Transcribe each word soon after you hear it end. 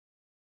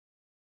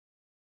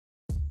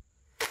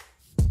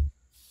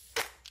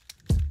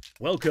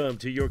Welcome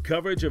to your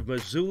coverage of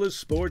Missoula's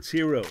sports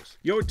heroes.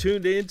 You're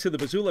tuned in to the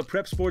Missoula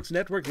Prep Sports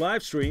Network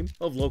live stream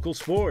of local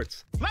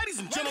sports. Ladies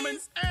and gentlemen,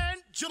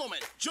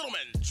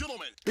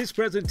 This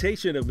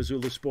presentation of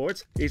Missoula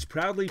Sports is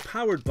proudly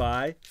powered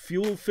by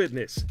Fuel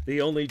Fitness,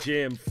 the only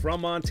gym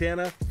from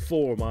Montana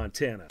for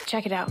Montana.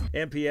 Check it out.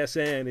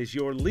 MPSN is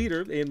your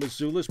leader in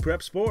Missoula's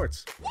prep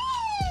sports.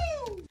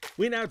 Woo!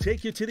 We now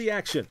take you to the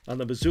action on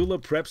the Missoula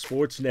Prep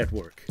Sports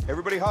Network.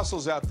 Everybody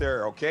hustles out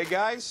there, okay,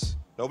 guys?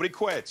 Nobody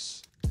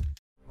quits.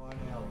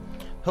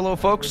 Hello,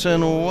 folks,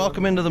 and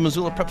welcome into the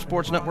Missoula Prep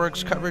Sports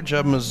Network's coverage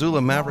of Missoula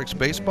Mavericks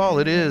baseball.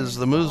 It is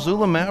the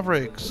Missoula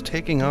Mavericks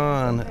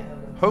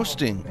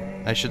hosting,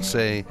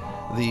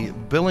 the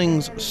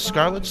Billings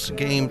Scarlets,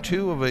 Game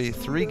 2 of a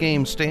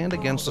 3-game stand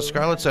against the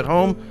Scarlets at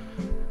home.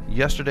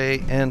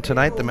 Yesterday and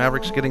tonight, the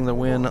Mavericks getting the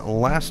win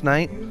last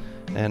night,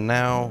 and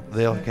now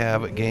they'll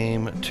have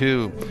Game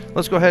 2.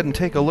 Let's go ahead and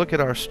take a look at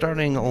our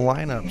starting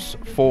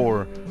lineups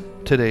for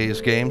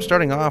today's game.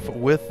 Starting off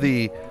with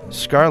the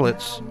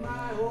Scarlets,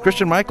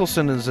 Christian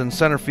Michelson is in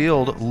center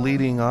field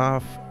leading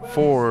off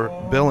for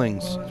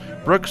Billings.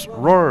 Brooks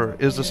Rohrer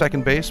is the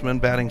second baseman,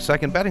 batting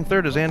second. Batting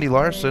third is Andy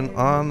Larson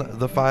on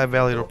the 5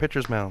 Valley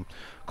pitcher's mound.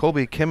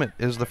 Colby Kimmett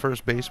is the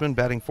first baseman,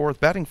 batting fourth.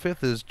 Batting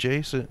fifth is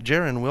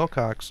Jaron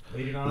Wilcox,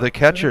 the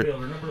catcher.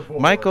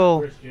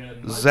 Michael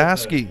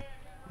Zaski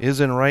is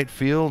in right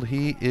field.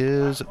 He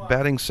is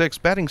batting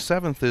sixth. Batting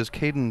seventh is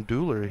Caden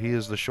Dooler. He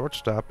is the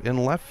shortstop.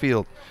 In left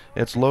field,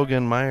 it's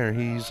Logan Meyer.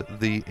 He's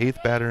the eighth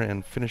batter,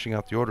 and finishing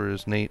out the order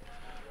is Nate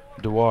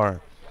Dewar.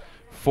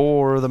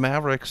 For the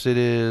Mavericks, it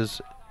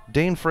is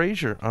Dane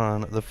Frazier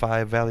on the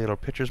 5 Valley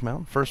pitcher's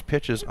mound. First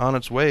pitch is on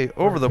its way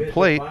over the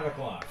plate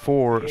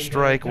for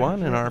strike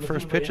one, and our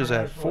first pitch is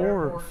at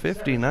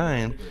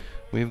 4:59.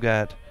 We've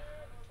got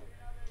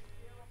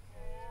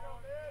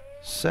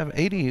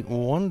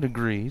 81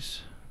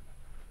 degrees.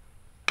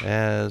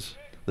 As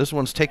this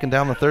one's taken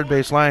down the third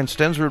base line,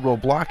 Stensrud will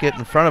block it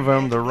in front of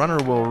him. The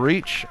runner will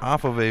reach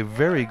off of a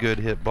very good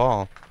hit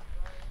ball.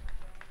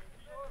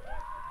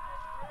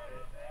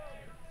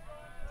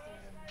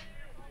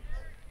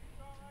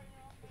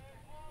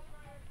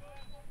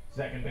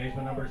 Second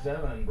baseman number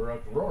 7,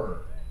 Brooks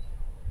Rohrer.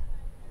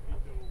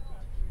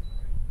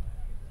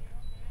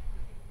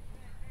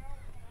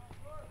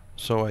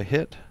 So a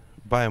hit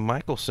by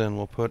Michelson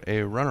will put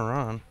a runner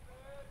on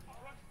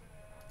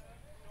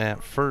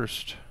at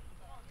first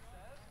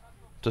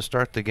to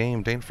start the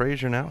game. Dane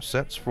Frazier now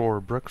sets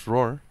for Brooks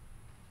Rohrer,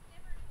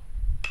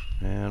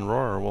 and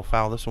Rohrer will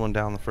foul this one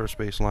down the first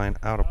base line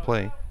out of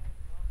play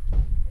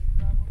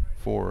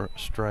for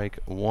strike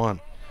one.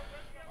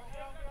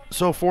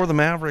 So for the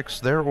Mavericks,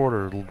 their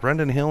order: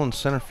 Brendan Hill in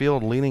center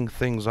field leading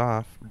things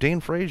off. Dane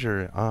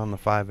Frazier on the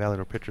 5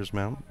 Valley pitcher's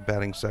mound,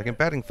 batting second.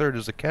 Batting third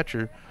is the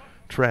catcher,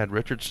 Trad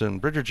Richardson.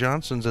 Bridger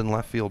Johnson's in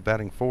left field,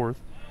 batting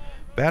fourth.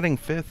 Batting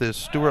fifth is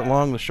Stuart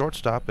Long, the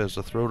shortstop, as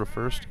the throw to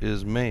first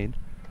is made.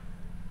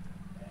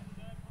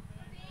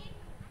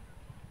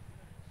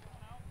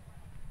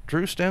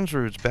 Drew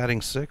Stensrud's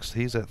batting sixth.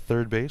 He's at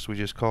third base. We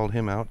just called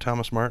him out.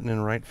 Thomas Martin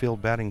in right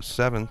field, batting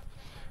seventh.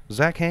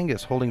 Zach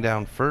Hangus holding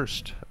down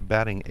first,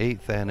 batting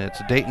eighth. And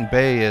it's Dayton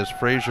Bay as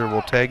Frazier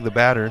will tag the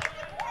batter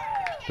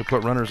to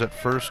put runners at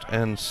first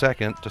and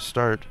second to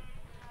start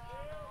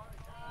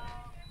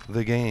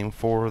the game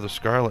for the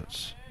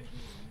Scarlets.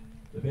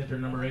 The pitcher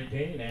number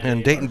 18,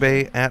 and Dayton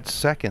Bay at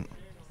second.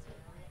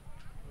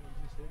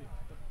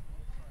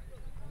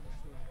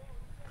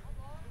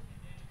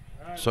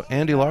 So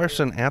Andy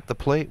Larson at the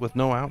plate with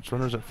no outs,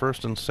 runners at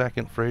first and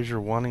second.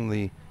 Frazier wanting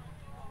the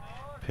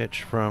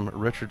pitch from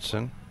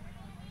Richardson.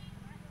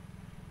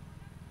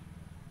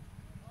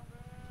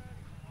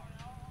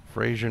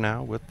 Frazier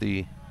now with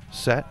the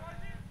set.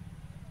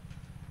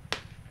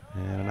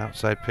 And an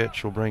outside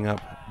pitch will bring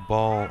up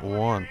ball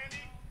one.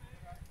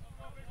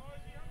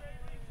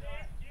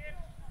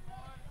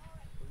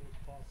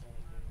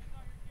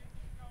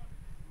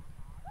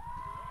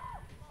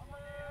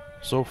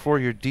 So for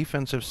your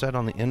defensive set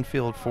on the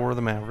infield for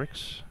the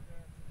Mavericks,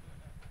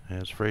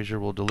 as Frazier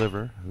will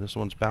deliver. This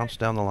one's bounced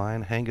down the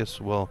line. Hangus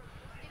will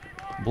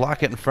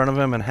block it in front of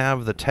him and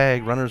have the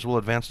tag. Runners will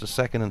advance to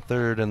second and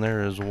third, and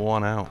there is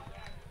one out.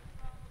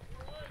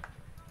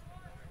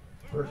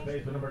 First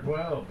baseman number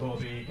 12,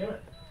 Colby Kimmett.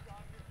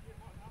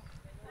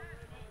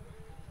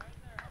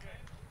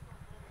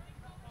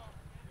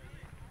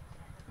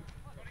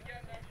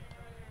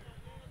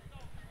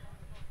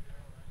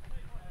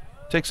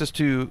 Takes us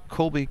to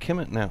Colby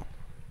Kimmett now,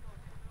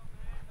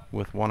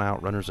 with one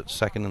out, runners at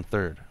second and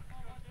third.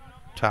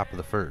 Top of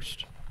the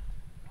first.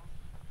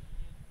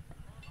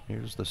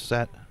 Here's the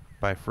set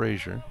by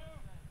Frazier.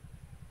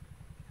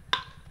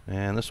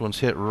 And this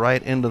one's hit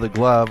right into the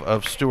glove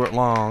of Stuart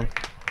Long.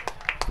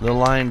 The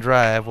line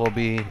drive will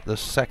be the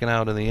second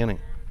out of the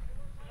inning.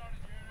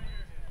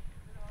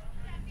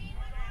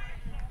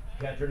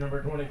 Catcher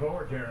number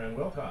 24, Jaron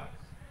Wilcox.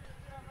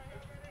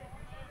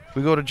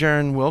 We go to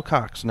Jaron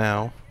Wilcox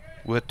now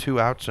with two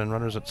outs and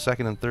runners at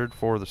second and third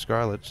for the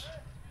Scarlets.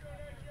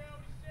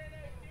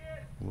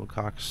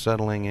 Wilcox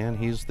settling in.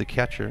 He's the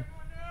catcher.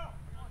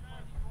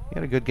 He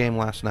had a good game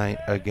last night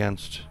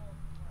against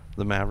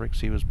the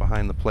Mavericks. He was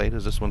behind the plate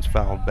as this one's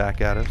fouled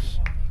back at us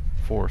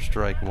for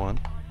strike one.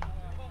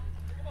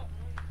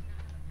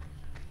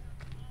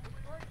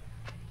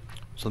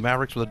 So the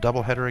Mavericks with a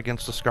doubleheader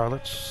against the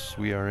Scarlets.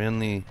 We are in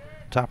the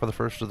top of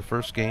the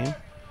first game.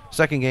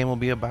 Second game will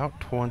be about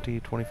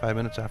 20-25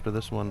 minutes after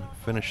this one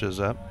finishes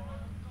up.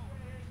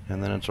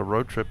 And then it's a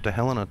road trip to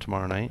Helena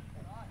tomorrow night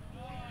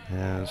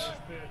as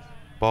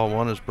ball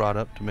one is brought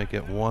up to make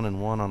it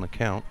 1-1 on the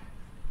count.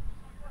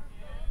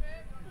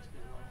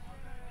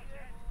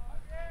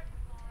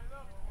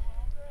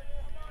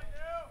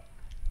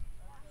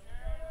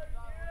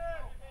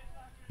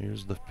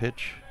 Here's the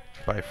pitch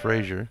by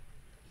Frazier.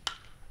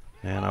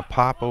 And a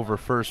pop over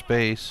first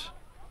base.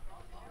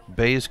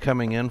 Bay's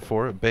coming in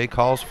for it. Bay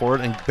calls for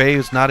it, and Bay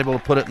is not able to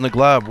put it in the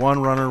glove.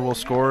 One runner will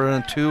score,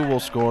 and two will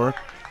score,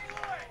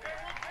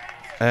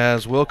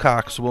 as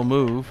Wilcox will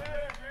move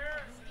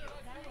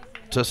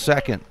to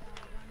second.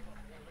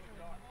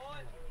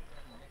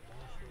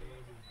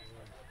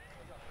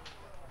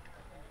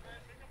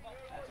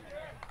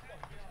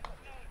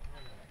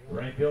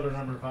 Right fielder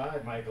number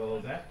 5, Michael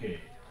Zapke.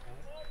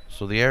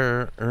 So the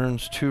error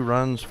earns 2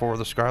 runs for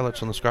the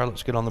Scarlets, and the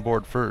Scarlets get on the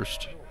board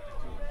first.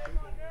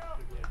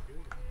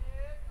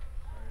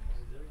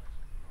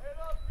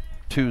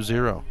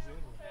 2-0.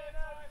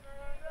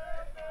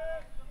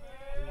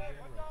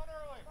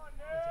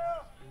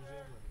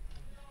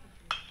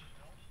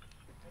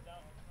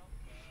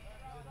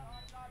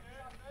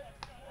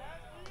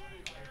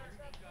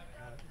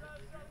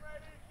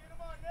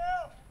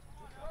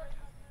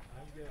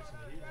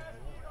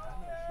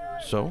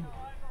 So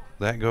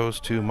that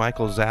goes to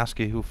Michael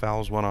Zaski, who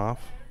fouls one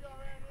off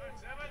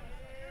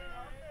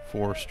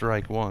for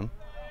strike one.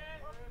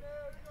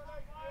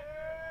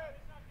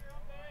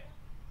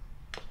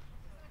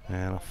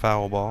 And a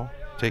foul ball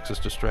takes us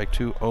to strike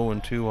two,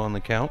 0-2 on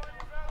the count.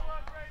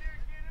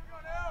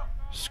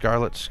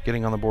 Scarlets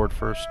getting on the board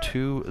first,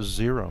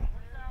 2-0.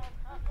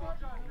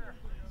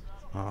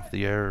 Off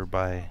the error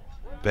by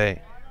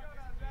Bay.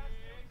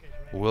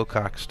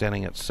 Wilcox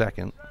standing at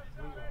second.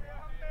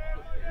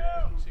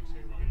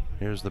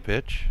 Here's the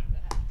pitch.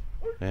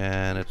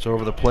 And it's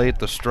over the plate.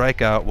 The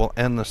strikeout will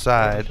end the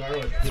side.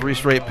 3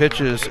 straight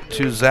pitches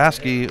to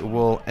Zaski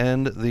will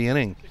end the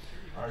inning.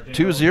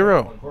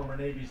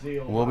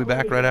 2-0. We'll be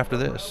back right after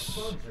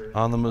this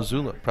on the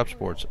Missoula Prep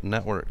Sports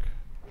Network.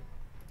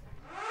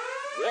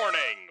 Warning,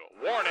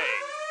 warning.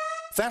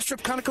 Fast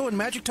Trip Conoco and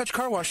Magic Touch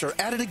Car Wash are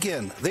at it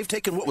again. They've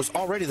taken what was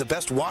already the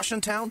best wash in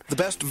town, the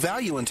best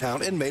value in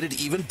town, and made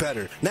it even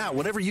better. Now,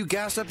 whenever you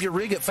gas up your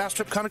rig at Fast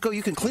Trip Conoco,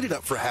 you can clean it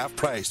up for half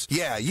price.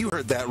 Yeah, you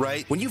heard that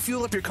right. When you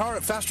fuel up your car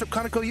at Fast Trip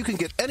Conoco, you can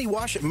get any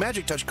wash at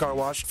Magic Touch Car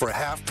Wash for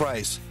half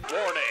price.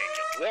 Warning,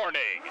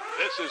 warning.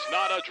 This is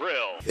not a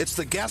drill. It's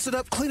the Gas It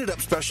Up, Clean It Up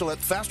special at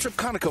Fast Trip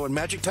Conoco and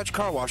Magic Touch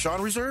Car Wash on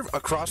reserve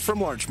across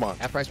from Larchmont.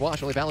 Half-price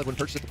wash only valid when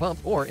purchased at the pump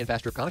or in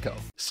Fast Trip Conoco.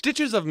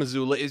 Stitches of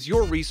Missoula is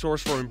your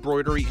resource for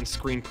embroidery and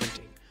screen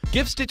printing.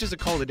 Give Stitches a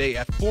call today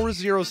at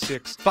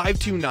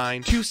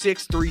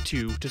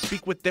 406-529-2632 to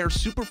speak with their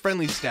super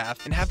friendly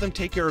staff and have them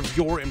take care of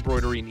your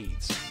embroidery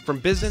needs. From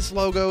business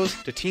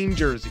logos to team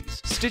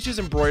jerseys, Stitches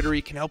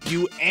Embroidery can help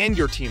you and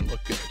your team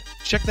look good.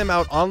 Check them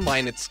out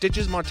online at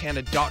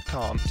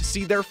stitchesmontana.com to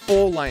see their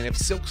full line of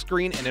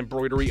silkscreen and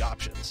embroidery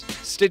options.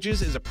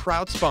 Stitches is a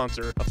proud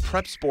sponsor of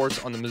Prep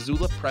Sports on the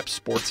Missoula Prep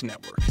Sports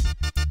Network.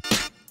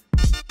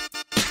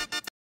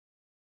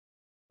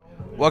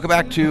 Welcome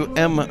back to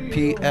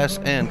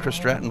MPSN. Chris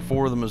Stratton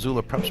for the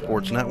Missoula Prep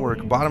Sports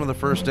Network. Bottom of the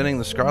first inning,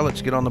 the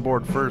Scarlets get on the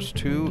board first,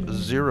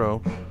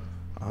 2-0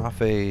 off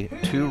a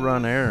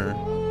 2-run error.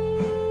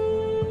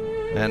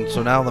 And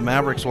so now the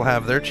Mavericks will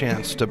have their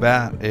chance to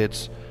bat.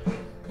 It's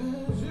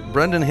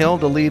Brendan Hill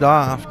to lead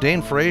off,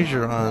 Dane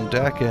Frazier on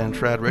deck, and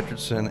Trad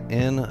Richardson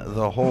in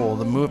the hole.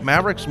 The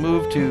Mavericks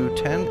move to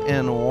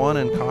 10-1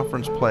 in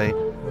conference play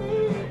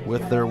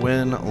with their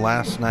win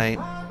last night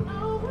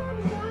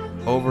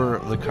over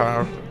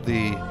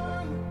the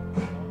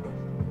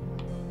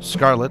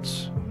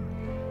Scarlets.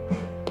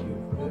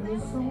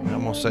 I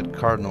almost said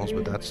Cardinals,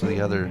 but that's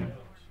the other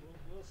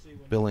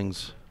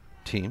Billings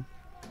team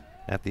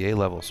at the A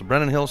level. So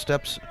Brendan Hill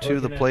steps to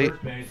the plate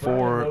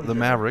for the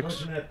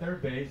Mavericks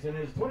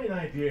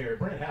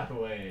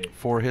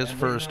for his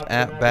first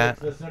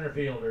at-bat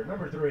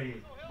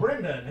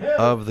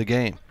of the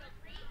game.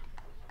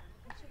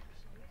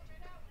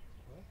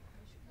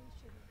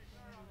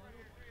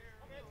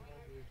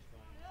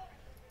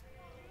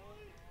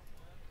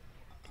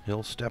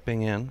 Hill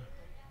stepping in.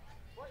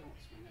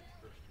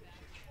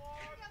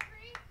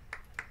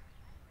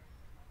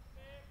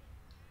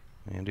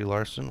 Andy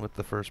Larson with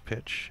the first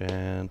pitch,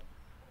 and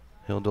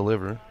he'll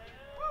deliver.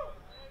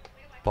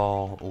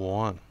 Ball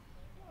one.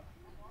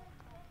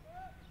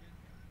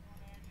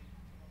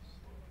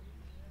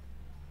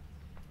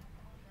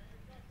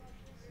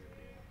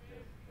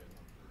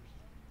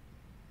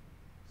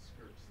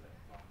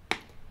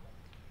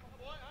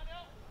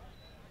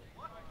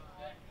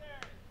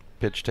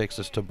 Pitch takes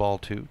us to ball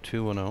two,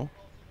 2-0.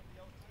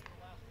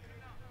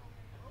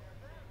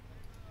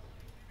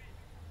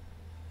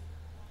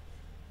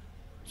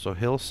 So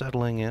Hill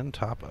settling in,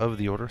 top of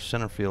the order,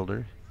 center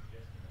fielder.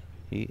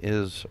 He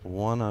is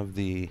one of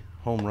the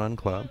home run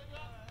club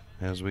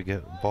as we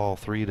get ball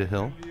 3 to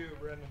Hill.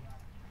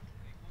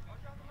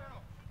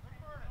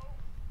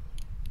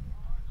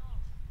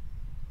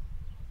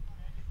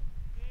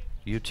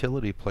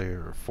 Utility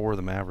player for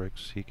the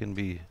Mavericks. He can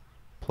be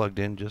plugged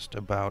in just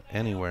about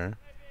anywhere.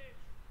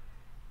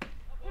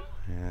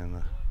 And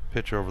the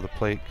pitch over the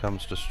plate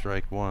comes to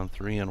strike 1,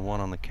 3-1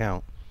 on the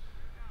count.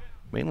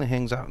 Mainly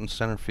hangs out in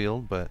center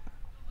field, but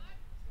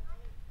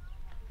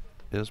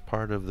is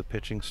part of the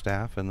pitching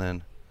staff and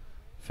then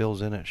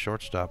fills in at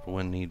shortstop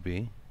when need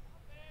be.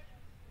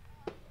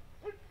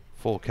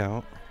 Full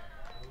count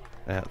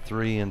at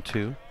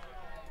 3-2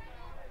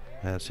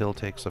 as Hill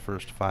takes the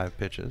first 5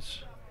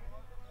 pitches.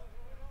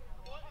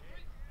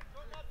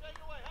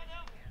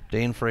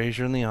 Dane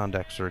Frazier in the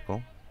on-deck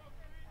circle.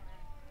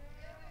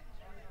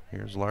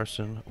 Here's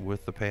Larson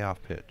with the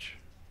payoff pitch.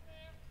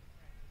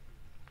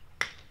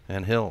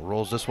 And Hill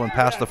rolls this one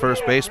past the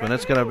first baseman.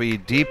 It's going to be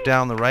deep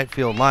down the right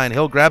field line.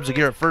 Hill grabs a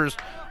gear at first,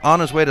 on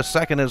his way to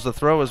second as the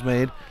throw is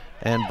made.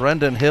 And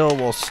Brendan Hill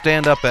will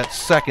stand up at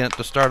second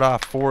to start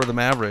off for the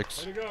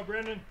Mavericks. Way to go,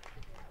 Brendan.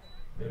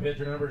 The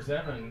pitcher number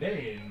 7,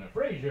 Dane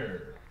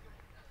Frazier.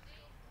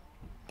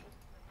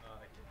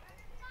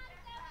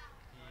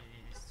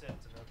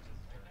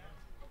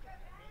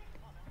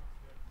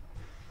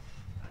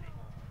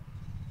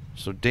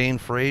 So Dane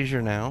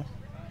Frazier now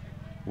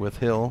with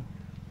Hill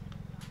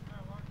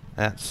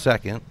at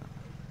second.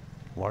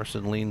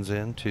 Larson leans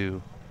in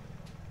to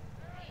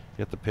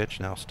get the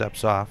pitch, now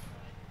steps off.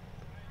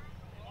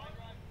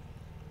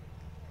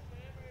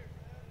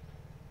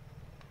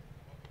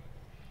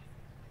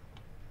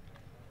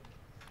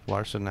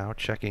 Larson now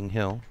checking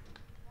Hill.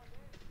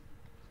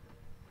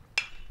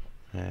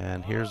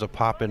 And here's a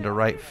pop into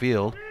right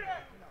field.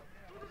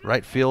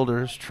 Right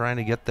fielders trying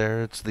to get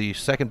there. It's the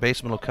second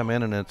baseman will come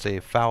in, and it's a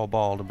foul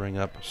ball to bring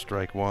up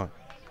strike 1.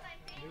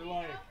 New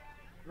life.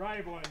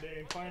 Drive one,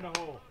 Dane. Find a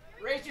hole.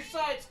 Raise your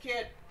sights,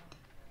 kid.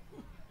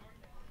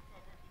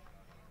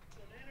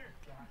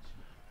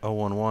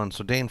 0-1-1.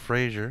 So Dane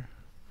Frazier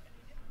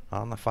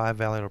on the 5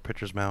 Valley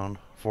pitcher's mound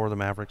for the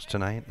Mavericks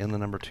tonight in the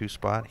number 2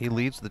 spot. He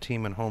leads the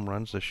team in home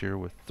runs this year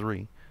with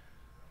 3.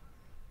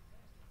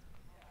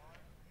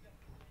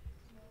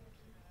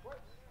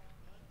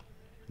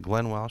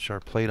 Glenn Welsh,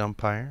 our plate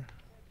umpire.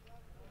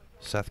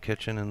 Seth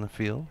Kitchen in the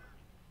field.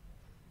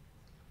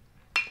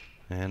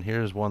 And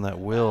here's one that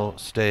will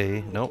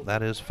stay. Nope,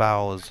 that is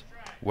foul as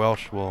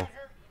Welsh will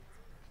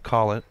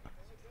call it.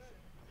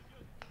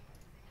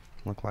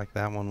 Looked like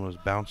that one was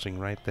bouncing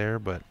right there,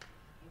 but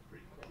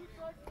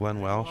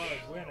Glenn Welsh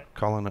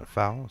calling it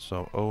foul,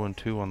 so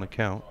 0-2 on the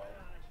count.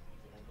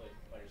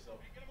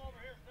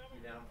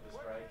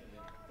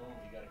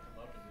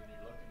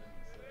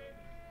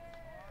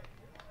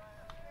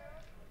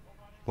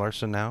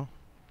 Larson now.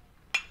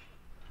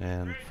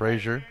 And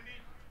Frazier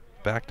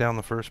back down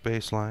the first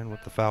baseline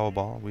with the foul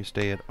ball. We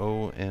stay at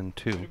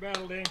 0-2.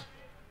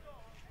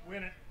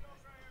 Win it.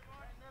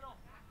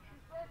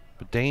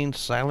 But Dane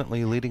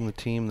silently leading the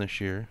team this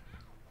year.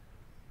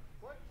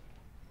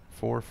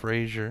 For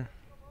Frazier,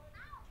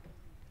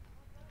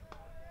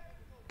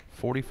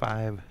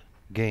 45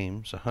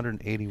 games,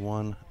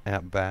 181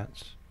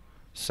 at-bats.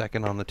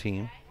 Second on the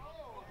team.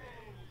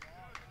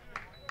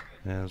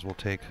 As we'll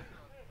take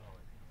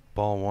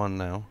ball 1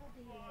 now.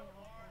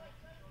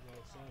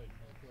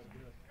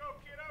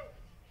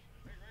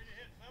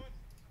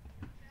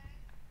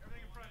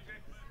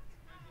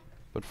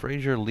 But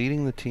Frazier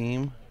leading the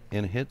team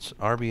in hits,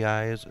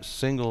 RBIs,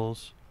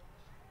 singles,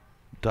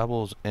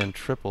 doubles, and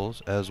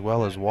triples, as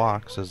well as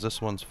walks, as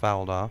this one's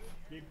fouled off.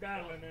 Keep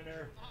battling in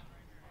there.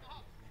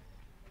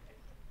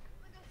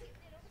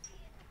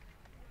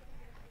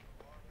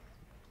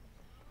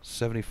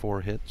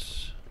 '74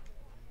 hits,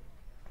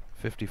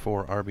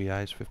 54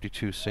 RBIs,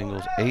 52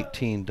 singles,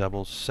 18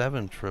 doubles,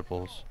 7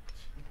 triples,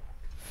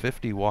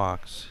 50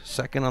 walks.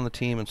 Second on the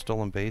team in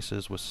stolen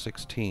bases with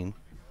 16.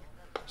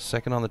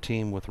 Second on the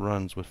team with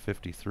runs with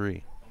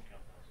 53.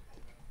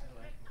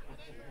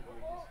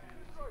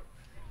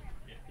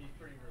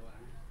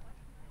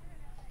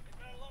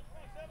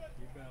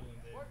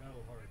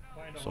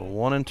 So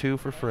 1-2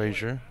 for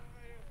Frazier.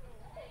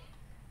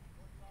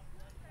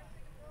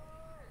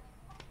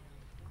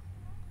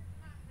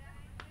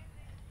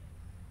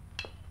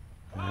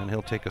 And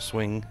he'll take a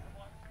swing.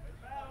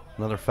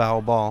 Another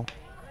foul ball.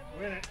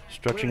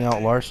 Stretching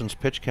out Larson's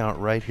pitch count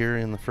right here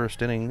in the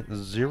first inning.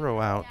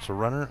 0 outs. A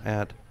runner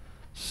at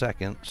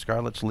second.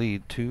 Scarlets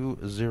lead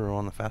 2-0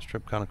 on the Fast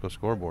Trip Conoco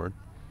scoreboard.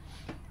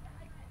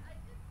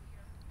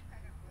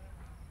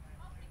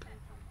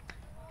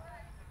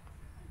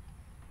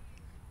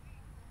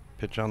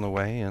 Pitch on the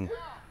way, and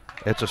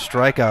it's a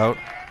strikeout,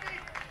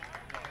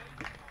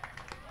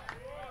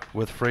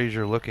 with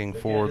Frazier looking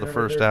for the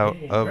first out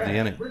of the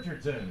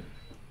inning.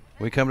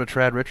 We come to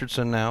Trad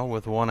Richardson now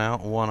with 1 out,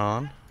 1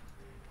 on.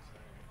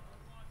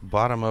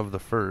 Bottom of the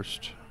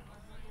first.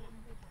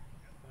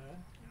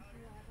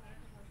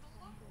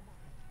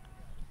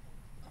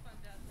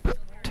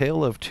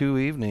 tale of two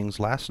evenings.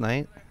 Last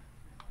night,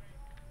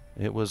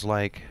 it was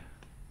like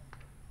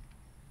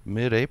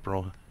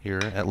mid-April here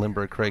at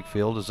Lindbergh Craig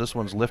Field as this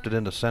one's lifted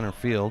into center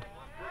field.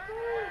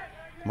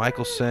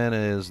 Michelson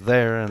is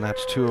there, and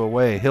that's 2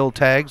 away. Hill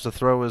tags, the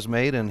throw is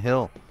made, and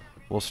Hill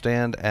will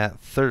stand at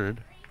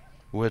third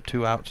with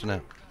 2 outs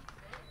now.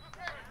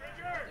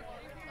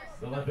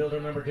 The left fielder,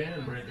 number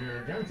 10,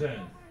 Bridger Johnson.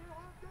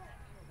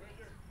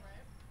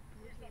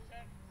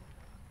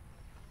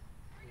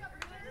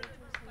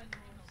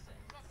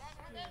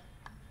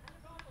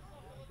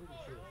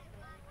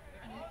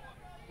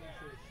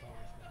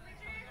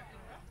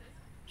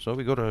 So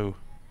we go to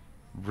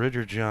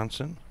Bridger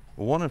Johnson,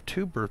 one of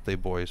 2 birthday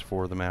boys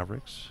for the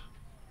Mavericks.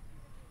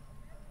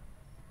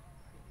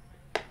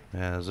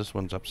 As this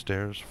one's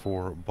upstairs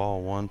for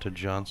ball 1 to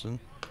Johnson.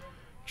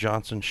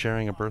 Johnson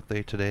sharing a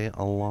birthday today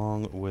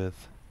along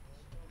with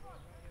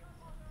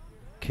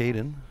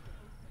Caden.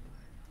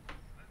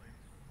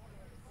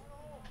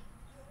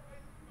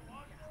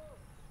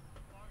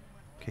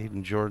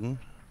 Caden Jordan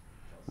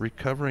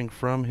recovering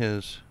from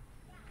his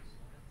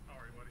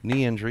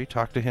knee injury.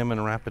 Talked to him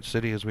in Rapid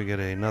City as we get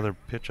another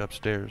pitch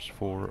upstairs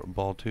for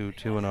ball 2,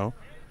 2-0.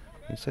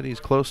 He said he's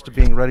close to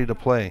being ready to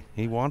play.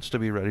 He wants to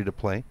be ready to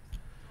play.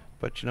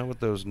 But you know, with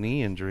those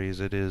knee injuries,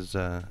 it is,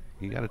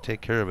 you got to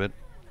take care of it.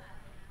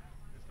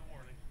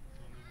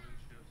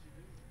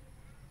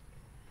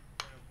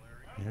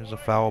 Here's a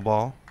foul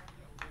ball.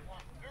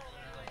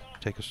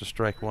 Take us to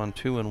strike 1,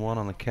 2-1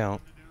 on the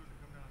count.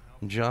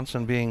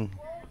 Johnson being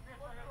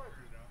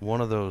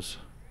one of those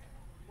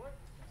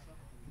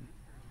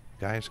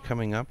guys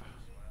coming up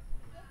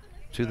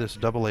to this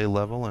AA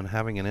level and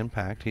having an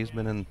impact. He's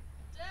been in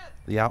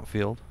the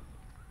outfield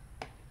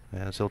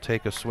as he'll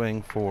take a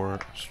swing for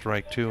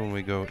strike 2, and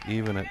we go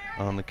even it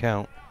on the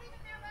count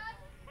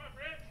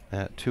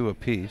at 2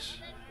 apiece.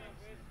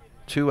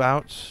 2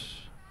 outs.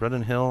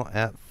 Brendan Hill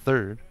at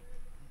third.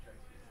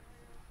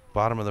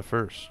 Bottom of the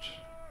first.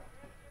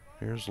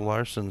 Here's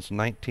Larson's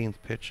 19th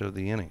pitch of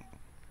the inning.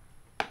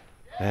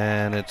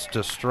 And it's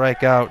to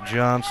strike out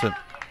Johnson.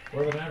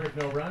 For the Mavericks,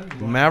 no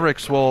runs.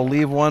 Mavericks will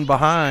leave one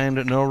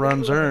behind, no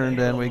runs earned,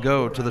 and we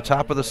go to the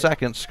top of the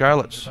second.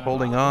 Scarlets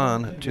holding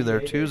on to their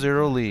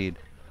 2-0 lead.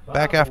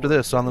 Back after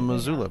this on the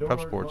Missoula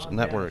Prep Sports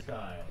Network.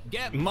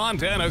 Get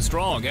Montana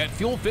strong at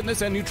Fuel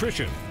Fitness and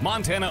Nutrition.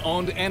 Montana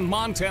owned and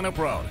Montana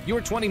proud.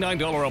 Your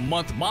 $29 a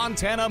month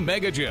Montana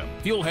Mega Gym.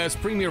 Fuel has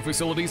premier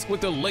facilities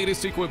with the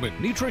latest equipment,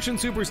 nutrition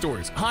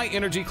superstores, high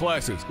energy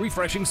classes,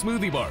 refreshing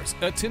smoothie bars,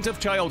 attentive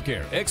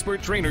childcare,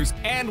 expert trainers,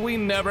 and we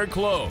never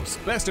close.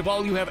 Best of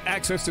all, you have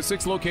access to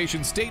 6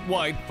 locations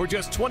statewide for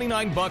just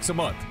 $29 a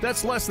month.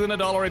 That's less than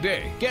 $1 a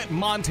day. Get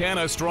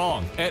Montana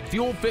strong at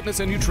Fuel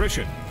Fitness and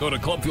Nutrition. Go to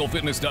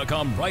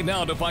clubfuelfitness.com right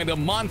now to find a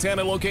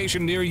Montana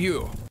location near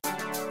you.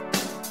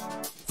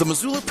 The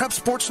Missoula Prep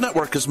Sports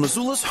Network is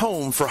Missoula's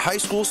home for high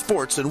school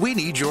sports, and we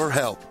need your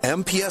help.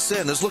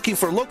 MPSN is looking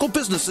for local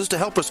businesses to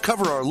help us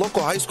cover our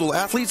local high school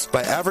athletes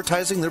by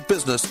advertising their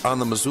business on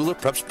the Missoula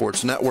Prep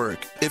Sports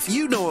Network. If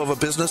you know of a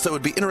business that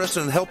would be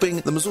interested in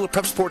helping the Missoula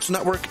Prep Sports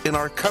Network in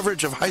our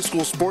coverage of high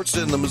school sports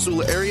in the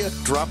Missoula area,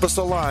 drop us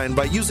a line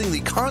by using the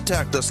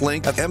Contact Us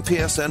link at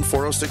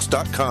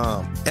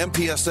MPSN406.com.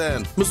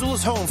 MPSN,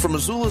 Missoula's home for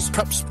Missoula's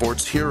prep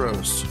sports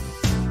heroes.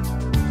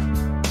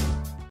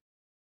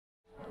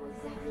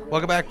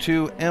 Welcome back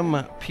to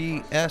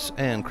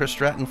MPSN. Chris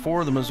Stratton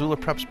for the Missoula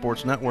Prep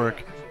Sports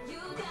Network.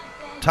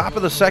 Top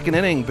of the second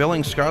inning,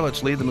 Billings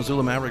Scarlets lead the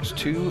Missoula Mavericks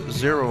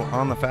 2-0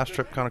 on the Fast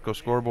Trip Conoco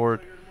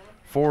scoreboard.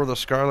 For the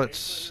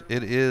Scarlets,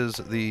 it is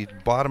the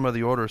bottom of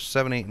the order,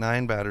 7, 8,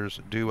 9 batters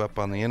due up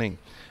on the inning.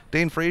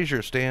 Dane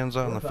Frazier stands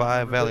on the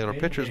 5 Valley Auto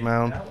pitcher's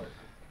mound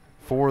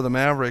for the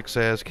Mavericks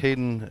as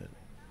Caden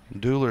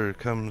Dooler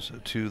comes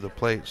to the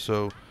plate.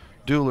 So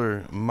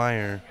Dooler,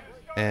 Meyer,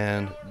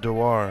 and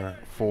Dewar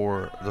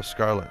for the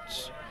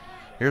Scarlets.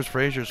 Here's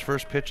Frazier's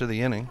first pitch of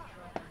the inning,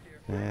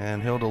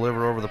 and he'll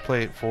deliver over the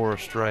plate for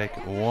strike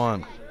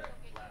 1.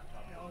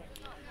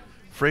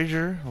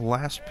 Frazier,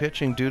 last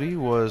pitching duty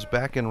was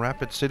back in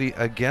Rapid City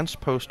against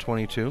Post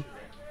 22.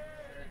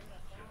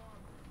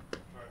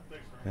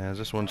 As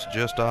this one's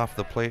just off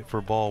the plate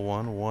for ball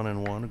 1,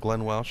 1-1.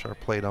 Glenn Welsh, our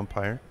plate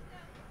umpire,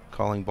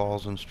 calling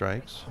balls and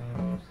strikes.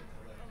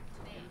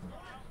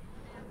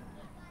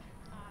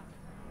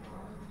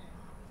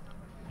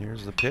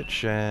 Here's the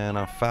pitch and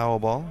a foul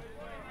ball.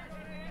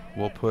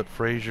 We'll put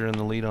Frazier in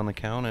the lead on the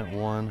count at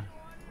 1-2.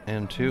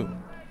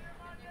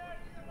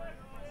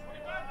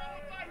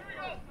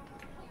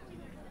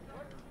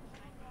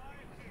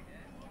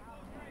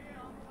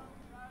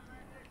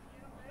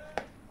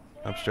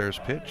 Upstairs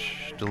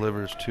pitch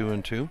delivers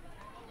 2-2.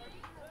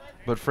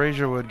 But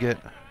Frazier would get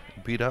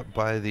beat up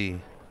by the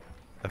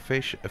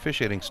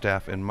officiating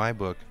staff in my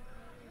book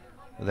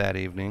that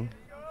evening.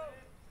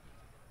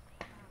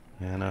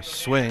 And a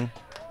swing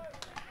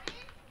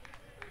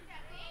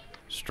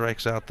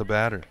strikes out the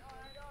batter.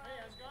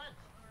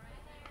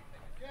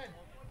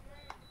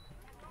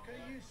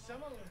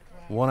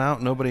 One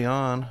out, nobody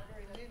on.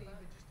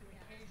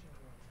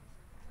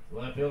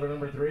 Left fielder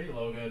number 3,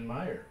 Logan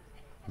Meyer.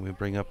 We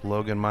bring up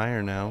Logan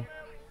Meyer now.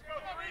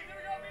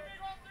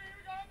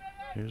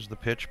 Here's the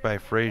pitch by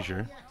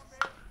Frazier.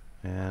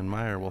 And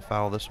Meyer will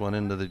foul this one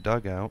into the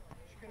dugout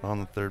on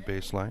the third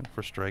baseline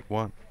for strike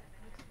one.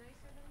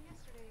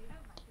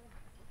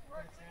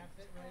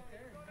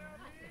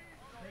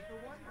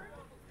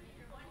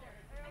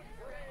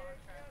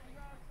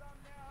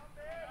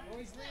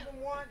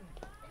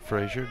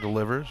 Frazier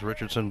delivers.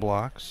 Richardson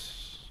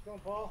blocks.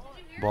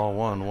 Ball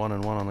one,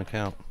 1-1 on the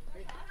count.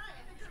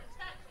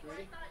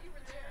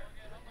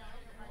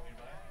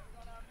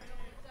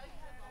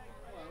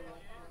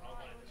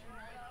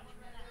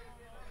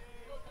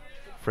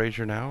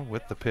 Frazier now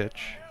with the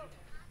pitch.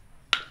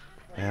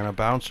 And a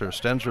bouncer.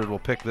 Stensrud will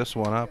pick this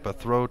one up. A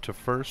throw to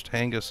first.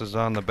 Hangus is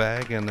on the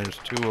bag, and there's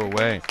two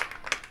away.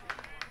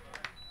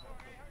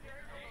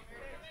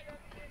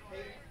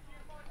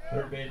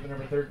 Third baseman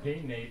number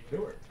 13, Nate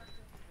Dewar.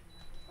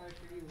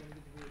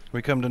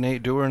 We come to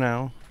Nate Dewar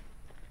now.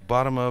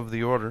 Bottom of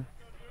the order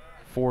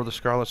for the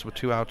Scarlets with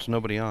 2 outs,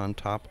 nobody on.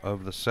 Top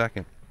of the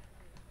second.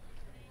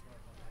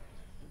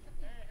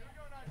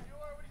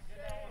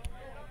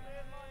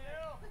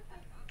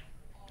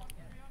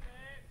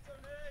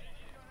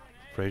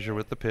 Frazier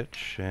with the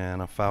pitch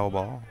and a foul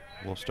ball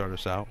will start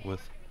us out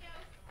with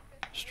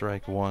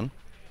strike one.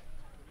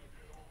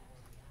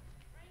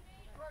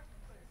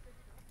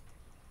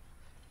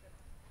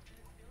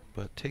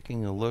 But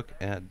taking a look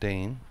at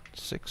Dane,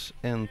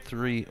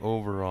 6-3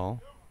 overall,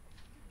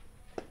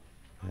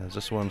 as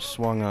this one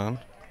swung on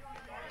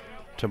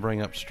to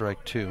bring up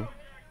strike two.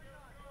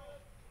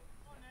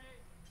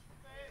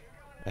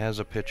 As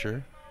a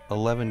pitcher,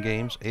 11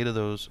 games, 8 of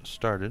those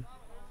started.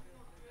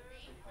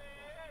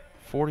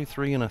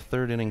 43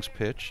 1/3 innings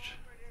pitched.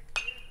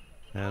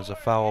 As a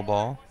foul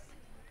ball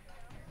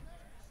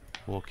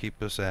will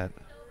keep us at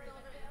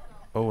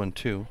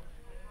 0-2.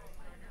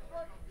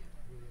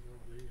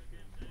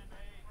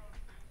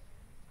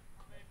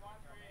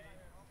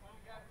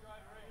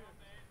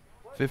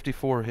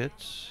 .54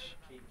 hits,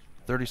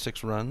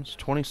 36 runs,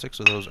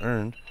 26 of those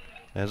earned.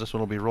 As this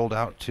one will be rolled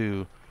out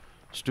to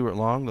Stuart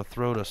Long, the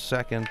throw to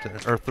second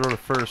or throw to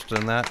first,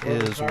 and that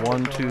is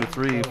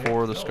 1-2-3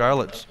 for the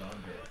Scarlets.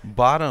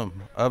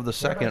 Bottom of the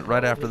second,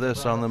 right after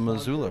this on the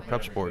Missoula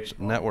Prep Sports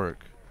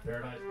Network.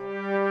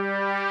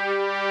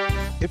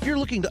 If you're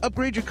looking to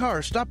upgrade your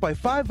car, stop by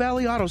Five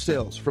Valley Auto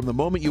Sales. From the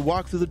moment you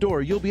walk through the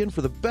door, you'll be in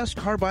for the best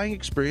car buying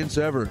experience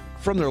ever.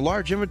 From their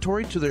large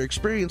inventory to their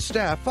experienced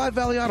staff, Five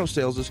Valley Auto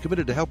Sales is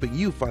committed to helping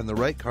you find the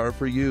right car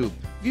for you.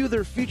 View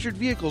their featured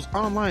vehicles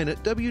online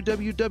at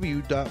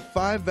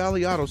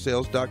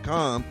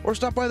www.5valleyautosales.com or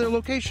stop by their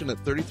location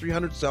at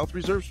 3300 South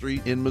Reserve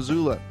Street in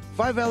Missoula.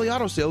 Five Valley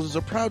Auto Sales is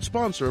a proud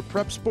sponsor of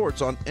Prep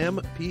Sports on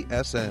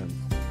MPSN.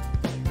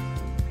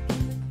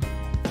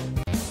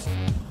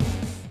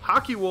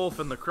 Hockey Wolf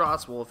and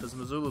Lacrosse Wolf is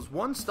Missoula's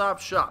one-stop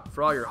shop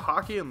for all your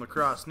hockey and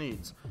lacrosse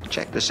needs.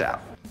 Check this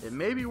out. It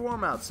may be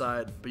warm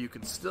outside, but you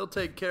can still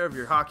take care of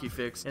your hockey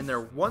fix in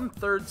their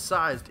 1/3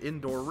 sized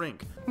indoor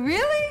rink.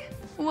 Really?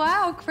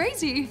 Wow,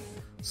 crazy.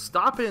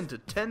 Stop in to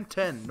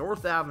 1010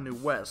 North Avenue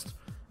West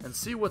and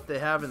see what they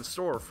have in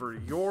store for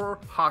your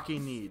hockey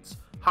needs.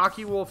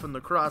 Hockey Wolf and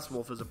Lacrosse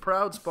Wolf is a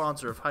proud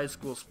sponsor of high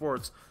school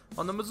sports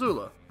on the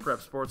Missoula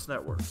Prep Sports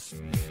Network.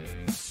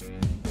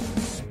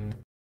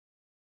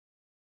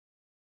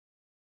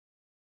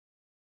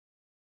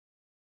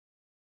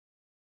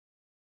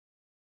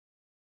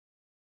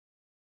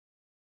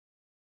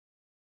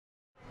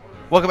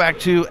 Welcome back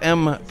to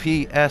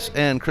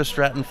MPSN. Chris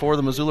Stratton for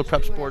the Missoula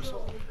Prep Sports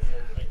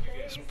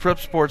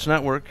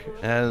Network,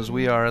 as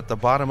we are at the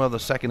bottom of the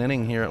second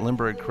inning here at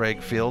Lindbergh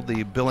Craig Field.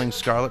 The Billings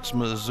Scarlets,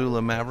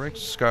 Missoula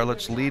Mavericks.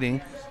 Scarlets leading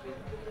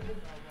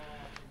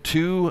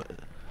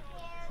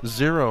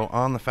 2-0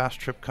 on the Fast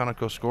Trip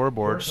Conoco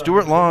scoreboard.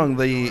 Stuart Long,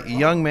 the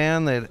young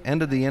man that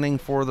ended the inning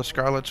for the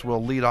Scarlets,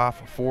 will lead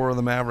off for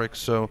the Mavericks.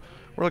 So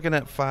we're looking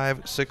at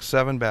 5, 6,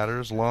 7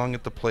 batters. Long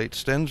at the plate,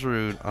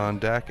 Stensrud on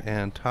deck,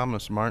 and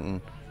Thomas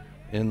Martin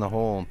in the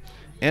hole.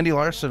 Andy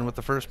Larson with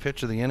the first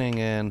pitch of the inning,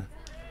 and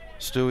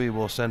Stewie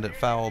will send it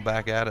foul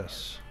back at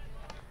us.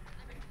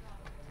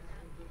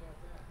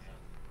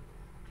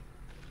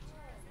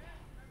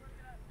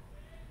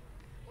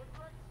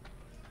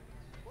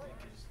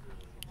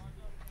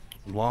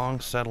 Long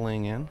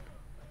settling in.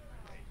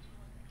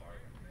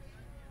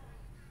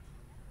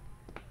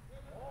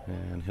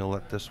 And he'll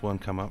let this one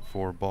come up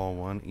for ball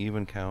one.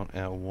 Even count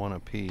at 1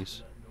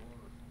 apiece.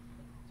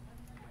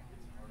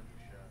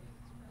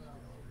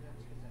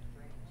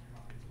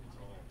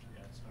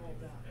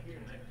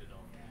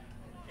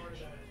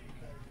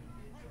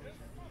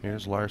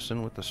 Here's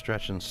Larson with the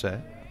stretch and set.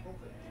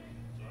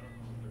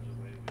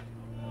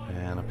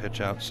 And a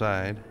pitch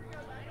outside.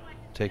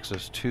 Takes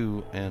us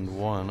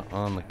 2-1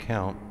 on the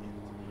count.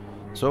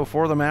 So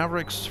for the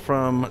Mavericks,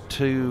 from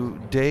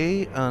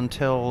today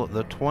until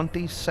the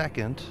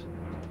 22nd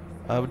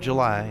of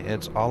July,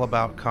 it's all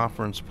about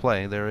conference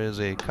play. There is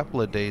a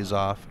couple of days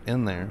off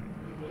in there,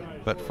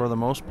 but for the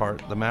most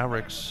part, the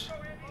Mavericks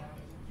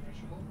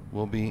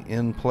will be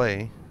in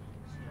play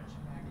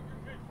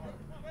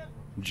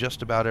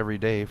just about every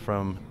day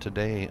from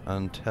today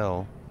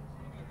until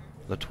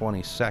the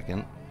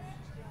 22nd.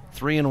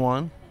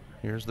 3-1.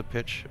 Here's the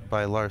pitch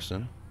by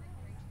Larson.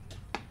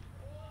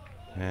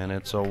 And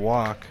it's a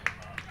walk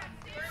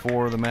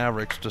for the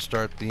Mavericks to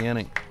start the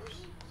inning.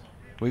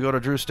 We go to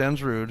Drew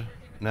Stensrud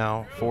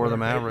now for the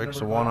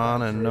Mavericks. 1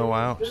 on and no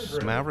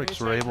outs. Mavericks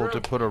were able to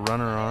put a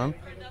runner on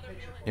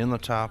in the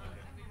top,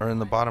 or in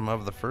the bottom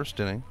of the first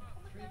inning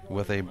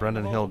with a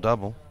Brendan Hill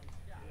double.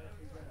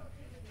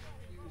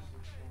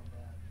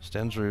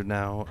 Stensrud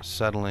now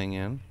settling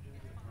in.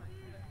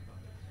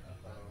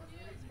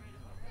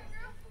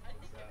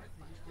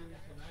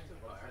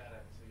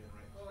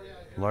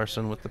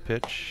 Larson with the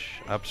pitch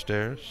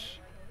upstairs.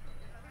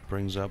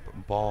 Brings up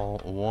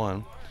ball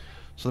 1.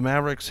 So the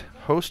Mavericks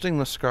hosting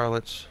the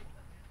Scarlets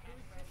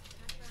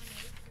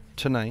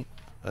tonight,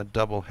 a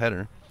double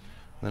header.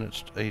 Then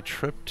it's a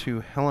trip to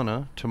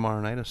Helena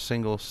tomorrow night, a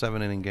single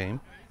 7-inning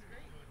game.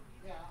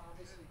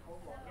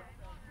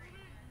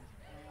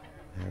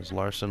 As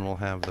Larson will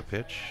have the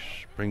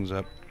pitch. Brings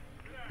up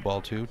ball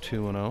 2,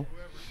 2-0.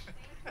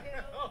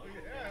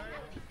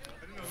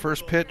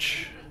 First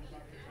pitch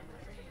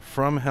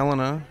from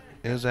Helena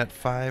is at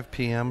 5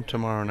 p.m.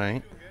 tomorrow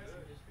night.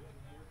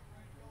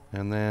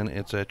 And then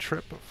it's a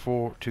trip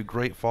to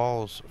Great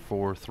Falls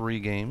for 3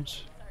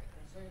 games.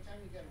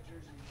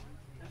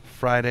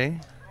 Friday,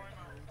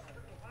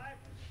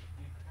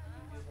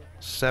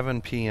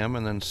 7 p.m.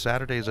 and then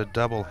Saturday's a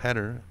double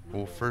header.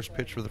 Well, first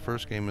pitch for the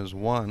first game is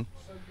 1.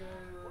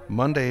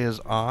 Monday is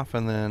off,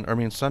 and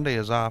then, Sunday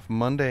is off.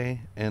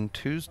 Monday and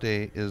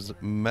Tuesday is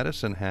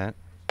Medicine Hat.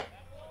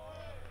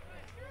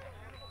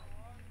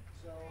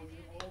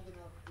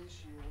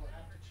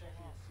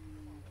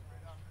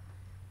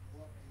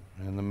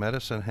 And the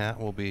Medicine Hat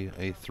will be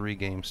a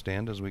 3-game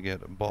stand as we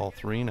get ball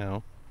 3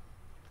 now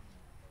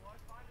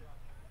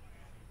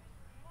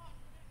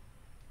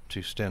to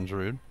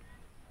Stensrud.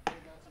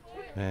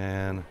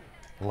 And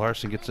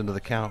Larson gets into the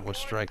count with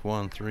strike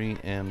 1,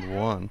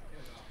 3-1.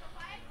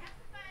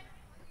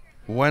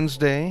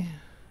 Wednesday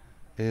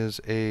is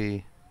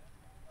a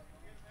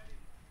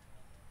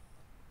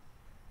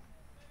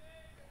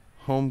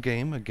home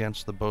game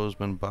against the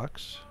Bozeman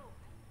Bucks.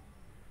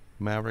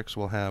 Mavericks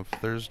will have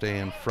Thursday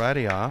and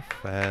Friday off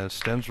as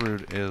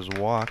Stensrud is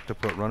walked to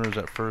put runners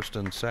at first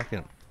and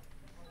second.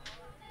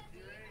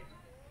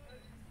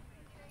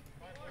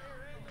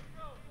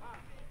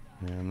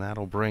 And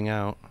that'll bring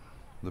out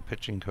the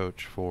pitching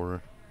coach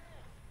for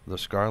the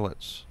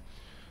Scarlets.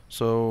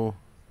 So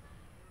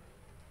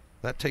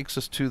that takes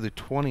us to the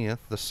 20th,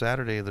 the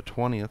Saturday the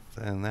 20th,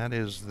 and that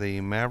is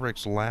the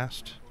Mavericks'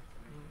 last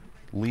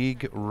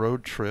league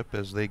road trip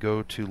as they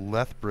go to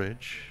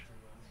Lethbridge.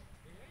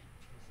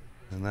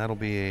 And that'll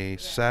be a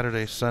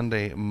Saturday,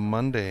 Sunday,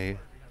 Monday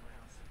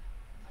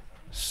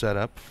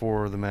setup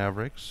for the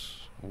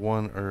Mavericks.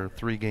 1 or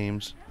 3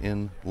 games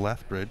in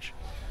Lethbridge.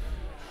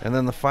 And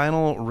then the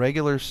final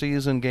regular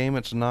season game,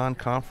 it's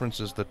non-conference,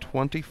 is the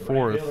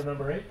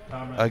 24th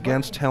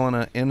against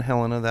Helena in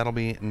Helena. That'll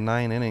be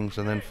 9 innings.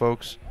 And then,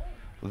 folks,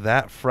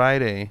 that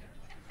Friday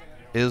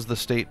is the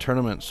state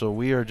tournament. So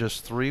we are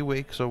just 3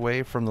 weeks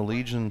away from the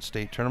Legion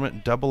State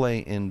Tournament,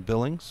 AA in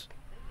Billings.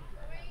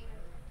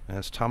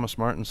 As Thomas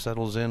Martin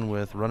settles in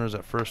with runners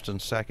at first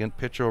and second,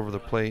 pitch over the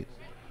plate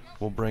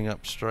will bring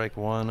up strike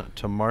 1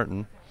 to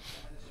Martin.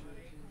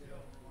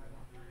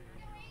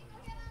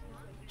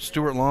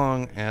 Stuart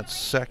Long at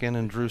second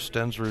and Drew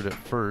Stensrud at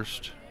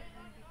first.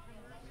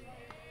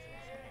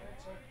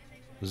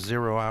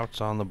 0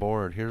 outs on the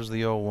board. Here's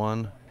the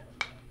 0-1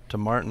 to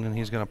Martin, and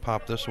he's going to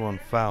pop this one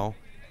foul.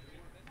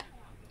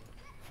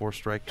 4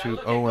 strike 2,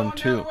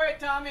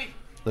 0-2.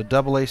 The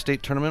AA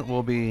state tournament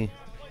will be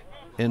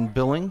in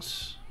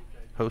Billings,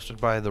 hosted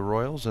by the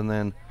Royals, and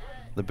then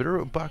the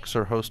Bitterroot Bucks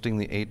are hosting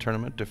the A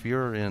tournament. If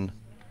you're in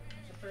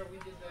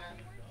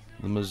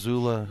the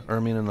Missoula,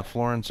 in the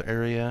Florence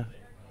area,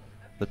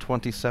 the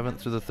 27th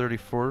through the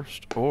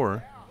 31st,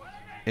 or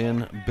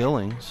in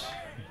Billings,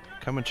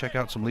 come and check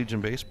out some Legion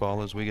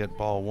baseball as we get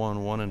ball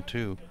 1, 1 and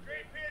 2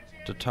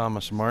 to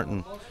Thomas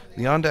Martin.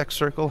 The on-deck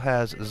circle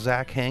has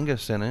Zach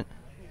Hangus in it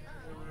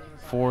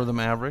for the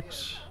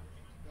Mavericks.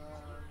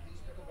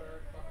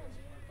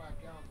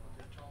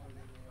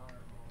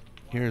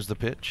 Here's the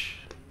pitch,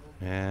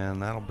 and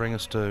that'll bring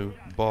us to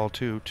ball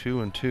 2,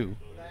 2-2.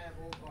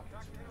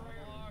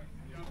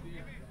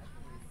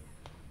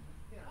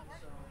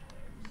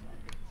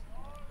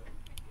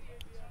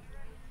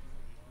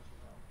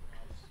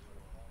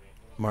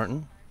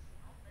 Martin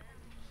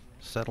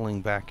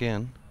settling back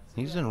in.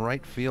 He's in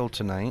right field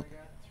tonight.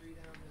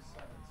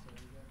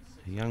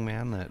 A young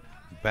man that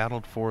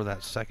battled for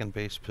that second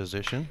base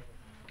position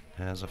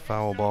has a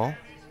foul ball.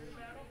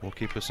 Will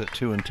keep us at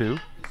 2-2.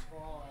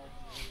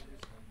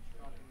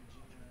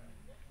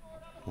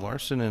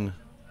 Larson in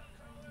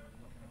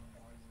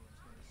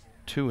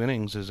 2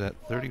 innings is at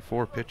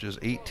 34 pitches,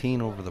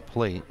 18 over the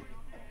plate.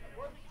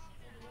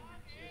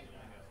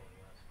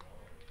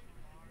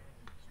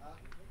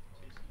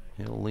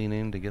 He'll lean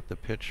in to get the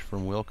pitch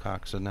from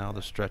Wilcox, and now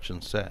the stretch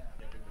and set.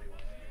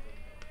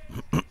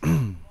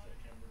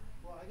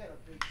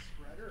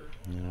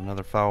 And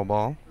another foul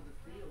ball.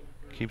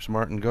 Keeps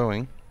Martin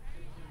going.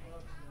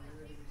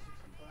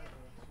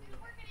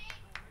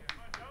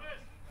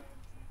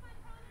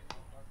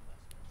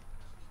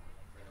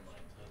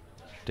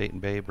 Dayton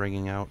Bay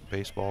bringing out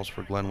baseballs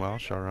for Glenn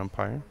Welsh, our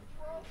umpire.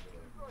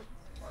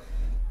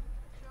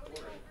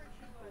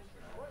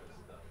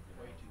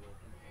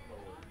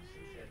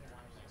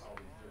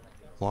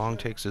 Long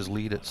takes his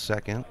lead at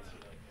second.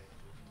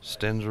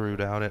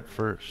 Stensrud out at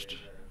first.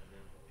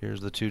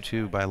 Here's the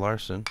 2-2 by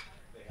Larson.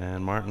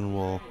 And Martin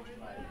will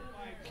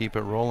keep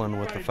it rolling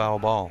with the foul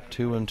ball.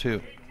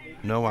 2-2.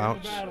 No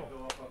outs.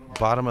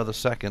 Bottom of the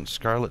second,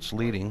 Scarlets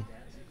leading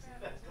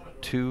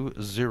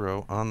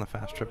 2-0 on the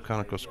Fast Trip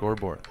Conoco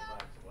scoreboard.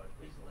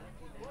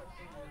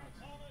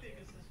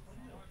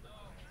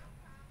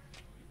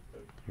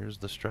 Here's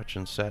the stretch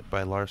and set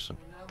by Larson.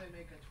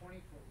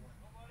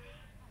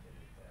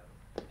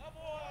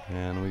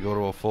 And we go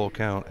to a full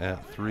count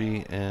at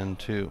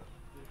 3-2.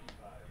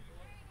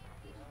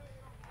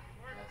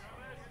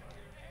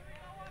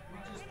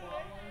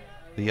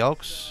 The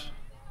Elks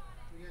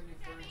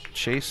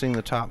chasing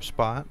the top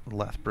spot,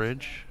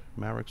 Lethbridge.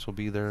 Mavericks will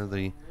be there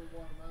the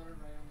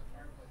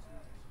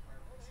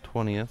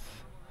 20th.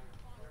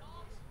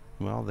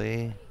 Well,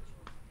 they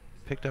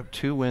picked up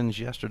 2 wins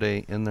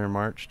yesterday in their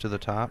march to the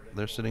top.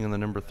 They're sitting in the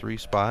number 3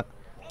 spot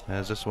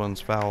as this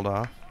one's fouled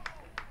off.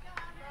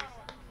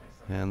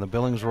 And the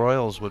Billings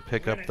Royals would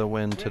pick up the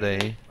win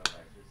today,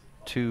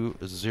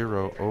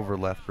 2-0 over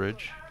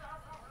Lethbridge.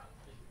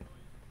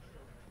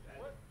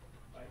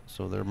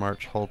 So their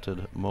march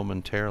halted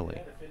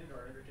momentarily.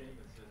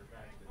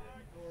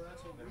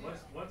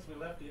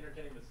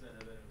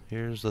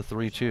 Here's the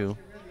 3-2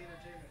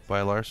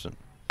 by Larson.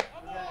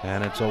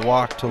 And it's a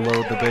walk to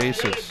load the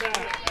bases.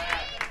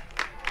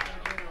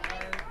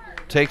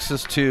 Takes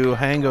us to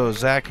Hangos,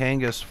 Zach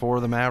Hangus for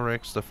the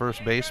Mavericks, the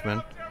first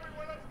baseman.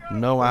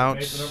 No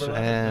outs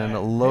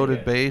and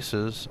loaded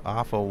bases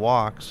off of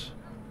walks.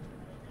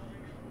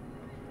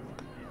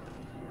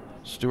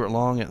 Stuart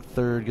Long at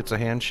third gets a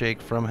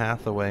handshake from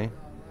Hathaway.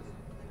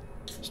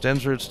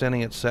 Stensrud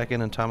standing at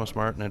second and Thomas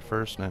Martin at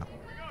first now.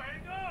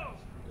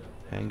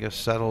 Hangus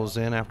settles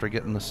in after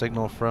getting the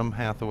signal from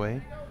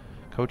Hathaway.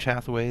 Coach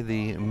Hathaway,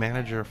 the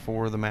manager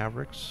for the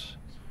Mavericks,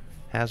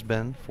 has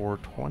been for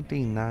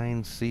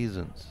 29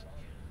 seasons.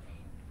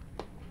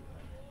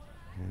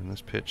 And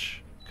this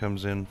pitch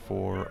comes in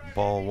for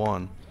ball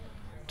 1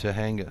 to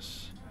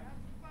Hangus.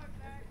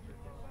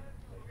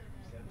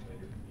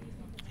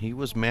 He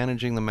was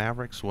managing the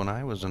Mavericks when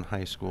I was in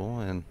high school,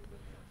 and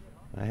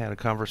I had a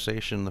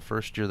conversation the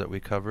first year that we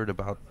covered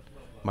about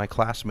my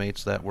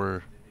classmates that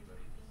were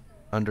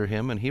under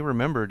him, and he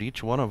remembered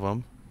each one of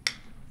them.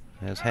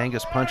 As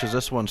Hangus punches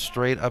this one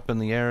straight up in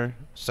the air,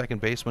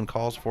 second baseman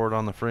calls for it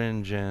on the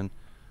fringe, and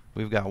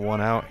we've got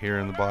 1 out here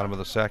in the bottom of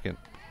the second.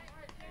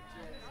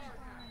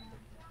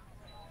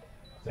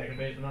 Second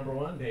baseman number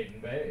 1, Dayton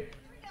Bay.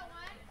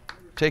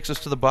 Takes us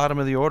to the bottom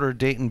of the order.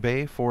 Dayton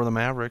Bay for the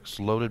Mavericks.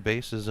 Loaded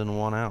bases and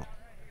 1 out.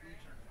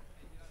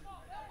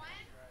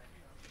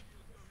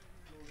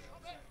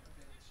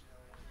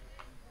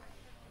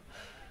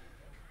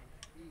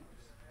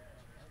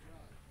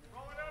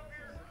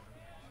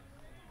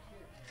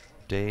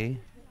 Day,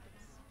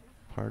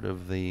 part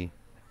of the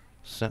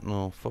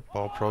Sentinel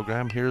football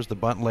program. Here's the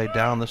bunt laid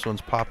down. This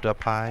one's popped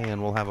up high,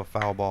 and we'll have a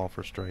foul ball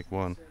for strike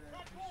 1.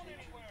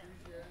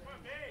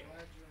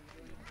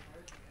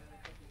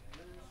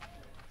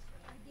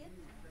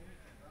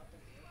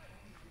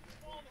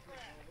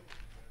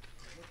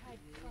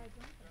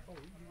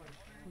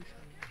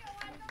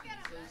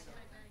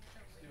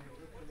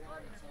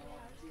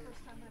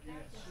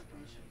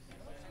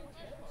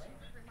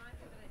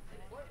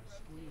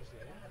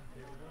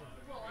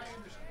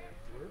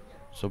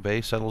 So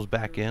Bay settles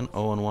back in,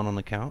 0-1 on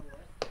the count.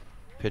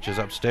 Pitches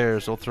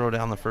upstairs. They'll throw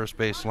down the first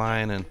base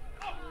line, and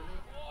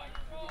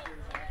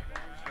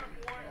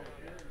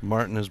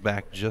Martin is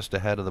back just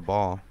ahead of the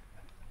ball.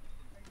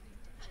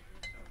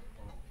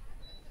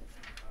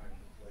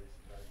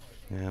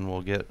 And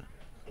we'll get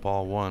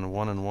ball 1,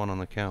 1-1 on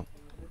the count.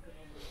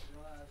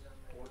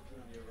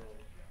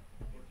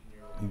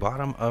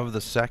 Bottom of the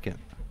second.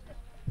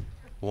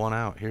 1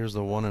 out. Here's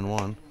the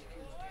 1-1.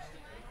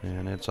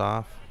 And it's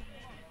off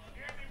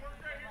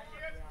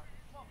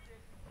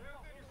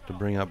to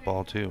bring up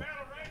ball 2.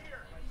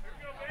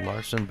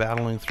 Larson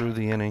battling through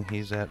the inning.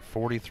 He's at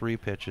 43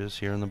 pitches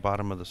here in the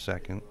bottom of the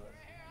second.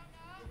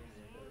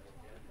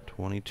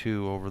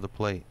 22 over the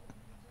plate.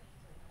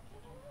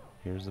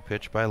 Here's the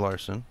pitch by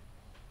Larson.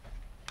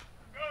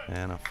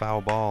 And a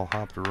foul ball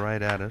hopped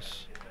right at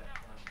us.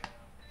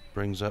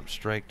 Brings up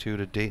strike 2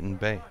 to Dayton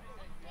Bay.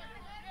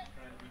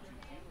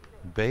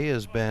 Bay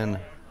has been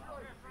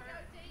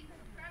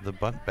the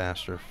bunt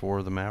master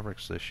for the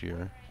Mavericks this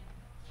year.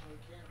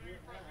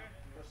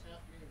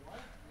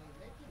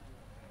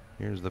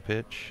 Here's the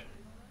pitch.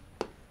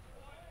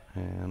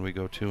 And we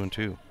go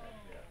 2-2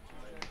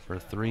 for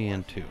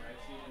 3-2.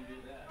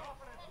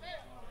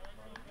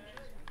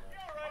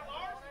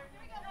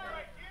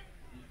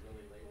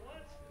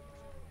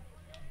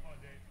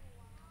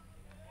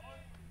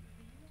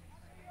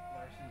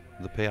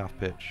 the payoff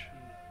pitch.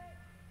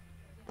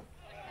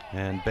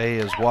 And Bay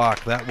is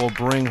walked. That will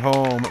bring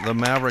home the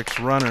Mavericks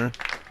runner,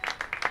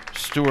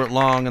 Stuart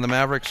Long, and the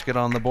Mavericks get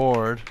on the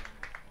board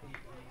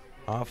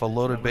off a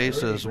loaded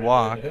bases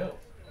walk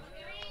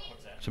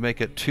to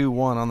make it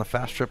 2-1 on the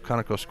Fast Trip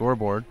Conoco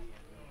scoreboard.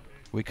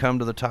 We come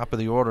to the top of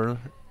the order.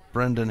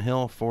 Brendan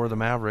Hill for the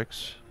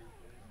Mavericks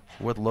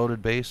with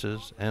loaded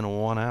bases and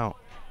 1 out.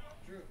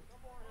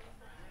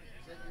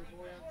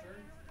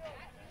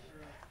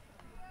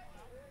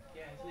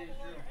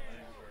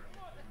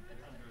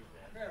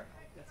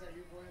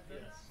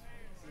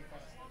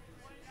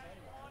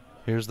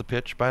 Here's the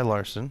pitch by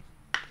Larson,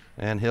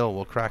 and Hill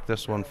will crack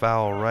this one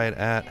foul right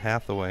at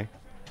Hathaway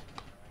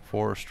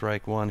for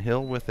strike 1.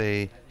 Hill with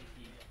a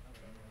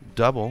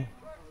double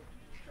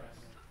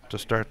to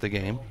start the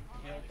game.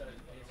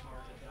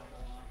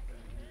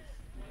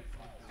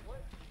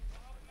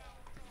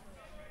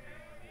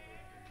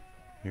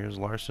 Here's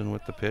Larson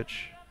with the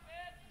pitch,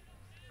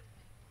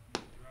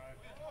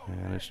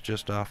 and it's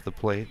just off the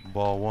plate.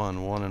 Ball 1,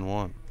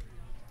 1-1.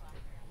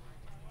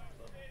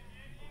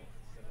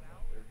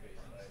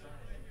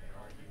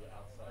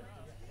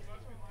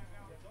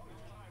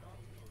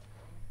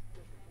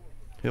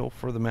 Hill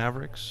for the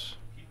Mavericks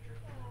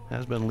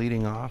has been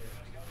leading off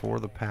for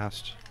the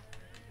past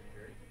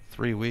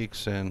 3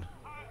 weeks, and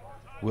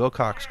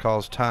Wilcox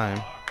calls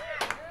time,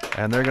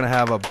 and they're going to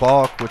have a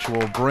balk which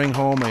will bring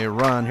home a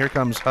run. Here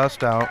comes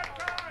Hust out.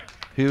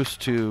 Hughes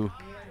to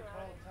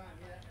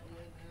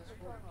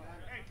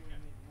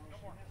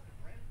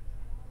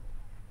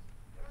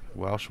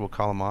Welsh will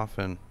call him off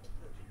and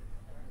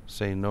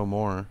say no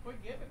more.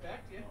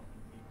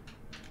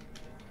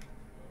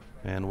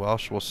 And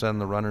Welsh will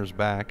send the runners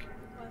back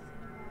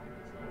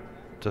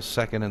to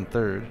second and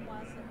third.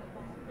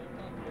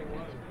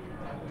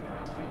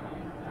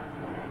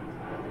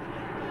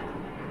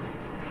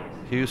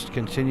 Hughes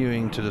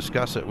continuing to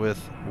discuss it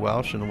with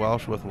Welsh, and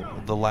Welsh with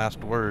the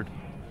last word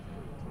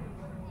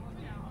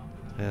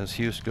as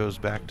Hughes goes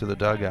back to the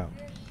dugout.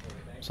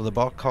 So the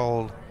ball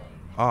called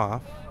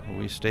off.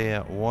 We stay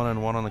at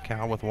 1-1 on the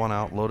count with 1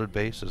 out, loaded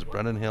bases.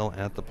 Brendan Hill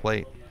at the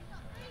plate.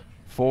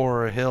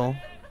 For Hill.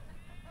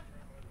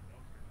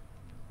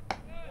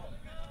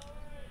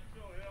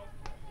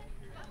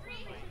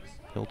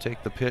 He'll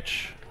take the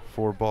pitch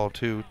for ball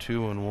 2,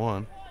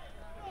 2-1.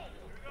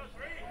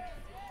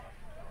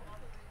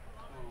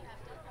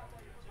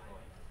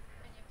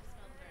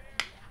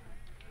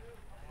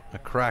 A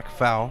crack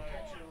foul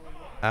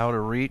out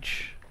of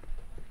reach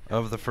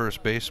of the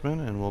first baseman,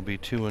 and will be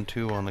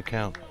 2-2 on the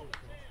count.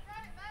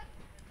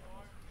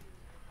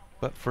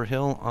 But for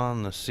Hill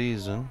on the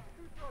season,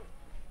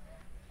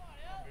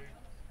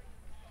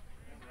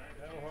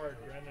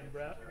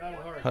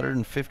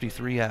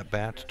 153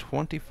 at-bats,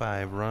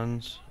 25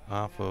 runs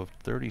off of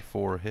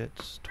 34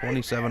 hits,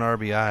 27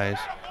 RBIs,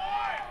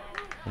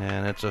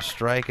 and it's a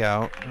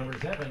strikeout. Number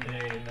 7,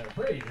 Dane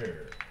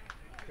Frazier.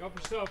 Help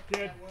yourself,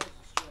 kid.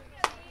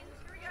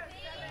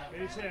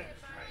 Base hit.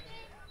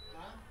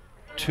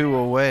 2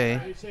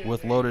 away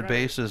with loaded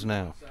bases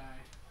now.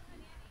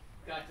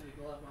 Got to the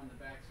glove on the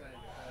backside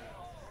of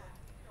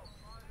the plate.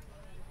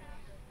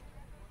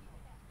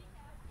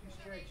 2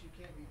 strikes, you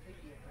can't be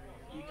picky.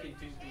 You can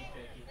be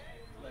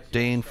picky.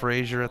 Dane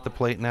Frazier at the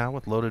plate now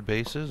with loaded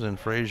bases, and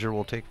Frazier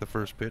will take the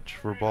first pitch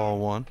for ball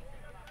 1. If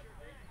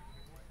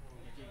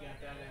you got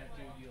that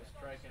attitude, you'll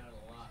strike out a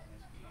lot in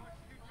this game.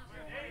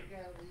 You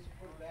got to at least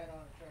put a bat on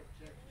and try to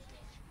protect yourself.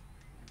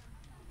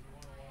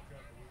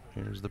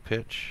 Here's the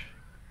pitch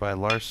by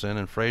Larson,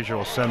 and Frazier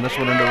will send this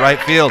one into right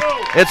field.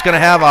 It's going to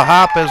have a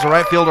hop as the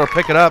right fielder will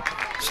pick it up.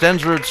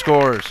 Stensrud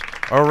scores.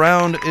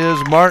 Around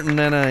is Martin,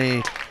 and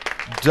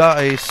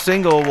a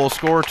single will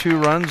score 2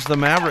 runs. The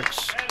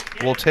Mavericks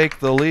will take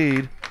the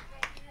lead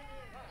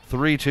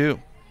 3-2.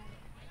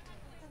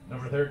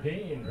 Number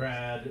 13,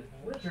 Brad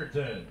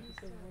Richardson.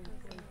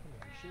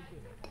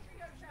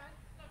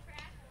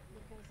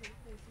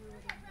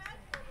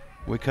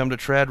 We come to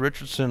Trad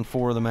Richardson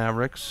for the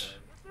Mavericks,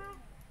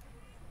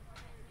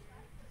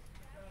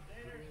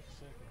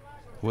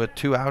 with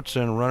 2 outs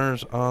and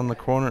runners on the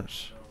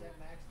corners.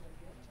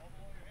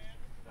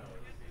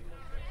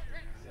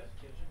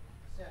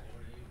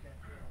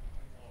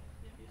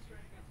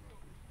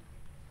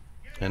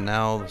 And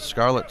now the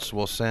Scarlets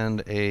will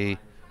send a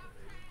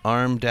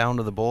arm down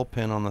to the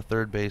bullpen on the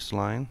third base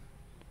line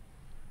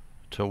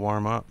to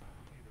warm up.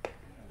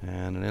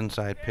 And an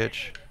inside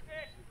pitch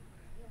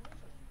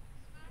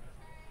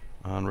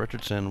on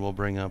Richardson will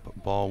bring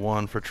up ball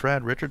 1. For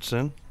Trad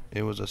Richardson,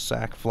 it was a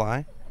sac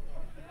fly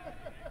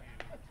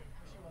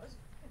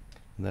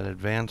that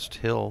advanced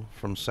Hill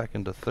from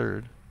second to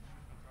third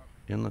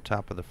in the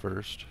top of the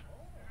first.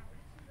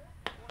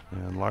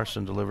 And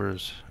Larson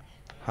delivers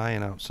high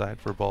and outside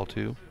for ball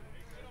 2.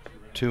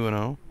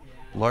 2-0.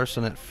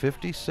 Larson at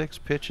 56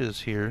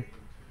 pitches here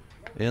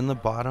in the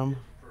bottom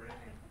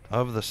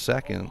of the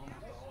second.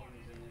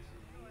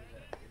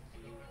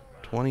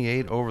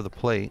 28 over the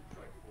plate.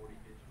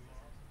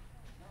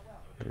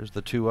 Here's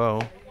the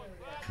 2-0,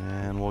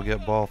 and we'll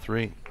get ball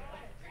 3.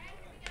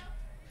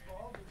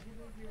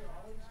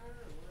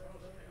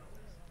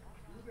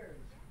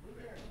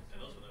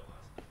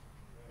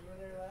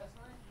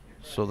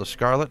 So the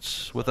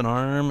Scarlets with an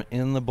arm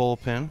in the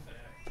bullpen.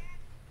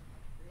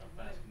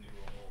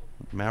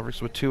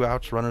 Mavericks with 2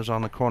 outs, runners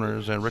on the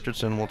corners, and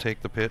Richardson will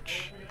take the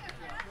pitch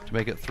to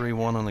make it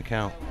 3-1 on the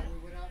count.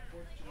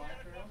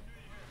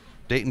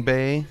 Dayton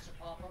Bay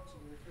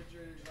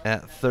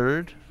at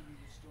third,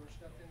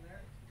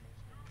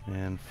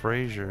 and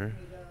Frazier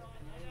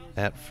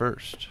at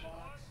first.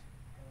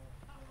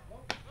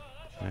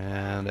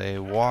 And a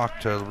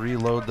walk to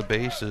reload the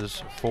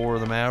bases for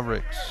the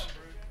Mavericks.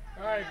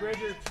 All right,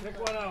 Bridger, pick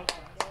one out.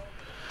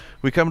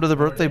 We come to the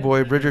birthday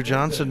boy, Bridger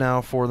Johnson, now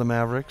for the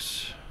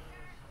Mavericks.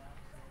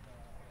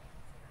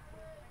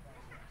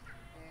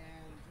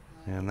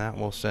 And that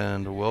will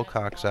send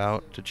Wilcox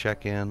out to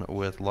check in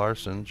with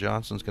Larson.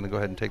 Johnson's going to go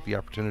ahead and take the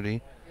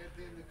opportunity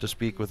to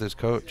speak with his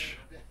coach.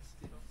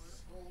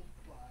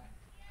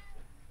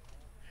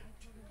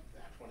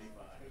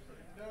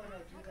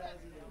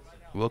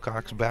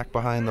 Wilcox back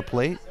behind the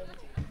plate.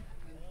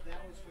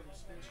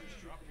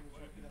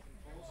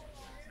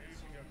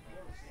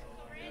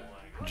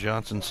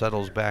 Johnson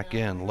settles back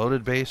in.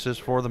 Loaded bases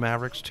for the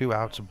Mavericks, 2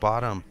 outs,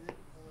 bottom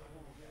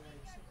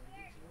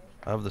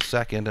of the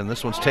second, and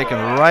this one's taken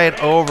right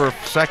over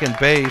second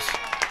base.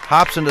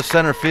 Hops into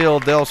center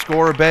field. They'll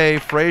score Bay.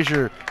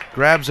 Frazier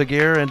grabs a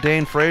gear, and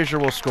Dane Frazier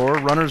will score.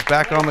 Runners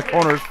back on the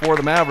corners for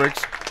the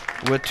Mavericks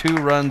with 2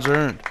 runs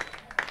earned.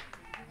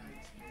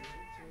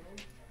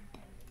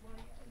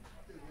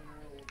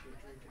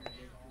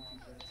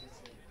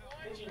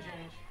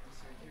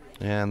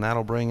 And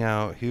that'll bring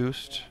out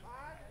Hust.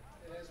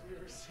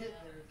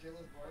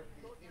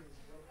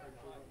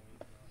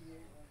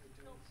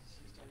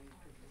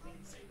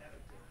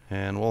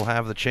 And we'll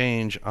have the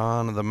change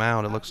on the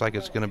mound. It looks like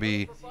it's going to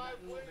be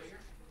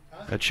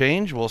a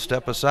change. We'll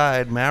step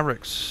aside.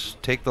 Mavericks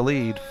take the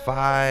lead,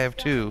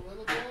 5-2.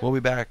 We'll be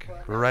back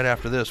right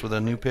after this with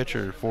a new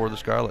pitcher for the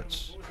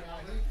Scarlets.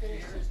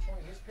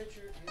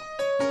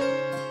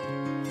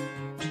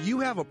 Do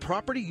you have a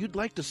property you'd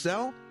like to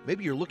sell?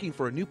 Maybe you're looking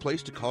for a new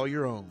place to call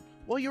your own.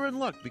 Well, you're in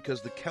luck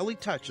because the Kelly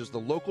Touch is the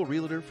local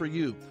realtor for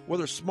you.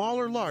 Whether small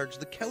or large,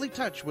 the Kelly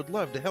Touch would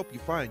love to help you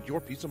find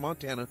your piece of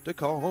Montana to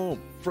call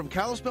home. From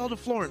Kalispell to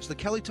Florence, the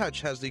Kelly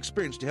Touch has the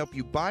experience to help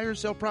you buy or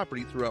sell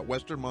property throughout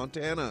western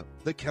Montana.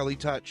 The Kelly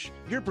Touch,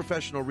 your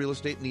professional real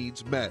estate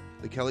needs met.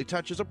 The Kelly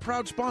Touch is a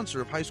proud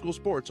sponsor of high school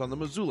sports on the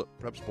Missoula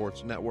Prep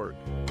Sports Network.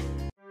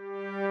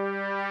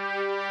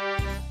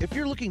 If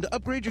you're looking to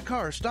upgrade your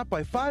car, stop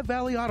by 5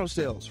 Valley Auto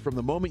Sales. From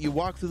the moment you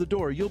walk through the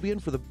door, you'll be in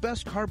for the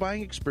best car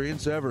buying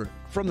experience ever.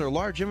 From their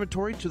large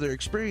inventory to their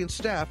experienced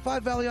staff,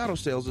 5 Valley Auto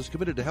Sales is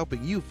committed to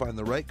helping you find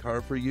the right car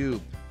for you.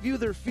 View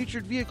their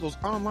featured vehicles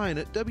online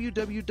at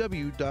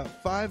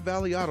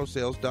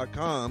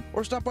www.5valleyautosales.com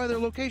or stop by their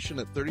location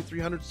at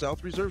 3300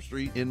 South Reserve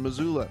Street in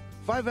Missoula.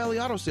 5 Valley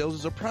Auto Sales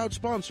is a proud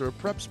sponsor of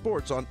Prep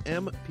Sports on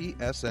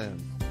MPSN.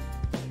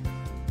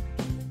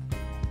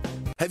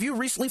 Have you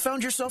recently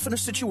found yourself in a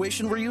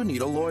situation where you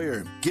need a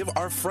lawyer? Give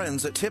our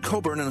friends at Tip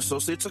Coburn &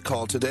 Associates a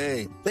call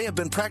today. They have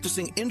been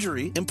practicing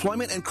injury,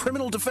 employment, and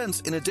criminal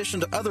defense in addition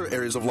to other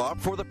areas of law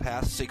for the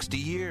past 60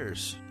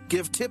 years.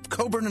 Give Tip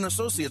Coburn &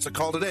 Associates a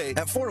call today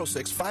at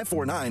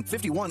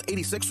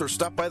 406-549-5186 or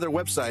stop by their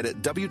website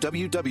at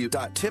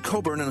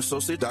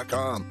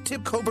www.tipcoburnandassociates.com.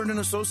 Tip Coburn &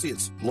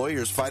 Associates,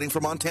 lawyers fighting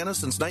for Montana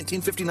since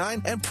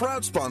 1959 and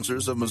proud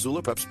sponsors of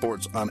Missoula Prep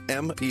Sports on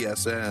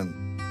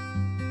MPSN.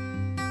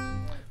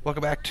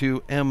 Welcome back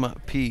to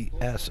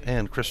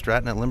MPSN. Chris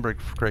Stratton at Lindbergh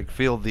Craig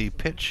Field. The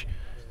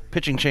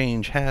pitching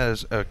change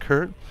has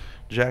occurred.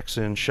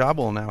 Jackson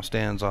Schabel now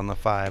stands on the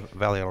 5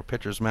 Valley Auto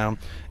pitcher's mound.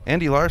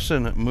 Andy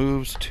Larson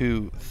moves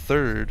to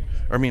first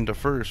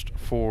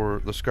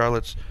for the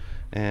Scarlets,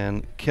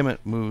 and Kimmett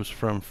moves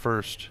from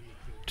first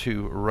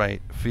to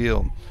right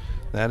field.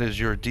 That is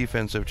your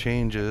defensive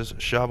changes.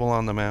 Schabel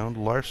on the mound,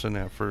 Larson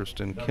at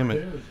first, and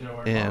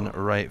Kimmett in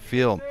right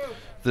field.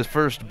 The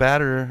first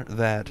batter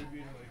that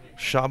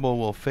Schabel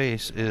will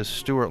face is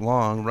Stuart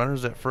Long.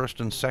 Runners at first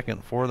and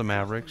second for the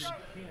Mavericks.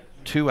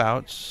 2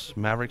 outs.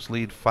 Mavericks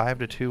lead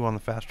 5-2 on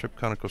the Fast Trip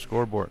Conoco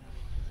scoreboard.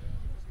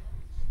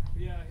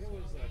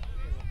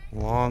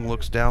 Long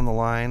looks down the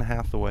line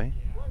half the way.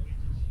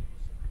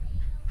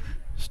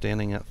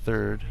 Standing at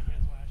third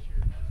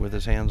with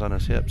his hands on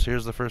his hips.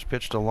 Here's the first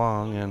pitch to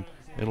Long, and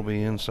it'll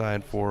be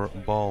inside for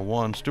ball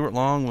 1. Stuart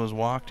Long was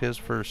walked his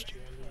first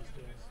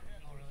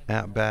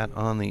at bat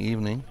on the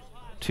evening.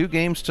 2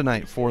 games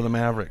tonight for the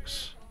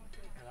Mavericks.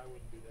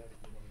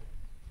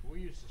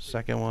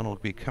 Second one will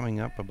be coming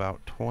up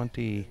about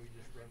 20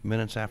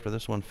 minutes after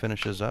this one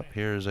finishes up.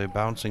 Here's a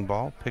bouncing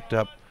ball picked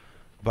up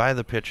by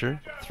the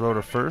pitcher. Throw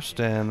to first,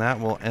 and that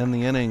will end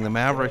the inning. The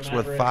Mavericks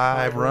with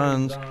 5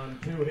 runs,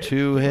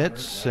 2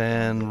 hits,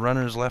 and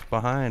runners left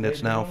behind.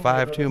 It's now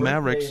 5-2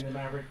 Mavericks.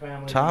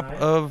 Top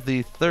of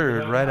the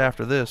third right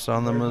after this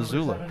on the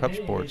Missoula Prep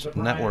Sports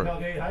Network.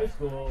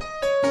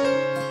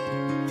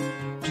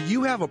 Do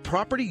you have a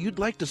property you'd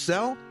like to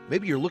sell?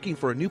 Maybe you're looking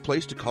for a new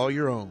place to call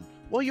your own.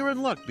 Well, you're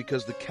in luck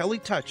because the Kelly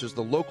Touch is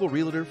the local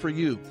realtor for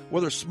you.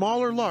 Whether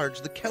small or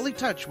large, the Kelly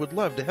Touch would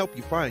love to help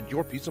you find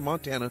your piece of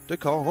Montana to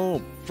call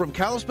home. From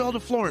Kalispell to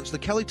Florence, the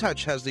Kelly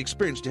Touch has the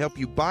experience to help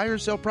you buy or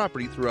sell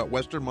property throughout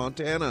western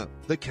Montana.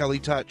 The Kelly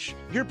Touch,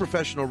 your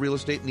professional real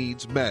estate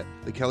needs met.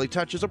 The Kelly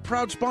Touch is a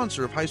proud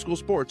sponsor of high school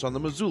sports on the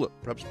Missoula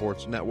Prep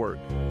Sports Network.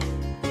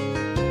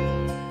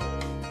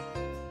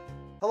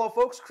 Hello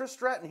folks, Chris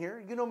Stratton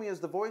here. You know me as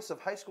the voice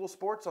of high school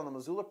sports on the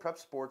Missoula Prep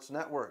Sports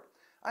Network.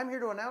 I'm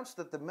here to announce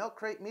that the Milk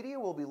Crate Media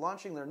will be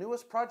launching their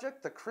newest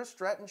project, the Chris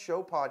Stratton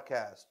Show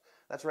podcast.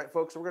 That's right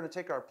folks, we're going to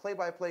take our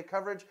play-by-play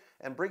coverage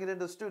and bring it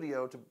into the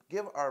studio to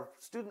give our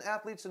student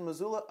athletes in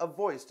Missoula a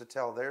voice to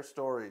tell their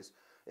stories.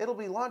 It'll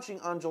be launching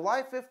on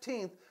July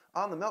 15th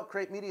on the Milk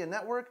Crate Media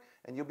Network,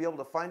 and you'll be able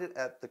to find it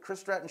at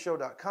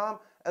thechrisstrattonshow.com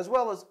as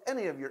well as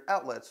any of your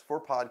outlets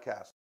for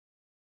podcasts.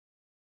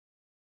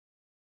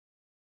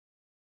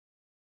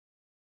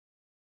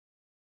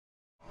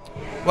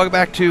 Welcome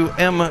back to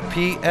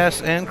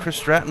MPSN. Chris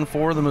Stratton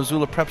for the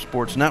Missoula Prep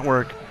Sports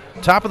Network.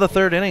 Top of the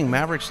third inning,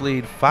 Mavericks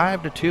lead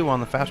 5-2 on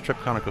the Fast Trip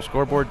Conoco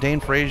scoreboard. Dane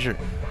Frazier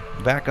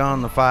back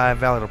on the 5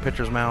 Valley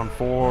pitcher's mound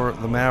for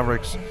the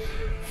Mavericks.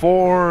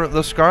 For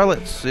the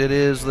Scarlets, it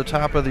is the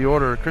top of the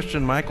order.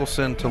 Christian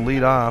Michelson to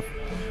lead off.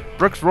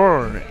 Brooks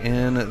Rohr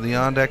in the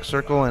on-deck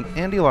circle, and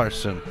Andy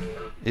Larson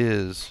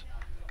is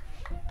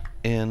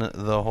in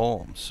the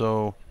hole.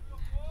 So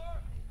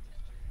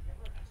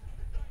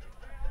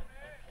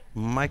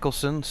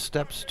Michelson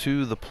steps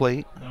to the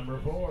plate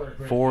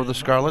for the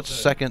Scarlets,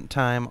 second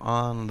time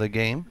on the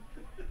game.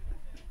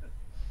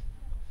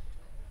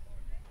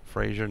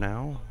 Frazier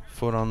now,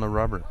 foot on the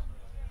rubber.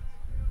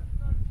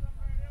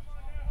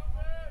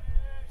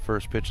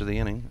 First pitch of the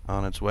inning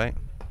on its way,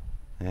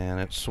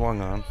 and it's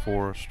swung on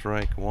for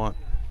strike one.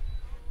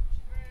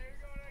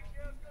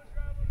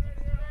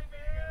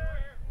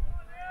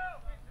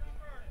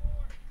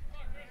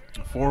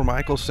 For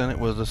Michelson, it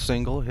was a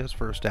single, his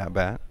first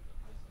at-bat.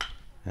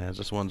 As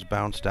this one's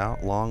bounced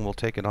out, Long will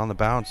take it on the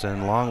bounce,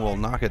 and Long will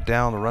knock it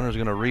down. The runner's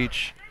going to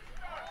reach,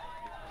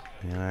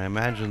 and I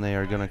imagine they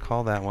are going to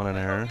call that one an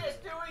error.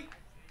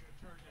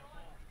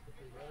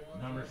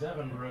 Number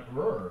 7, Brooke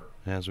Rohr.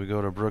 As we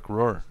go to Brooke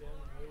Rohr.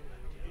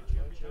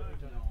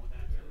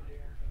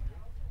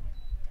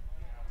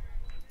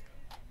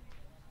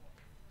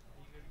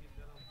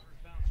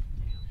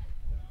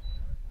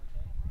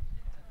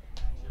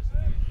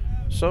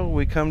 So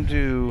we come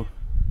to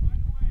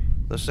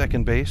the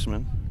second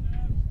baseman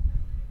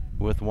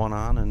with one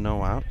on and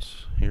no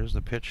outs. Here's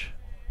the pitch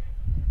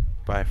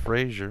by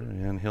Frazier,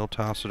 and he'll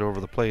toss it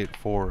over the plate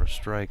for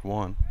strike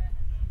one.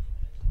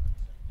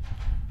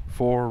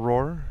 For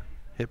Rohr,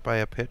 hit by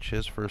a pitch,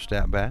 his first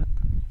at bat.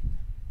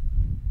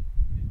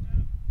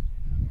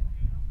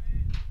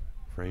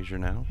 Frazier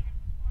now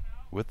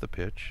with the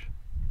pitch,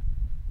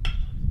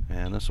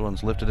 and this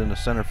one's lifted into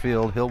center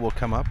field. Hill will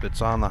come up,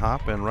 it's on the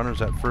hop, and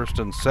runners at first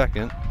and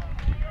second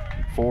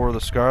for the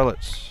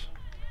Scarlets.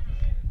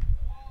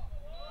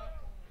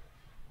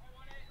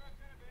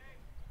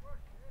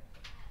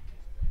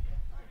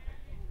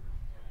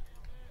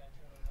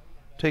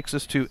 Takes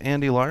us to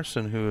Andy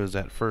Larson, who is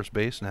at first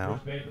base now.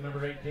 First base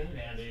number 18,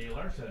 Andy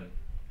Larson.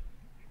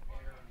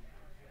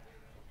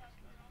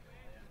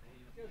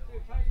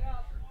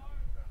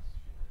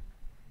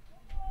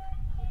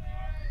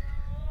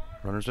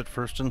 Runners at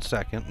first and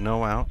second,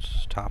 no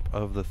outs, top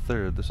of the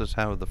third. This is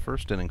how the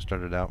first inning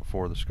started out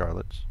for the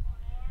Scarlets.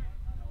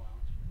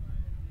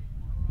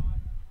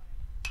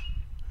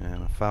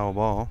 And a foul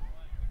ball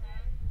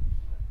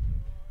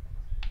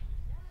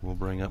will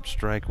bring up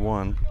strike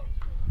one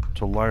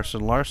to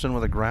Larson. Larson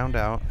with a ground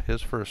out,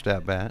 his first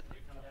at bat.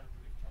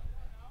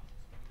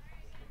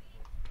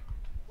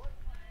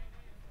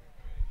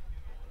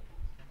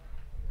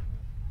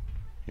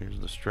 Here's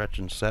the stretch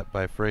and set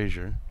by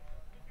Frazier.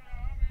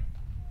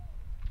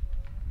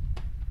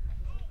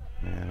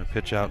 And a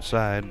pitch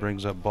outside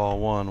brings up ball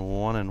one,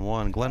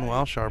 1-1. Glenn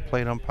Welsh, our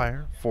plate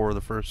umpire for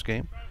the first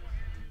game.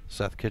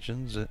 Seth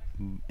Kitchens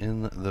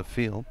in the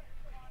field.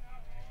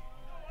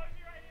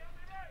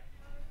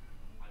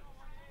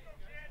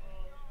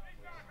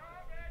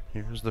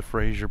 Here's the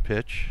Frazier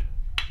pitch,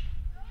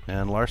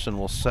 and Larson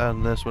will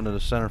send this one to the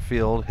center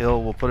field.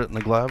 Hill will put it in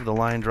the glove. The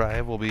line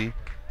drive will be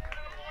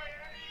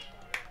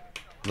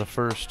the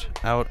first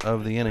out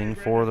of the inning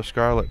for the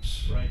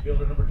Scarlets. Right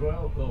fielder number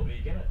 12,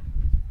 Colby Kimmett.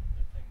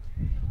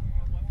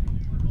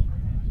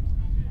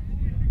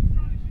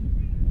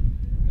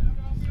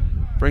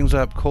 Brings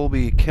up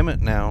Colby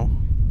Kimmett now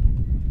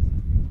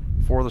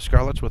for the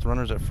Scarlets with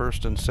runners at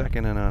first and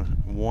second and a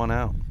one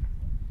out.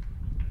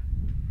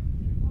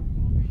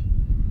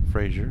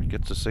 Frazier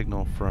gets a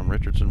signal from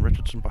Richardson.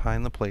 Richardson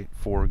behind the plate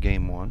for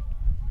game one.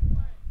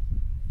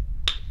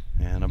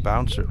 And a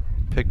bouncer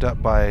picked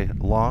up by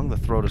Long. The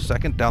throw to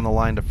second, down the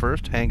line to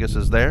first. Hangus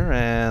is there,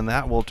 and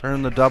that will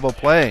turn the double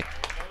play.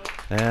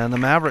 And the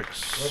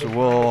Mavericks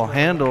will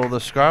handle the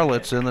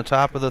Scarlets in the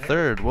top of the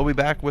third. We'll be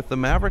back with the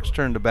Mavericks'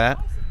 turn to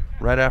bat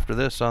right after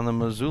this on the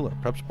Missoula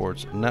Prep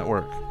Sports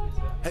Network.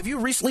 Have you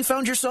recently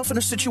found yourself in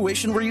a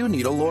situation where you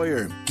need a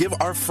lawyer? Give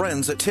our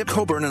friends at Tip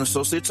Coburn &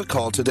 Associates a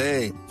call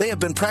today. They have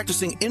been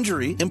practicing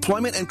injury,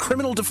 employment, and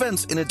criminal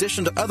defense in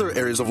addition to other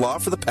areas of law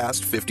for the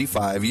past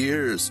 55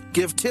 years.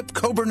 Give Tip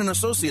Coburn &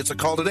 Associates a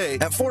call today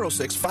at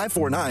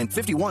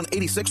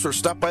 406-549-5186 or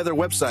stop by their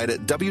website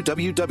at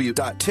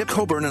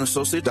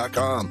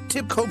www.tipcoburnandassociates.com.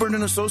 Tip Coburn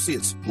 &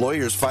 Associates,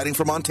 lawyers fighting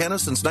for Montana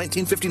since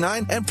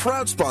 1959 and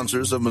proud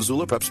sponsors of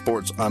Missoula Prep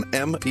Sports on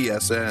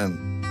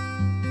MPSN.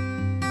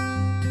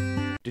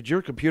 Did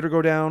your computer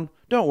go down?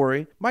 Don't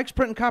worry. Mike's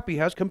Print and Copy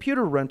has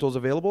computer rentals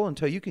available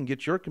until you can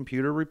get your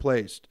computer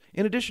replaced.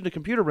 In addition to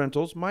computer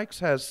rentals,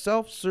 Mike's has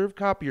self-serve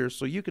copiers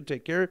so you can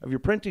take care of your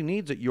printing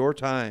needs at your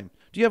time.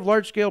 Do you have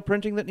large-scale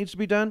printing that needs to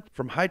be done?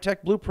 From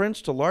high-tech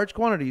blueprints to large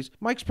quantities,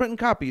 Mike's Print and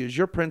Copy is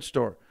your print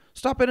store.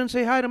 Stop in and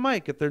say hi to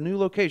Mike at their new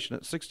location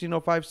at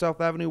 1605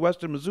 South Avenue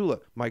West in Missoula.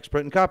 Mike's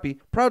Print and Copy,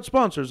 proud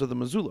sponsors of the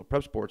Missoula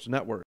Prep Sports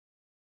Network.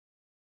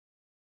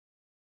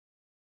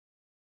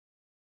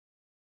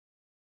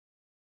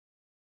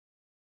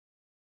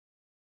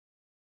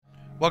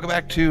 Welcome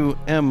back to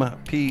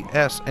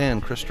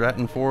MPSN. Chris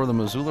Stratton for the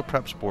Missoula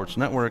Prep Sports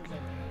Network.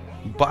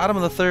 Bottom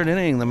of the third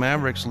inning, the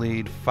Mavericks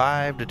lead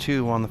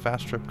 5-2 on the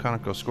Fast Trip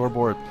Conoco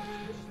scoreboard.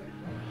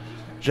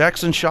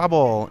 Jackson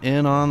Schabel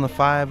in on the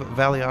 5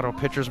 Valley Auto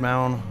pitcher's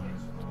mound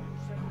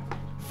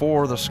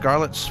for the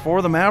Scarlets.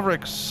 For the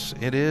Mavericks,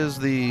 it is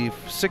the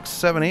 6,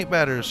 7, 8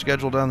 batters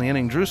scheduled on the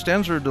inning. Drew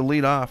Stenzer to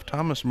lead off.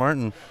 Thomas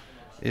Martin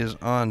is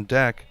on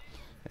deck,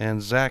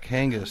 and Zach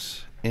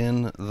Hangus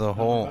in the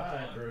hole.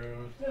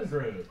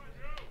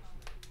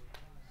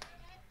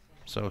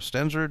 So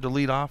Stenzer to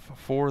lead off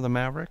for the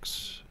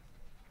Mavericks.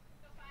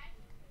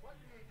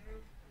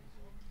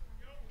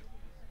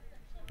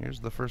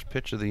 Here's the first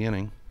pitch of the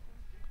inning,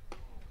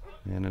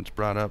 and it's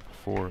brought up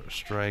for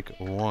strike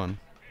one.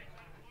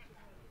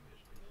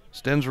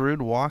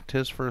 Stensrud walked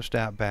his first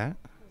at bat.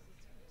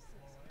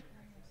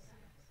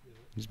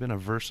 He's been a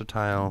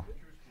versatile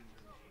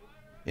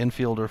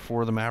infielder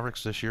for the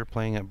Mavericks this year,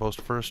 playing at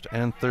both first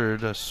and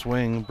third. A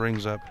swing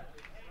brings up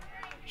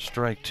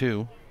strike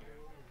two.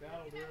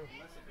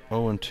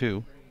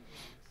 0-2.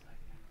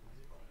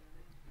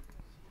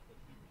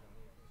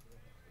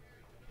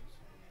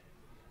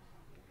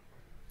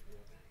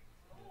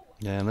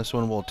 And this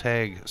one will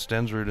tag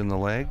Stensrud in the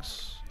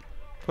legs,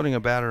 putting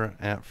a batter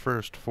at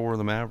first for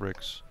the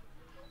Mavericks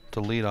to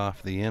lead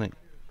off the inning.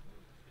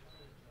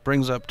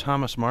 Brings up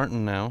Thomas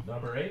Martin now.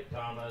 Number 8,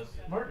 Thomas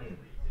Martin.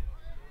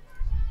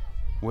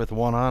 With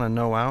one on and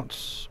no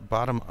outs,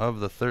 bottom of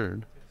the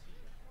third.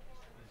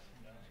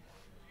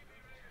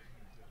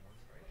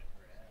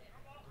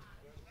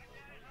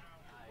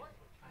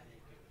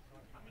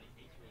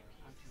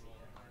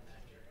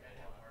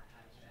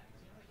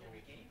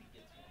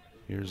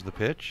 Here's the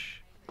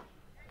pitch,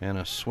 and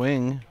a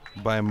swing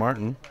by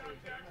Martin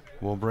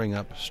will bring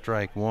up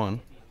strike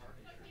one.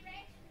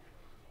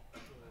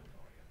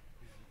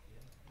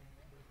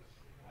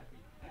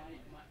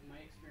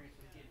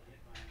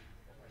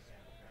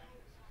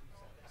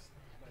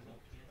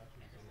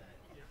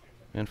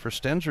 And for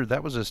Stenzer,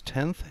 that was his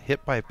 10th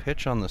hit by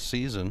pitch on the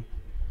season.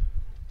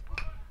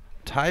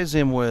 Ties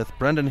him with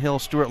Brendan Hill,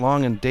 Stuart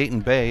Long, and Dayton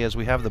Bay as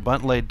we have the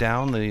bunt laid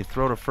down. The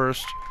throw to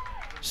first,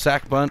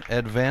 sack bunt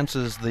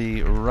advances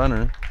the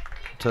runner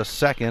to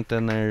second,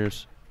 and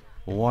there's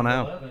one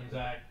out. 11,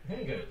 Zach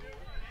Hangus.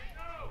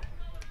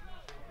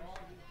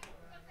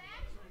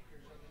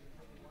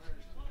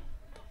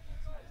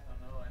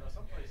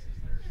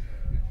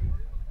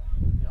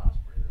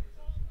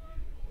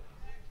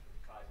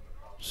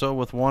 So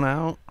with one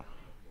out,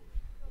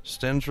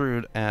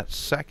 Stensrud at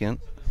second,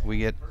 we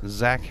get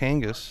Zach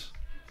Hangus,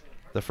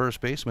 the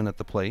first baseman, at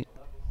the plate.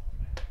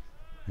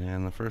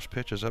 And the first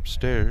pitch is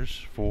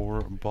upstairs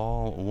for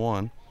ball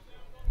one.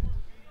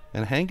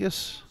 And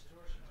Hangus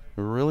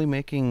really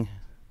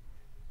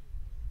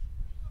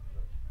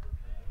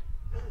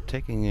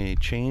taking a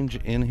change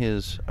in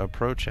his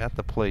approach at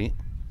the plate.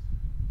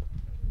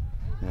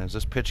 As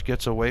this pitch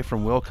gets away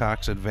from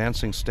Wilcox,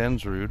 advancing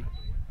Stensrud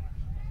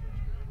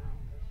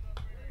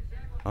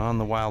on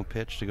the wild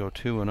pitch to go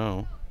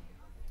 2-0.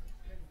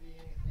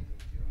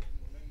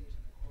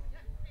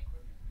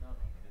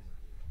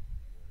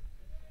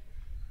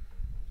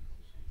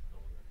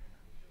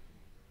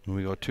 And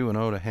we go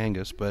 2-0 to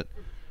Hangus, but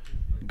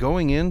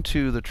going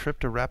into the trip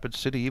to Rapid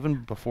City,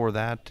 even before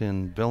that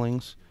in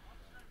Billings,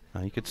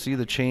 you could see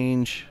the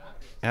change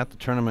at the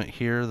tournament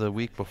here the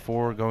week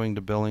before going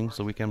to Billings,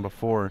 the weekend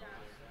before.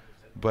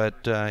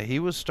 But he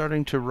was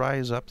starting to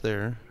rise up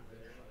there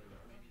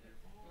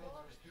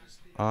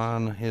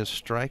on his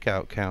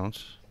strikeout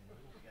counts,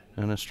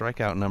 and his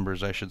strikeout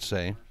numbers, I should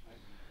say.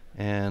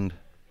 And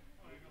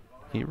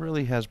he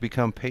really has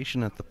become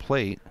patient at the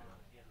plate,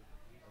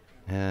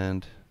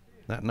 and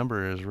that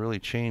number has really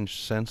changed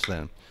since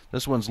then.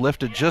 This one's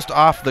lifted just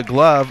off the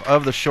glove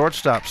of the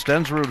shortstop.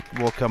 Stensrud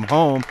will come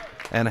home,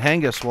 and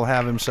Hangus will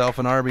have himself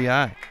an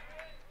RBI.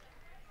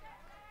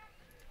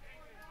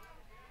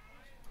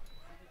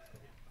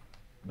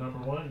 Number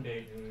 1,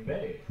 Dayton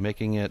Bay.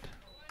 making it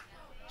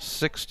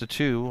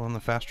 6-2 on the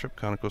Fast Trip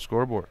Conoco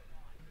scoreboard.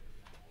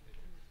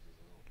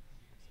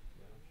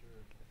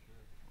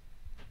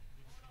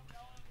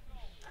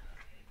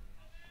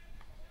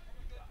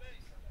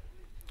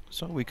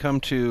 So we come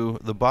to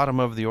the bottom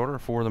of the order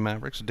for the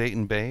Mavericks.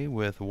 Dayton Bay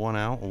with 1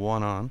 out,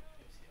 1 on.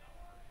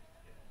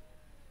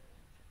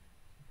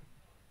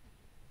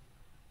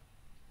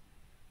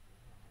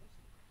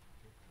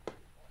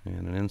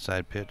 And an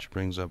inside pitch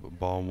brings up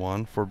ball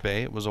 1. For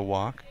Bay, it was a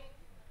walk.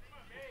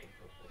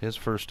 His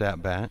first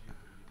at bat.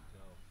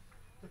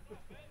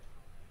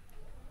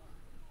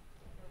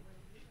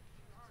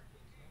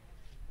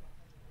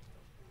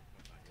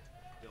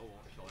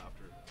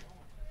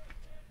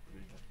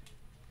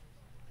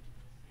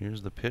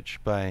 Here's the pitch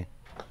by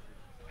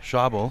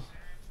Schabel,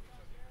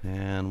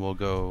 and we'll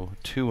go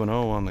 2-0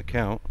 on the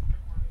count.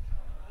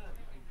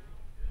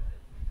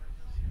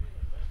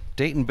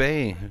 Dayton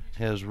Bay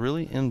has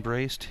really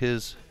embraced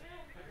his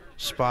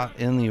spot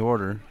in the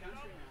order,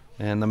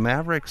 and the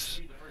Mavericks,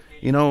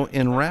 you know,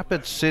 in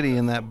Rapid City,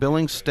 in that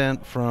Billings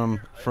stint from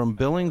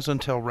Billings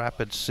until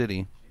Rapid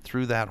City,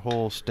 through that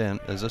whole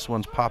stint, as this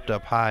one's popped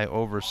up high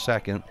over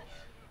second,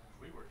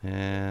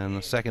 and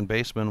the second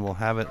baseman will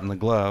have it in the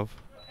glove.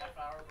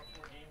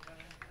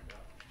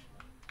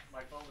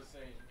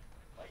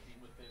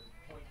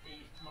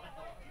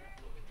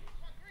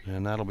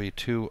 And that'll be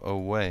 2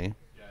 away.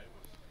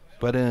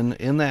 But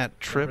in that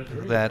trip,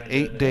 that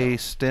 8-day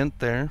stint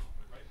there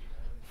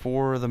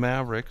for the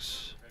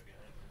Mavericks,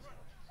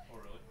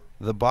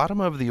 the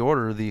bottom of the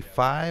order, the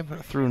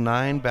 5 through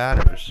 9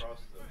 batters,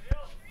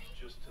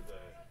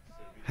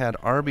 had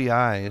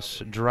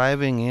RBIs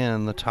driving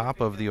in the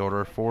top of the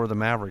order for the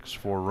Mavericks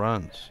for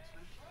runs.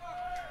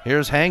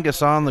 Here's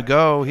Hangus on the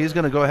go. He's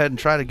going to go ahead and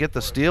try to get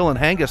the steal, and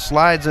Hangus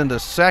slides into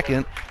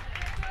second.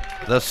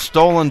 The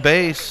stolen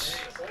base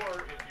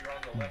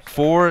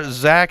for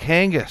Zach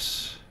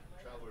Hangus.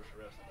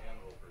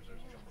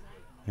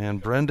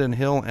 And Brendan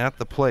Hill at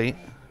the plate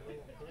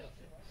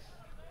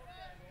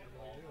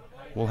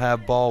will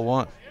have ball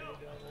 1.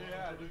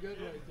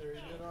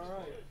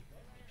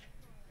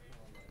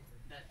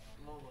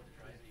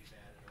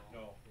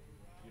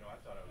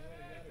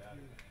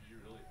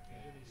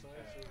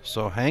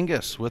 So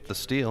Hangus with the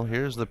steal.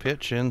 Here's the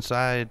pitch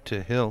inside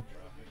to Hill.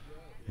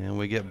 And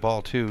we get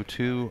ball 2,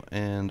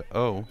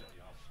 2-0.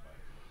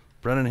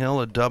 Brennan Hill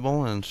a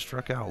double and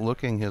struck out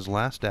looking his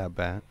last at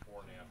bat.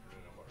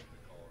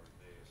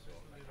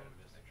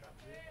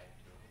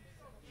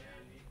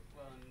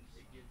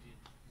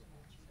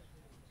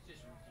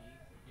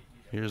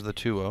 Here's the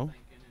 2-0.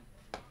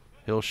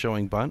 Hill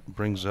showing bunt,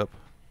 brings up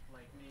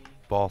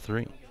ball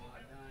 3.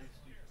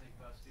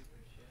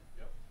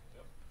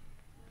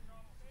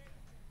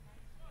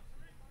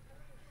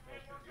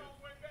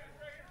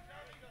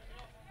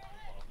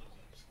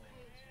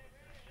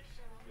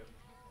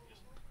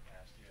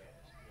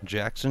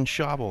 Jackson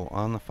Schabel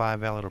on the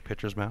 5-out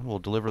pitcher's mound will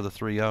deliver the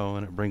 3-0,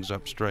 and it brings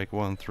up strike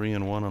 1,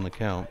 3-1 on the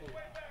count.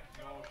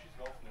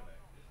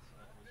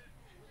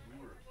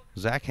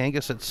 Zach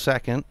Hangus at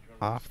second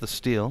off the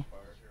steal.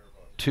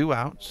 2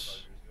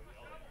 outs.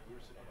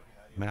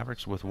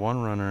 Mavericks with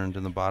 1 run earned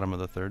in the bottom of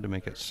the third to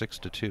make it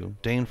 6-2.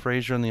 Dane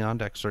Frazier in the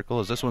on-deck circle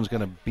as this one's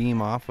going to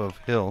beam off of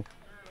Hill.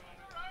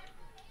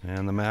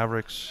 And the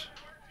Mavericks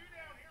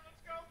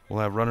will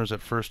have runners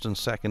at first and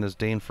second as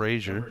Dane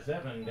Frazier Number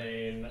 7,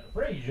 Dane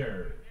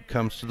Frazier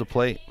comes to the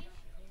plate.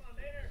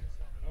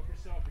 Help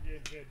yourself again,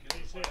 kid.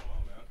 Nice hit.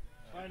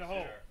 Find a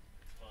hole.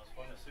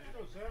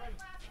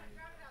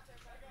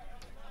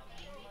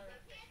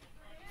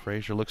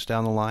 Frazier looks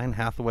down the line.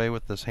 Hathaway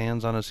with his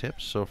hands on his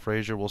hips, so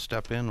Frazier will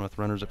step in with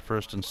runners at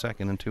first and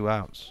second and 2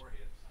 outs.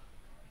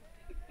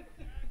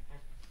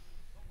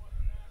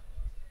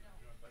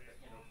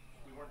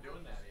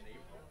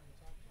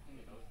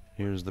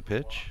 Here's the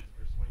pitch.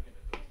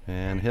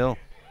 And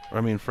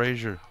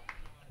Frazier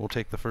will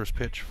take the first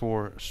pitch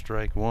for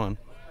strike 1.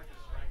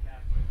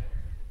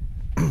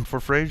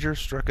 For Frazier,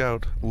 struck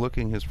out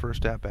looking his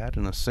first at-bat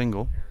in a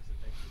single.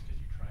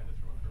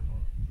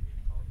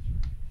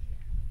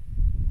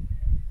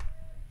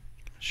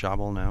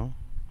 Schabel now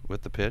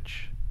with the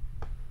pitch.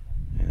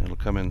 And it'll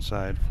come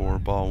inside for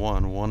ball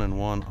 1.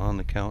 1-1 on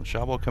the count.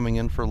 Schabel coming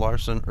in for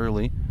Larson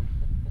early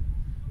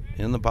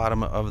in the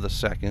bottom of the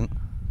second.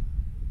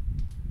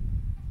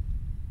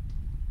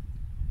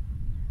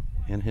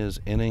 In his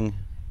inning,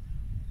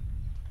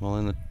 well,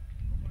 in the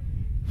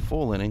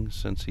full inning,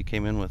 since he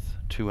came in with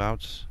 2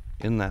 outs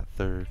in that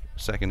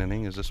second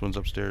inning, as this one's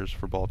upstairs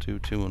for ball 2,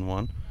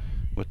 2-1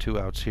 with 2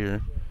 outs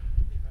here.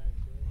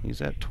 He's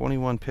at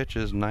 21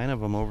 pitches, 9 of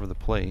them over the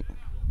plate.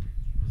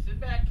 Sit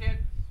back, kid.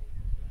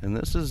 And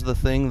this is the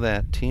thing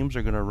that teams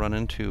are going to run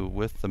into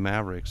with the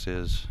Mavericks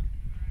is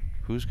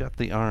who's got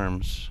the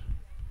arms,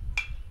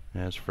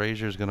 as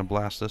Frazier's going to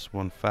blast this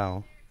one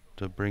foul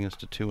to bring us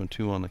to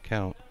 2-2 on the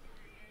count.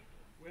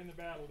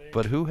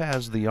 But who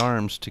has the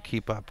arms to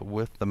keep up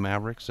with the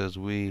Mavericks as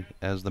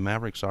the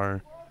Mavericks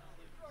are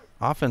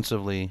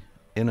offensively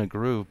in a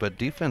groove, but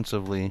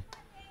defensively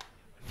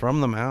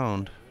from the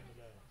mound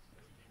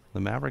the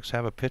Mavericks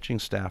have a pitching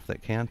staff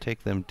that can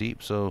take them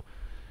deep. So,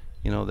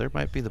 there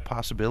might be the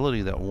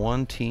possibility that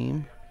one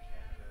team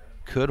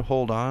could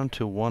hold on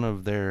to one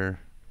of their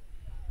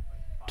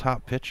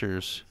top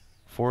pitchers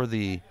for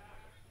the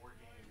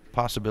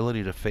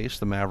possibility to face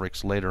the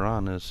Mavericks later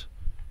on, as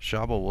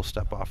Schabel will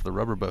step off the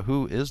rubber. But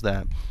who is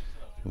that?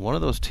 One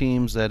of those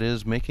teams that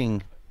is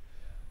making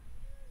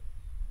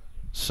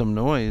some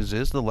noise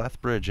is the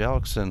Lethbridge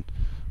Elks, and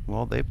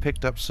well, they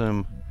picked up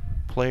some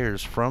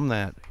players from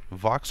that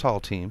Vauxhall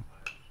team,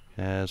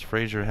 as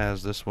Frazier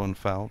has this one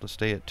fouled to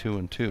stay at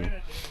 2-2.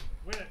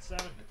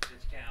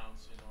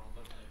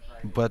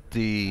 But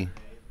the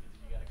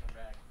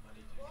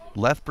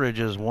Lethbridge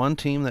is one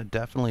team that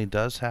definitely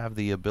does have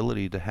the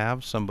ability to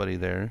have somebody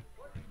there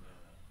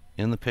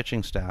in the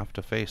pitching staff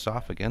to face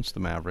off against the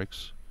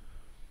Mavericks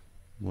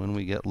when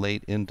we get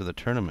late into the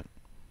tournament.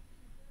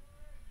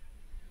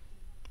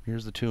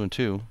 Here's the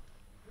 2-2.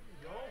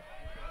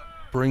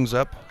 Brings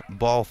up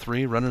ball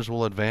 3. Runners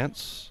will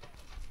advance.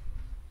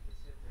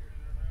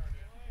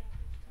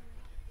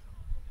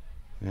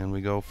 And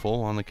we go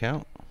full on the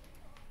count.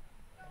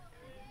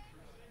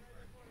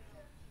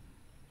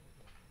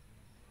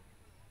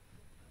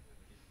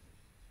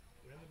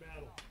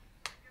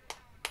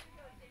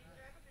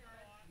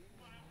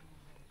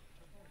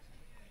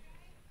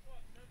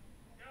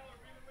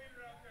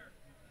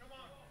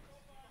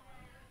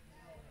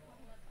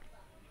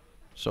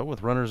 So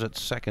with runners at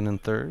second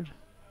and third,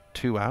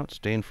 2 outs,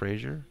 Dane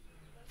Frazier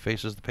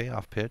faces the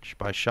payoff pitch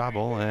by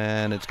Schabel,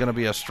 and it's going to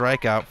be a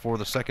strikeout for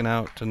the second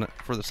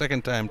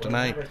time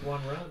tonight.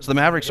 So the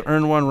Mavericks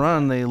earn 1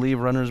 run. They leave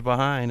runners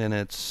behind, and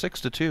it's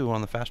 6-2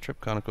 on the Fast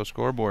Trip Conoco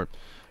scoreboard.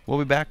 We'll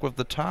be back with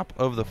the top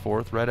of the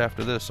 4th right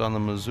after this on the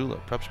Missoula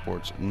Prep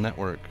Sports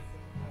Network.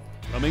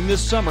 Coming this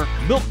summer,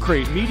 Milk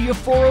Crate Media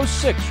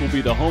 406 will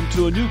be the home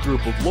to a new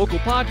group of local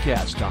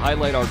podcasts to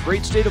highlight our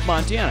great state of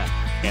Montana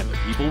and the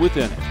people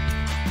within it.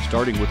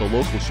 Starting with a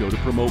local show to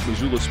promote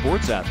Missoula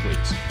sports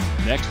athletes.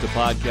 Next, a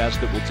podcast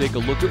that will take a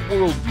look at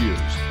world views.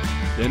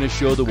 Then a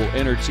show that will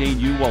entertain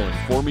you while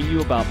informing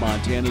you about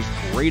Montana's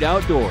great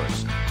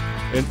outdoors.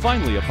 And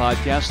finally, a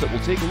podcast that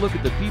will take a look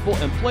at the people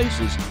and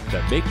places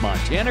that make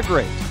Montana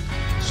great.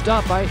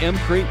 Stop by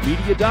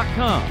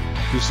mcratemedia.com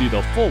to see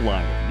the full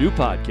line of new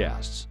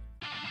podcasts.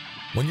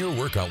 When your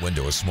workout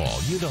window is small,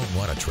 you don't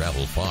want to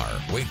travel far,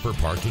 wait for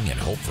parking, and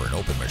hope for an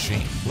open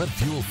machine. Let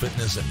Fuel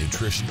Fitness and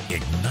Nutrition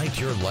ignite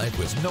your life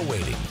with no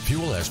waiting.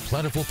 Fuel has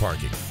plentiful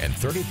parking and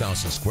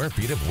 30,000 square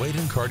feet of weight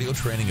and cardio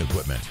training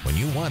equipment. When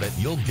you want it,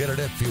 you'll get it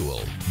at Fuel.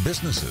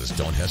 Businesses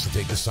don't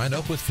hesitate to sign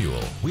up with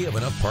Fuel. We have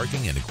enough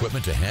parking and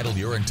equipment to handle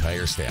your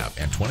entire staff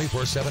and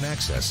 24/7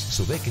 access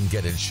so they can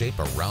get in shape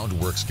around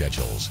work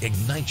schedules.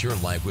 Ignite your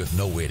life with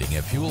no waiting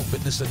at Fuel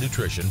Fitness and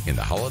Nutrition in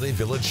the Holiday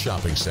Village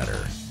Shopping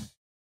Center.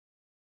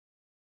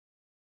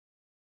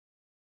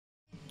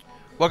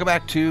 Welcome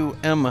back to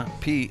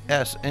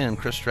MPSN.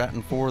 Chris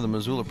Stratton for the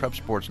Missoula Prep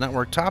Sports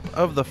Network. Top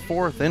of the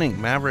 4th inning.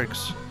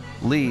 Mavericks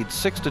lead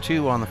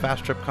 6-2 on the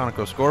Fast Trip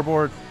Conoco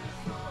scoreboard.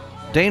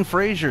 Dane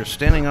Frazier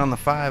standing on the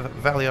 5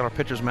 Valley Auto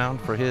pitcher's mound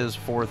for his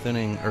 4th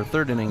inning of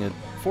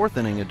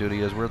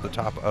duty as we're at the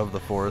top of the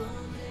 4th.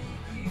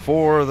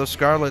 For the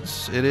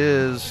Scarlets, it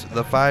is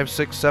the 5,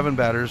 6, 7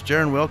 batters.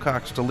 Jaron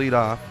Wilcox to lead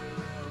off.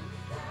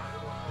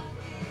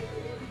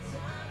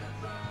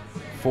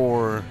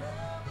 For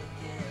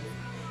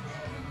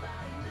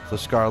the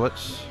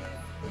Scarlets,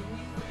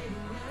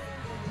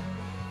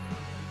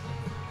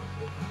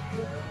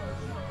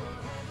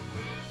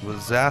 with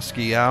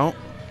Zaski out,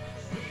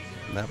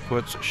 and that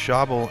puts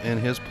Schabel in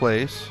his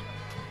place.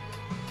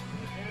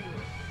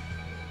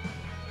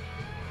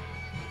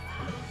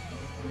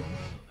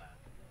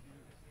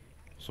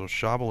 So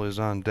Schabel is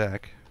on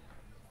deck.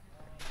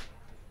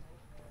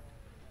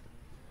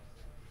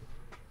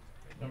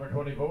 Number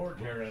 24,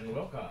 Jaron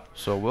Wilcox.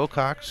 So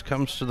Wilcox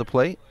comes to the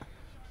plate.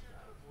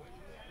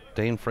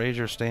 Dane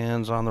Frazier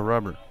stands on the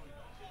rubber.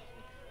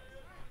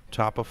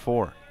 Top of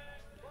 4.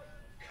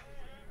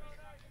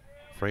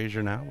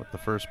 Frazier now with the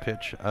first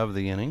pitch of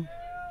the inning.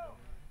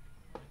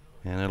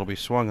 And it'll be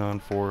swung on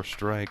for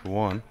strike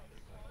 1.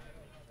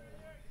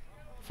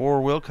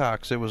 For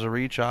Wilcox, it was a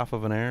reach off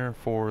of an error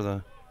for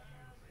the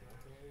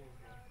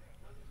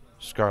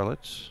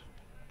Scarlets.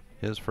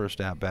 His first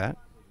at-bat.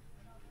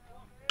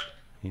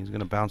 He's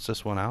going to bounce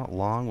this one out.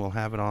 Long will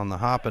have it on the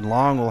hop, and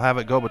Long will have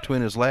it go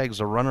between his legs.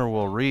 The runner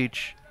will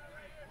reach.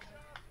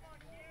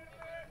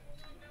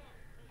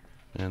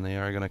 And they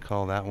are going to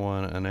call that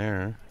one an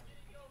error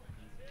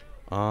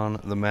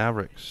on the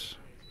Mavericks.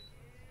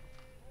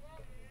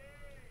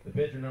 The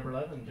pitcher, number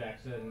 11,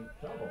 Jackson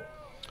Schabel.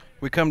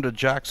 We come to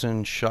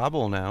Jackson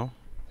Schabel now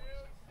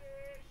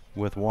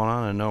with 1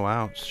 on and no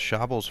outs.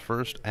 Schabel's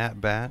first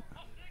at-bat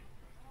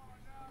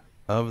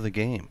of the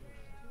game.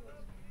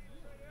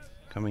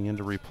 Coming in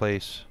to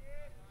replace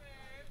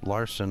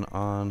Larson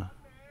on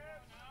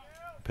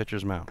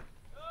pitcher's mound.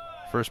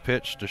 First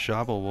pitch to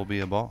Schabel will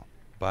be a ball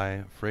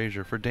by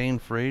Frazier. For Dane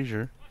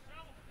Frazier,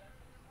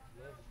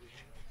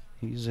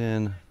 he's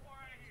in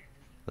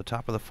the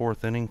top of the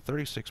 4th inning,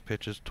 36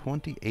 pitches,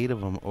 28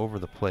 of them over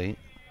the plate.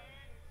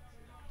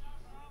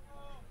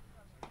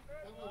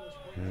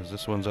 As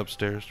this one's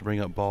upstairs to bring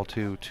up ball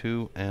 2,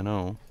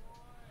 2-0.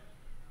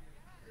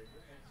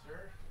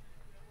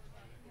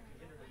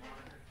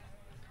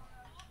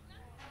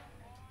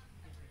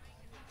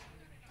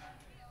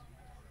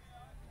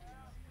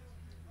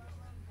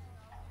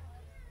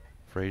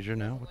 Frazier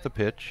now with the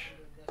pitch.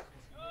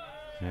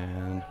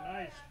 And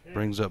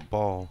brings up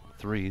ball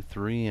 3,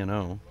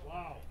 3-0.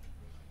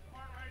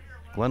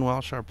 Glenn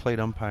Welsh, our plate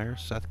umpire.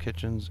 Seth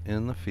Kitchens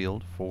in the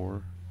field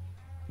for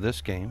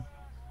this game.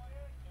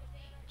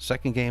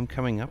 Second game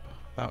coming up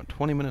about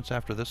 20 minutes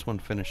after this one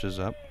finishes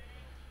up.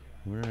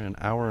 We're an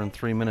hour and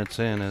 3 minutes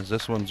in as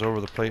this one's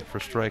over the plate for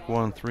strike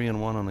one, 3-1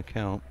 on the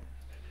count.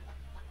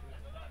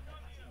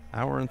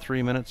 Hour and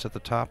 3 minutes at the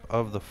top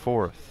of the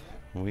fourth.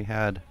 We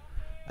had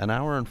an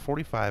hour and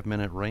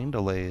 45-minute rain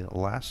delay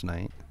last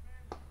night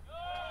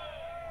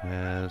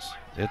as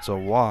it's a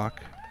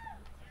walk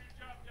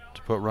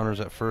to put runners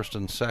at first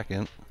and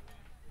second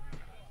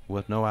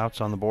with no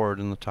outs on the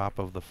board in the top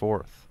of the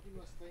fourth.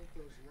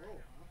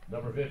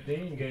 Number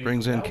 15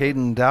 brings in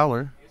Caden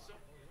Dowler.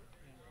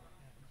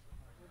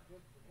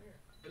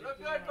 You look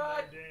good,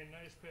 bud.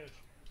 Nice pitch.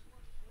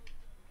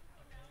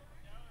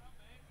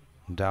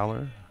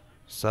 Dowler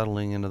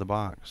settling into the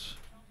box.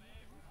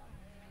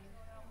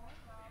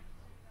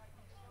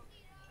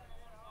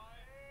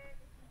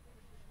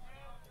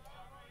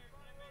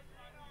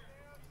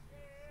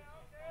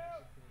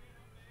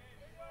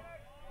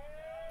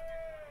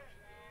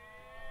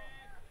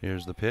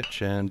 Here's the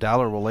pitch, and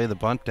Dowler will lay the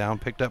bunt down,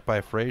 picked up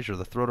by Frazier.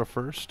 The throw to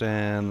first,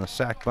 and the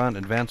sack bunt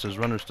advances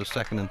runners to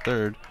second and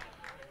third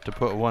to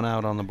put one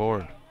out on the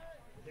board.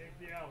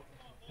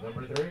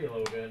 Number 3,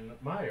 Logan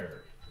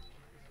Meyer.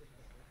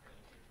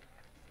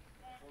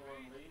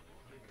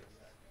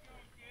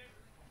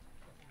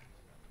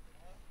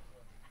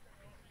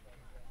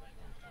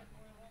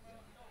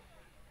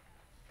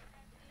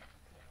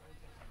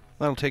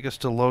 That'll take us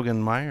to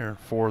Logan Meyer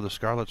for the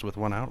Scarlets with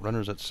one out,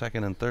 runners at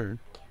second and third.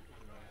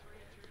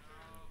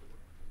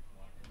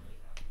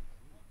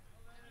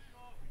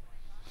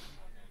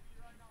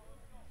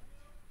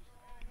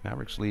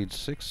 Mavericks lead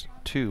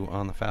 6-2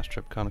 on the Fast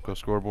Trip Conoco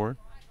scoreboard.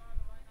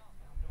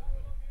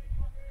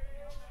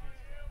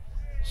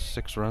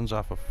 6 runs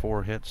off of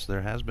 4 hits.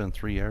 There has been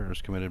 3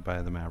 errors committed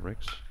by the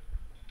Mavericks,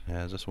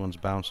 as this one's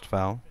bounced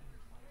foul.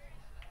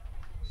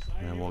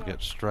 And we'll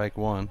get strike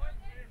one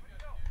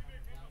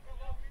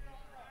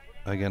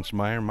against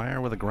Meyer. Meyer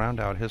with a ground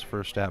out, his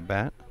first at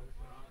bat.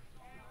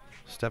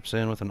 Steps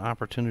in with an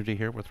opportunity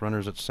here with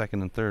runners at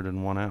second and third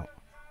and one out.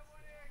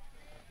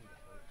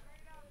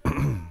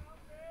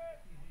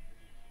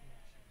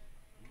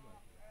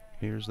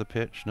 Here's the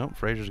pitch. Nope,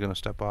 Frazier's going to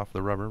step off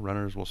the rubber.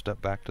 Runners will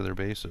step back to their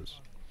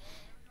bases.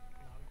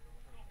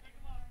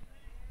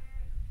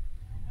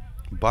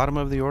 Bottom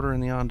of the order in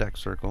the on-deck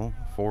circle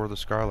for the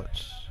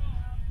Scarlets.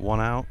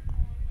 One out.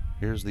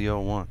 Here's the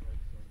 0-1.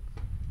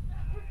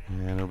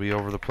 And it'll be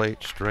over the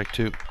plate, strike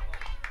two.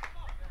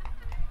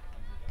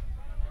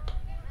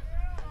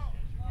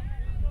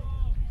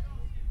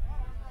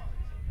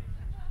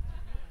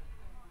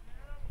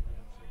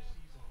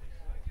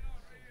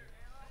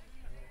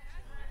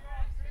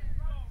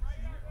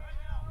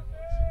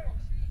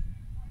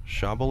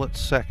 Schauble at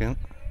second,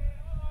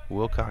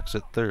 Wilcox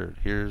at third.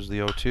 Here's the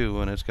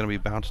 0-2, and it's going to be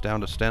bounced down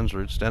to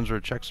Stensrud.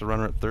 Stensrud checks the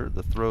runner at third.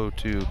 The throw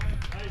to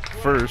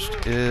first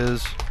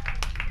is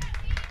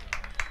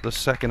the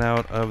second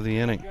out of the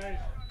inning.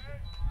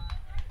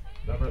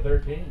 Number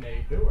 13,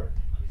 Nate Dewar.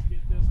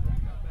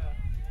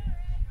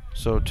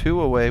 So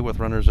 2 away with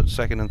runners at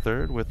second and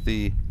third with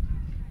the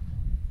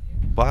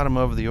bottom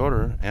of the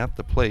order at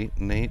the plate,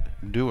 Nate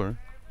Dewar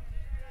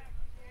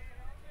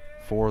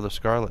for the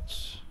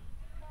Scarlets.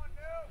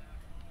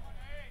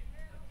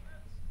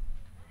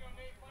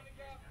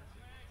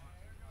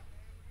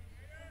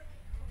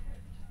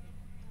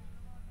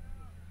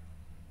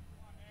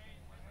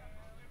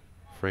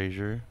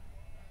 Frazier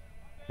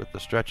with the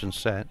stretch and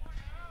set.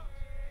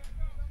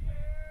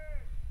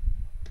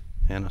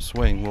 And a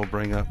swing will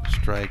bring up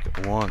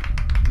strike one.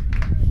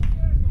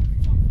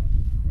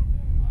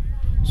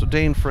 So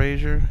Dane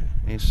Frazier,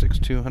 a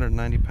 6'2",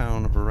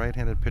 190-pound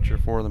right-handed pitcher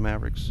for the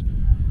Mavericks,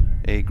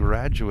 a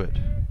graduate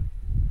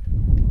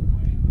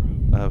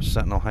of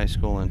Sentinel High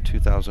School in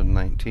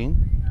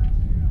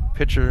 2019.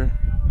 Pitcher,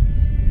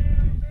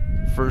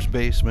 first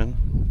baseman,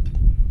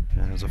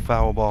 has a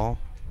foul ball.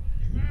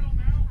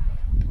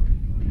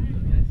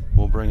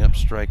 Will bring up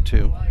strike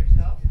two.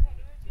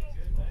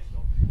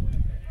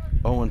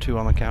 0-2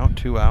 on the count,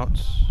 2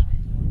 outs.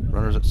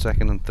 Runners at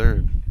second and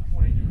third.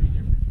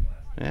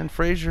 And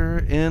Frazier,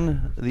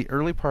 in the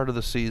early part of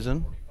the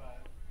season,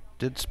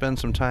 did spend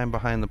some time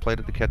behind the plate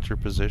at the catcher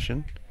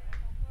position,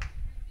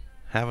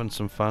 having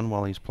some fun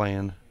while he's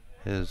playing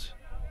his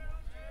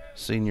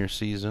senior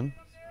season.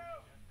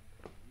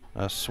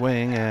 A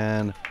swing,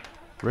 and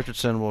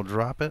Richardson will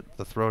drop it.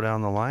 The throw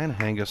down the line.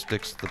 Hanga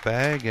sticks the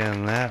bag,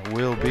 and that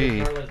will be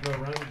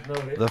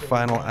the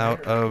final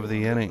out of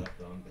the inning.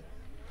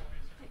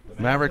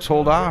 Mavericks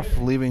hold off,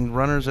 leaving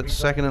runners at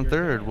second and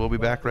third. We'll be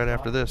back right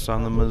after this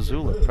on the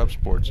Missoula Prep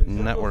Sports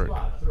Network.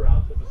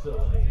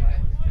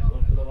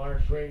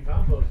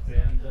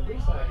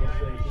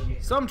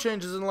 Some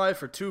changes in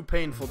life are too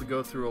painful to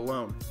go through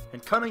alone,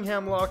 and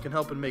Cunningham Law can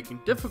help in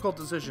making difficult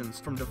decisions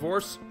from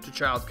divorce to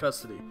child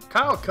custody.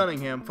 Kyle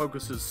Cunningham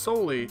focuses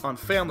solely on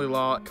family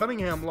law.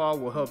 Cunningham Law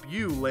will help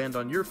you land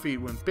on your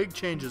feet when big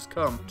changes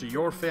come to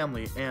your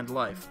family and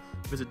life.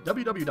 Visit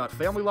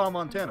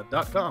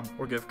www.familylawmontana.com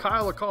or give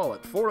Kyle a call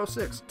at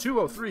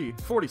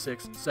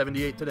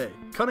 406-203-4678 today.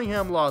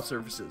 Cunningham Law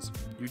Services.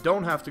 You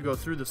don't have to go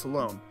through this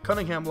alone.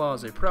 Cunningham Law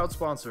is a proud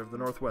sponsor of the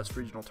Northwest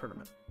Regional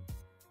Tournament.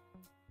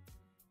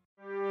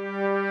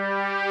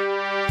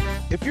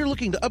 If you're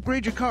looking to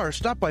upgrade your car,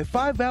 stop by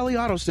Five Valley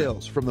Auto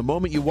Sales. From the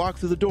moment you walk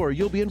through the door,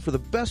 you'll be in for the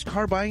best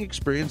car buying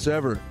experience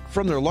ever.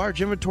 From their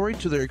large inventory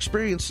to their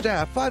experienced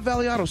staff, Five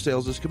Valley Auto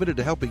Sales is committed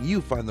to helping you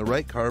find the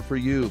right car for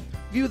you.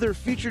 View their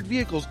featured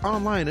vehicles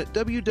online at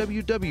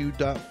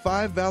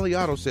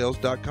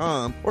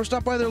www.5valleyautosales.com or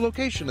stop by their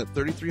location at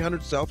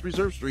 3300 South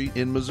Reserve Street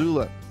in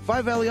Missoula.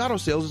 Five Valley Auto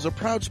Sales is a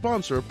proud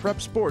sponsor of Prep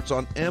Sports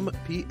on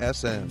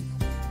MPSN.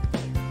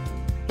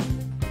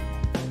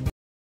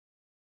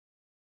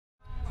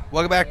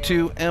 Welcome back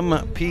to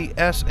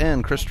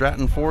MPSN. Chris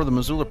Stratton for the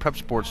Missoula Prep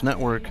Sports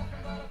Network.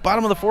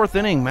 Bottom of the fourth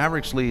inning,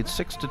 Mavericks lead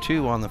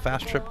 6-2 on the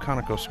Fast Trip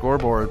Conoco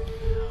scoreboard.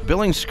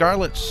 Billings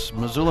Scarlets,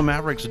 Missoula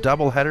Mavericks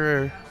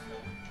doubleheader.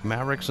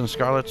 Mavericks and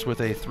Scarlets with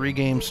a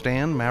 3-game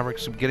stand.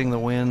 Mavericks getting the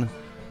win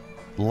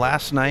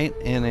last night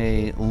in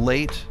a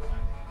late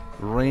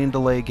rain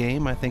delay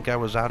game. I think I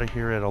was out of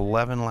here at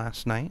 11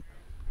 last night.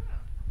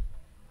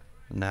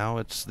 Now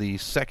it's the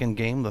second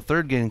game, the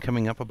third game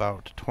coming up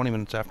about 20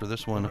 minutes after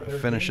this one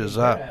finishes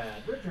up.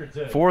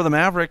 For the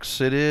Mavericks,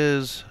 it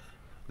is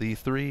the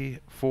 3,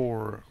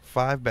 4,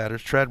 5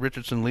 batters. Trad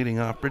Richardson leading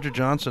off. Bridger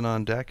Johnson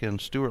on deck, and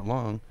Stuart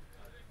Long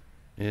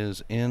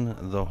is in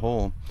the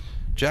hole.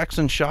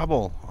 Jackson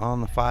Schabel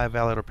on the 5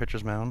 Valley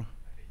pitcher's mound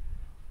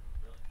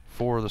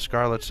for the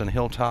Scarlets, and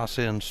he'll toss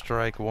in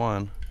strike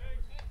 1.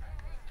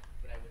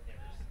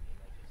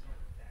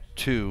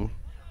 2.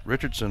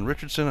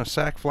 Richardson, a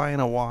sac fly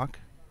and a walk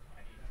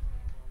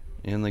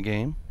in the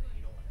game.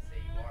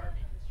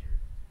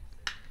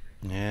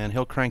 And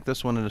he'll crank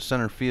this one into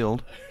center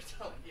field.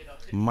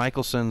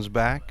 Michelson's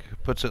back,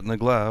 puts it in the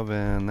glove,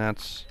 and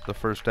that's the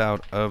first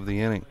out of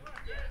the inning.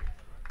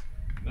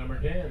 Number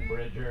 10,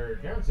 Bridger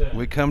Johnson.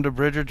 We come to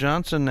Bridger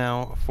Johnson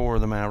now for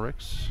the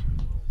Mavericks.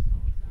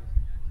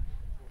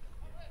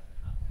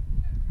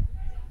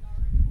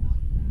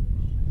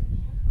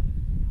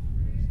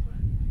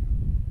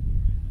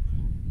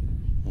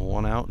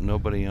 One out,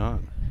 nobody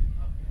on.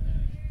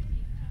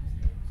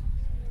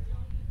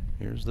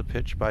 Here's the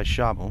pitch by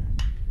Schabel,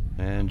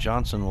 and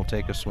Johnson will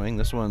take a swing.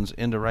 This one's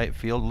into right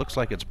field. Looks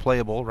like it's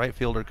playable. Right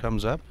fielder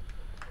comes up,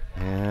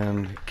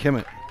 and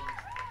Kimmett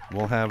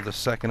will have the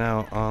second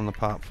out on the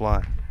pop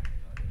fly.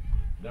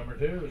 Number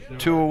 2.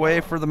 2 away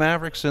for the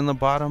Mavericks in the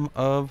bottom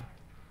of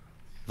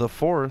the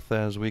fourth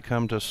as we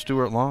come to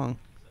Stuart Long.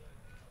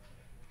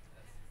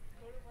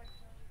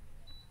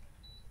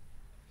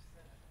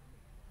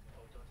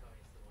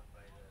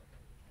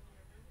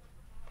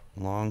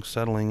 Long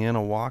settling in,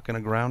 a walk and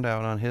a ground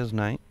out on his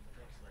night.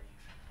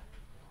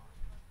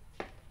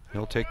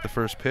 He'll take the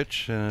first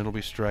pitch, and it'll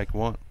be strike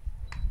 1.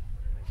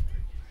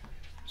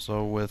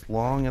 So with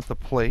Long at the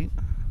plate,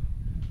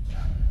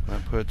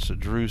 that puts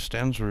Drew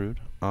Stensrud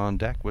on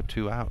deck with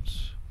 2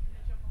 outs.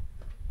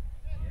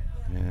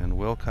 And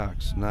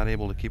Wilcox not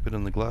able to keep it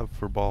in the glove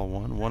for ball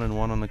 1.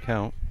 1-1 on the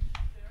count.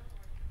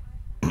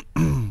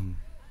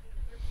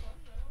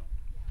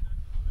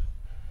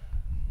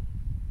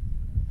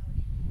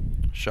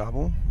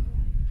 Schabel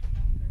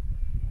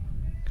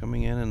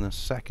coming in the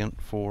second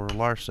for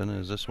Larson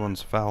as this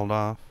one's fouled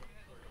off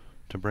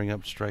to bring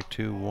up strike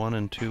 2.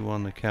 1-2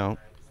 on the count.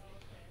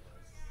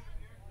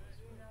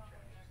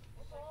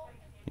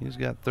 He's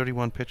got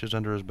 31 pitches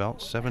under his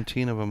belt,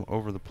 17 of them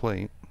over the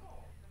plate.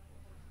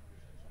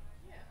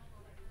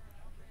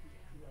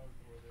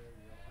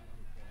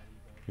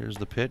 Here's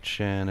the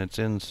pitch, and it's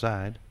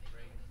inside.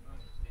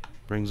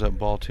 Brings up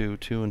ball 2,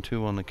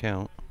 2-2 on the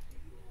count.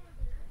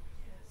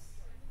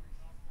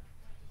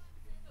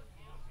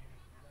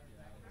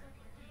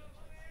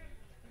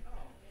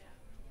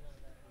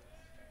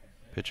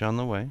 Pitch on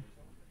the way,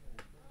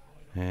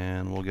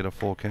 and we'll get a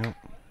full count.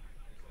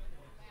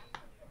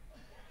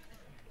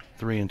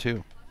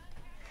 3-2.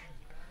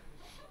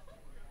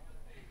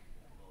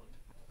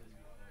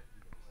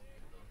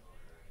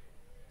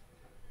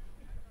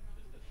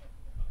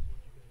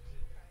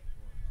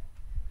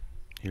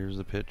 Here's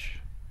the pitch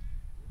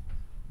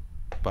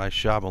by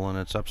Schabel, and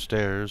it's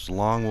upstairs.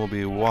 Long will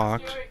be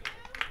walked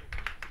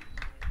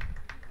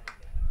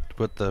to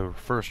put the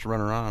first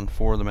runner on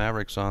for the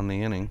Mavericks on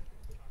the inning.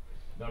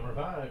 Number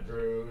 5,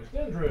 Drew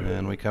Stensrud.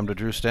 And we come to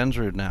Drew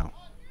Stensrud now.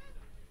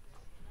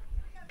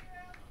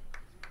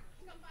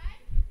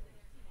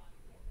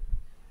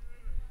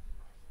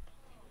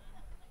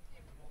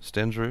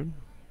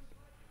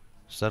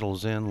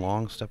 settles in.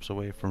 Long steps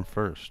away from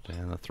first,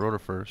 and a throw to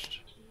first,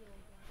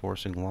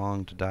 forcing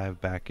Long to dive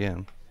back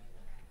in.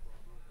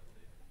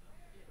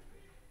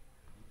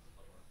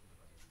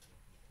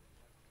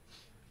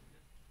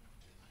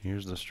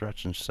 Here's the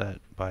stretch and set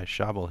by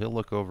Schabel. He'll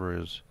look over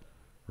his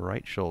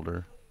right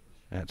shoulder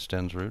at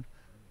Stensrud.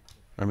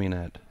 I mean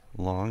at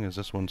Long, as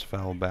this one's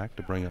fouled back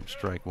to bring up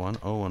strike one.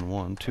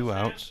 0-1, 2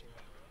 outs.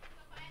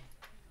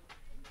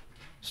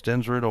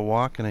 Stensrud a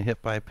walk and a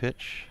hit by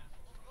pitch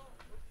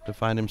to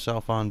find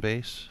himself on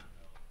base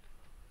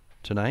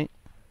tonight.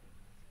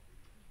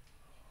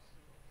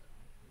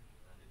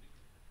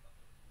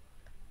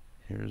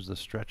 Here's the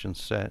stretch and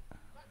set,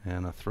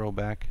 and a throw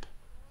back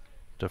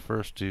to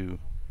first to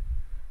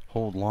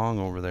hold Long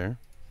over there.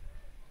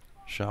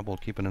 Schabel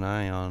keeping an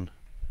eye on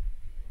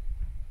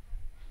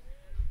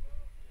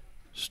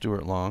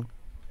Stuart Long.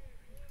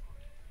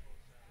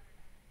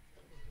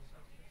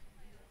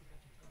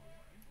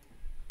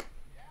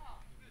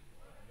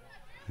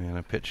 And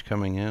a pitch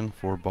coming in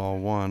for ball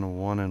one,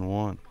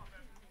 1-1.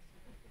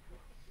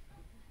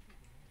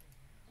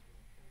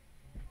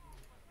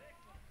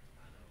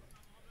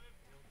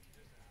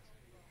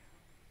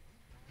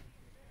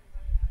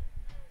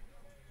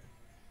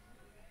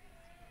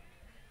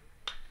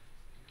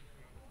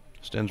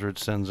 Stensrud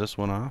sends this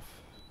one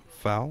off.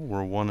 Foul. We're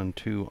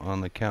 1-2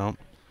 on the count.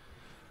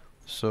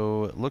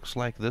 So it looks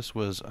like this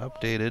was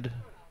updated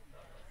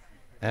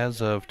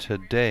as of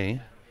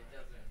today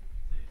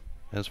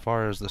as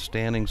far as the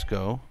standings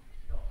go.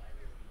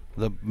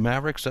 The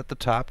Mavericks at the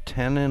top,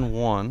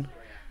 10-1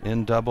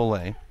 in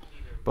Double-A.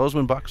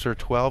 Bozeman Bucks are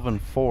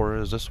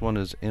 12-4, as this one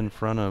is in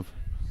front of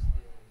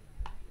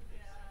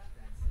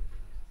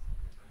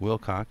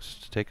Wilcox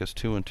to take us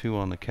 2-2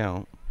 on the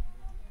count.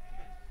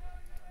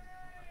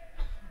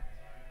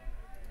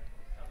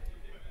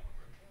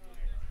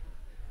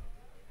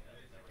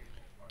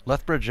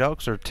 Lethbridge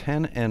Elks are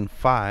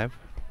 10-5,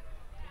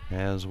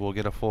 as we'll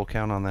get a full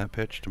count on that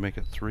pitch to make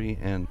it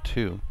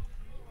 3-2.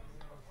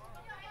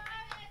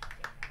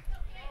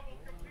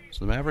 So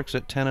the Mavericks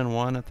at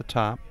 10-1 at the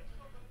top.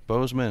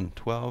 Bozeman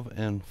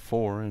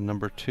 12-4 in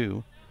number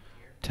 2.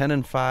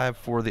 10-5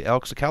 for the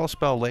Elks. The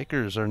Kalispell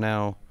Lakers are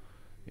now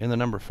in the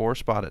number 4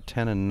 spot at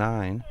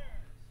 10-9.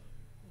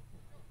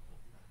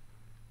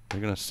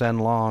 They're going to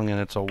send Long, and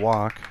it's a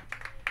walk.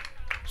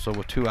 So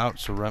with 2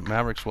 outs, the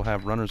Mavericks will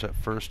have runners at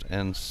first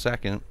and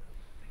second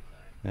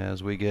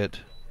as we get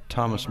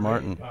Thomas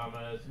Martin.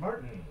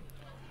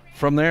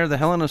 From there, the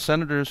Helena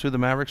Senators, who the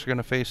Mavericks are going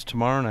to face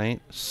tomorrow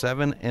night,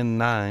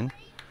 7-9.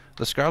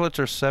 The Scarlets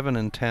are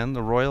 7-10.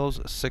 The Royals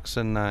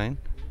 6-9.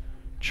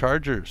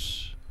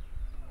 Chargers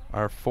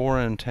are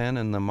 4-10,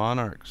 and the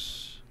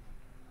Monarchs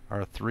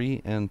are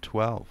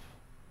 3-12.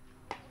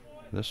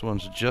 This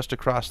one's just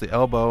across the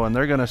elbow, and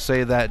they're going to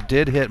say that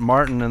did hit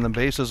Martin, and the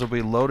bases will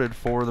be loaded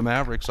for the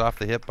Mavericks off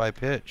the hit by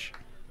pitch.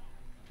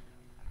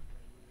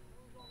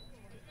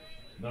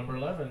 Number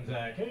 11,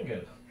 Zach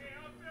Angus.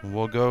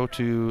 We'll go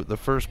to the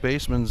first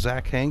baseman,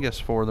 Zach Angus,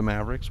 for the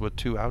Mavericks with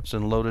 2 outs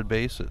and loaded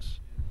bases.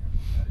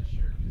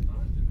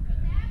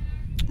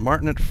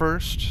 Martin at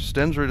first,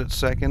 Stensrud at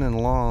second,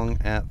 and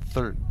Long at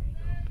third.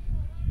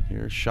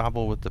 Here's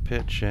Schabel with the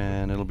pitch,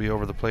 and it'll be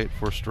over the plate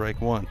for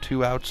strike one.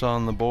 2 outs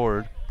on the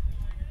board.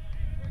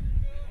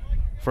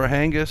 For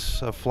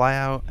Angus, a fly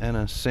out and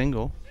a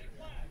single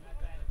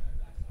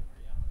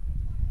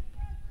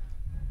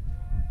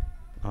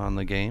on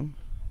the game.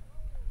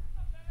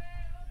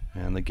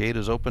 And the gate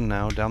is open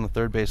now down the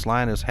third base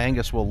line as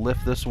Angus will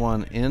lift this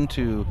one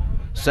into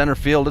center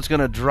field. It's going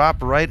to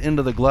drop right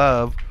into the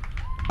glove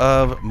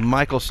of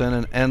Michelson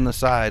and end the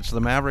side. So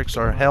the Mavericks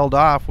are held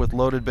off with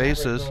loaded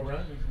bases,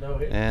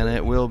 and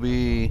it will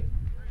be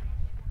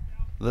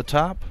the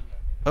top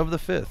of the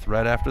 5th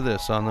right after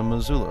this on the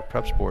Missoula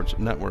Prep Sports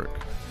Network.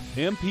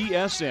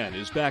 MPSN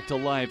is back to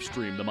live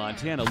stream the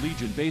Montana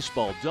Legion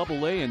Baseball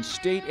AA and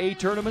State A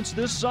tournaments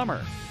this summer.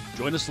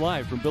 Join us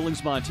live from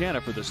Billings, Montana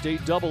for the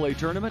State AA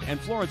tournament and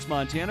Florence,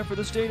 Montana for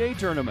the State A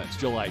tournaments,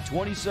 July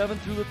 27th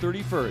through the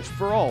 31st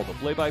for all the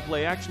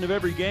play-by-play action of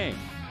every game.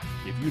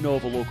 If you know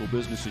of a local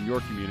business in your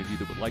community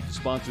that would like to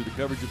sponsor the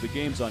coverage of the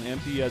games on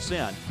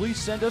MPSN, please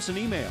send us an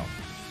email.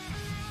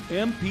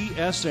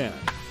 MPSN.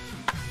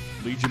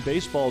 Legion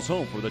Baseball's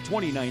home for the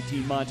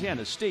 2019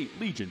 Montana State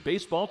Legion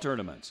Baseball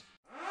Tournaments.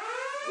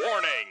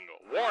 Warning,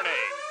 warning.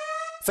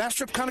 Fast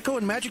Trip Conoco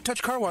and Magic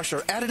Touch Car Wash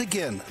are at it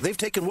again. They've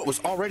taken what was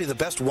already the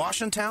best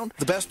wash in town,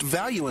 the best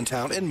value in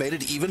town, and made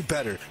it even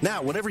better.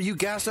 Now, whenever you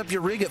gas up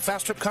your rig at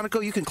Fast Trip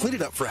Conoco, you can clean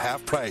it up for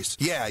half price.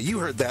 Yeah, you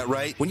heard that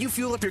right. When you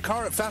fuel up your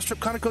car at Fast Trip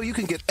Conoco, you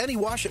can get any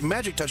wash at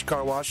Magic Touch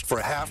Car Wash for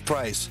half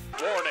price.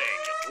 Warning,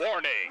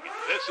 warning.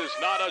 This is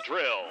not a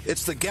drill.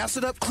 It's the Gas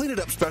It Up, Clean It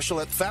Up special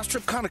at Fast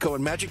Trip Conoco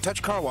and Magic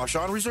Touch Car Wash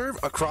on reserve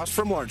across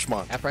from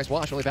Larchmont. Half-price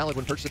wash only valid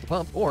when purchased at the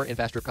pump or in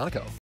Fast Trip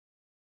Conoco.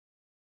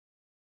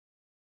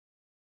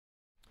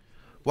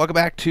 Welcome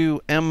back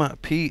to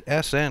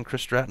MPSN.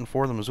 Chris Stratton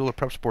for the Missoula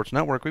Prep Sports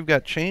Network. We've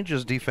got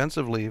changes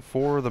defensively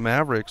for the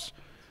Mavericks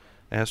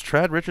as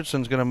Trad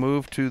Richardson's going to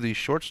move to the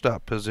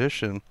shortstop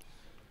position.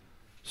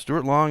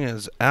 Stuart Long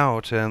is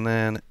out, and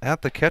then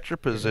at the catcher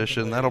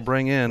position, that'll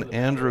bring in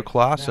Andrew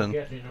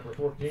Clausen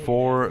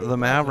for the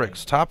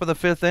Mavericks. Top of the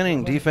 5th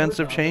inning,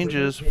 defensive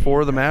changes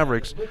for the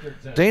Mavericks.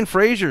 Dane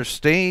Frazier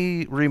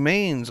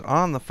remains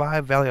on the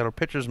 5 Valley Auto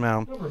pitcher's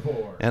mound,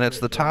 and it's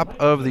the top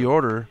of the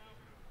order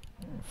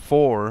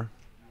for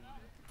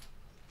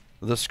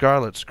the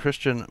Scarlets,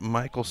 Christian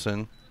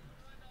Michelson,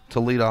 to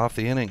lead off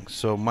the inning.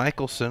 So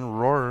Michelson,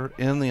 Rohrer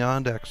in the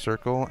on-deck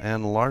circle,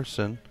 and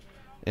Larson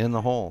in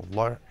the hole.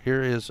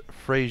 Here is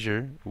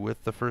Frazier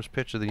with the first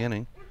pitch of the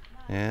inning,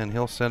 and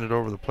he'll send it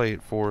over the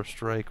plate for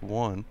strike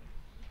 1.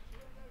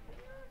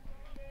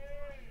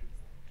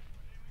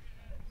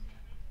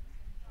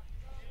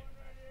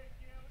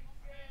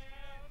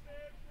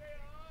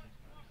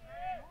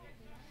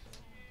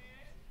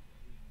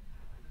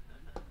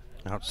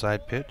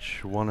 Outside pitch,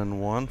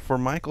 1-1. For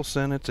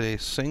Michelson, it's a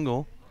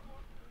single,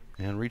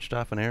 and reached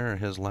off an error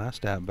his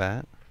last at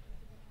bat.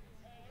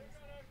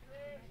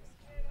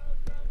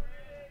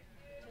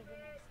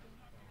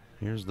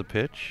 Here's the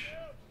pitch,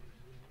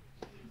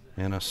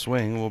 and a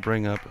swing will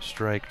bring up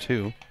strike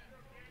 2.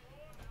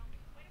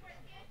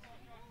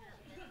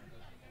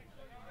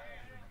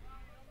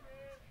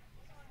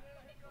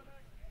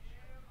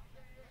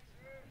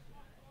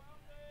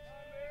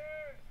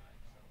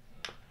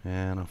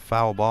 And a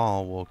foul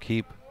ball will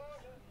keep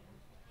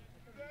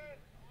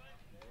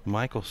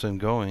Michelson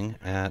going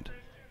at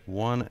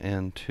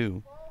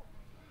 1-2.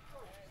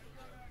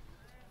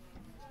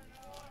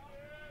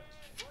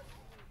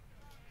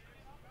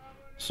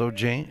 So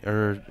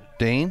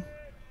Dane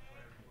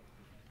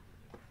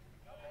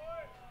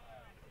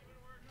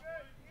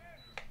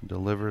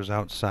delivers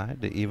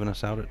outside to even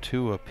us out at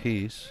 2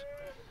 apiece.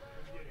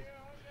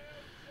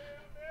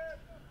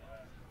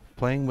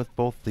 Playing with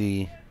both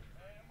the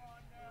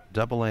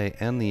AA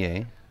and the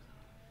A.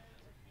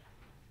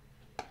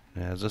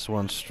 As this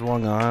one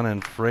swung on,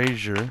 and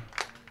Frazier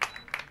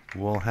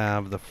will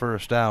have the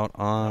first out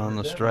on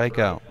the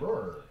strikeout.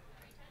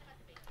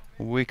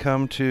 We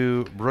come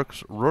to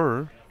Brooks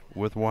Rohrer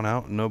with 1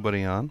 out,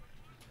 nobody on.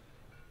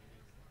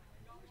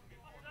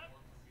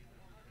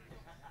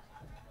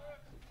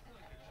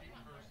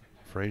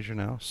 Frazier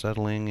now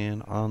settling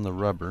in on the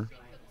rubber.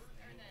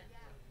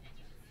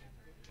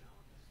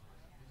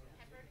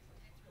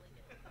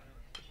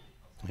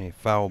 A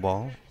foul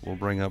ball will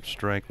bring up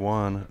strike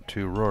 1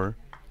 to Rohrer.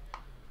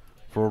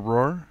 For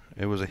Rohrer,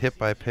 it was a hit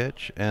by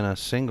pitch and a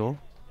single.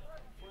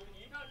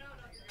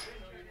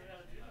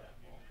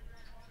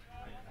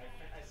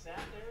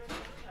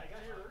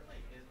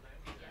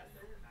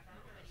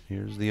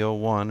 Here's the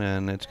 0-1,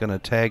 and it's going to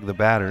tag the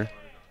batter.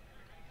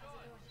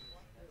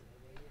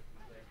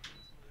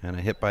 And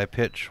a hit by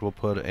pitch will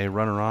put a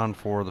runner on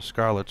for the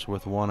Scarlets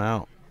with 1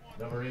 out.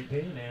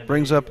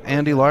 Brings up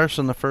Andy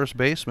Larson, the first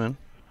baseman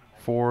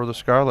for the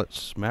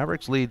Scarlets.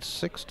 Mavericks lead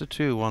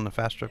 6-2 on the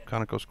Fast Trip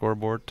Conoco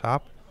scoreboard,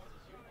 top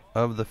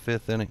of the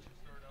 5th inning.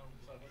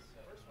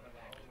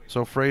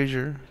 So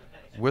Frazier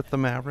with the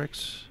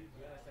Mavericks,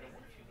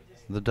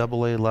 the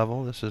AA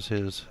level. This is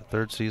his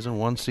 3rd season,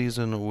 1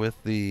 season with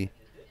the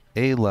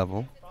A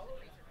level.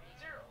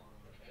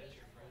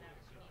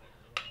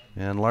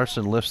 And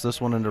Larson lifts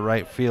this one into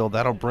right field.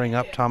 That'll bring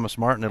up Thomas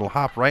Martin. It'll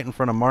hop right in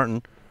front of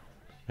Martin,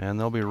 and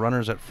there'll be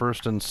runners at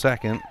 1st and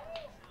 2nd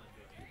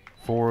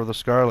for the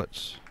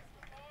Scarlets.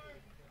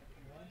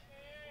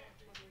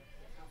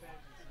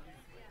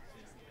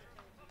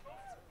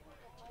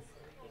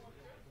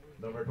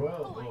 Number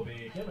 12 will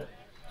be Kimmett.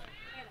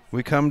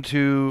 We come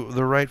to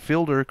the right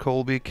fielder,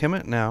 Colby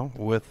Kimmett, now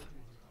with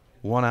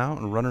 1 out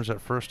and runners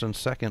at 1st and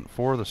 2nd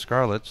for the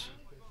Scarlets.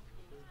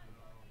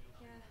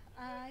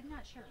 I'm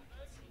not sure.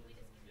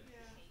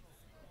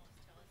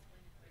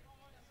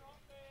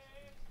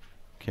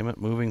 Kimmett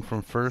moving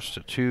from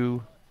 1st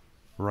to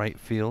right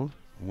field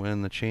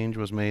when the change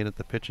was made at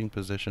the pitching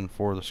position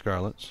for the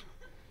Scarlets.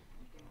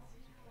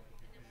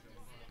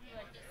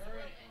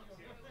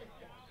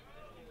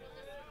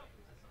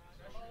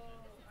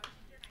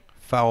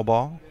 Foul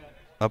ball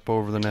up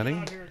over the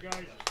netting.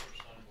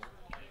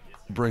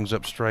 Brings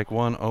up strike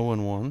 1,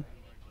 0-1.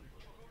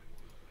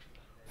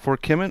 For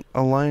Kimmett,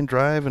 a line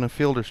drive and a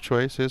fielder's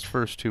choice, his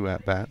first 2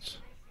 at-bats.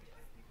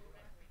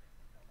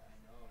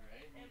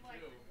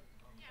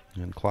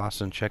 And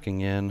Clausen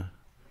checking in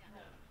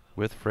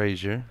with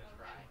Frazier.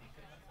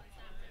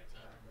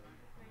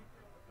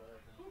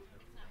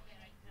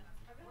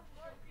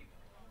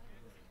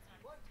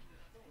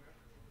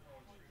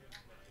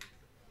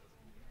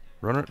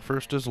 Runner at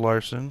 1st is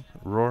Larson.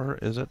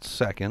 Rohrer is at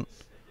 2nd.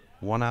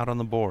 1 out on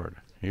the board.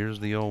 Here's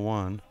the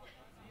 0-1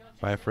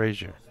 by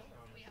Frazier.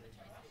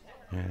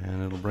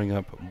 And it'll bring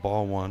up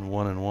ball 1,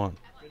 1-1.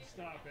 Good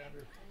stop,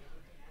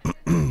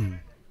 Andrew.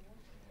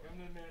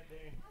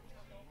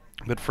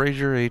 But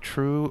Frazier, a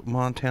true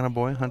Montana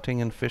boy,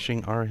 hunting and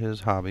fishing are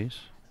his hobbies.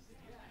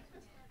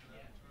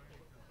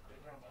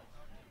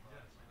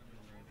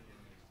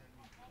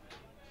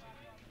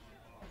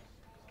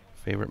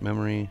 Favorite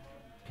memory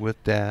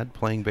with Dad,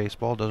 playing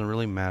baseball, doesn't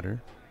really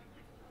matter.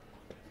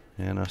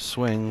 And a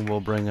swing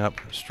will bring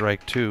up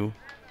strike 2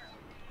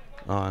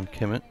 on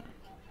Kimmett.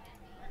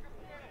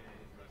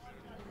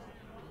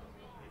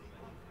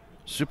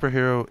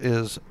 Superhero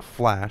is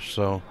Flash,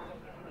 so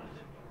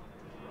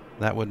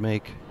that would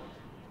make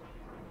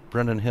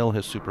Brendan Hill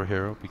his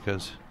superhero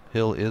because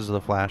Hill is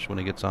the Flash when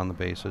he gets on the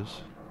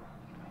bases.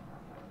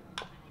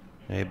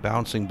 A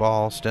bouncing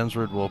ball.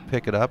 Stensrud will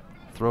pick it up,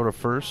 throw to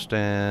first,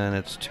 and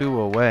it's 2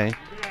 away.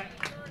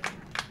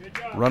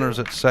 Runners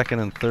at second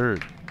and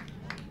third.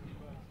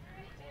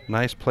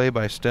 Nice play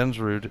by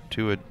Stensrud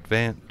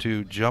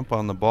to jump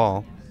on the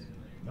ball.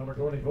 Number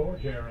 24,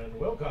 Jaron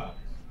Wilcox.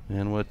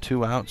 And with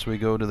 2 outs, we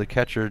go to the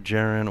catcher,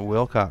 Jaron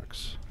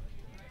Wilcox.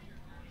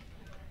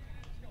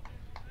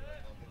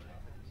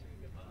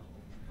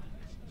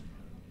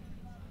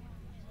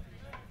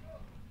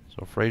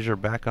 So Frazier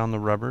back on the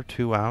rubber,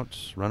 2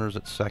 outs, runners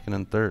at second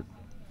and third.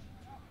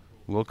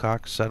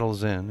 Wilcox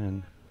settles in,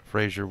 and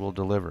Frazier will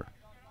deliver.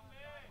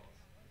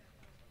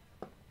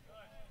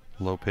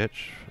 Low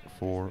pitch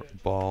for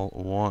ball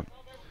 1.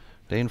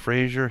 Dane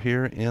Frazier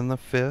here in the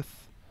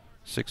 5th,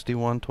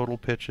 61 total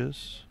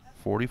pitches,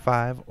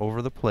 45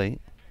 over the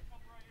plate.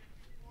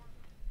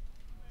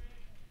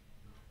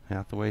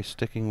 Hathaway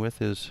sticking with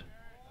his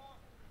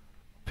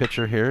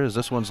pitcher here as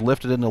this one's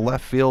lifted into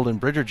left field, and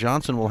Bridger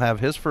Johnson will have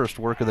his first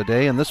work of the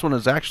day, and this one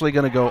is actually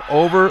going to go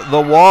over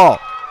the wall.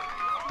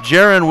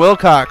 Jaron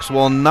Wilcox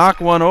will knock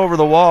one over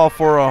the wall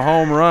for a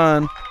home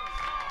run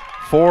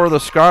for the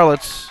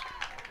Scarlets.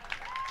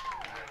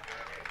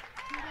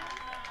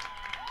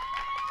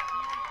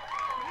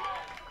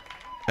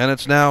 And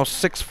it's now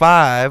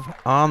 6-5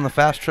 on the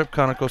Fast Trip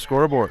Conoco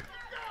scoreboard.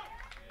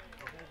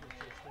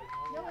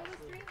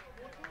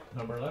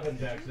 Number 11,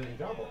 Jackson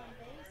Double.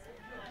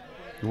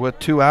 With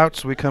 2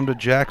 outs, we come to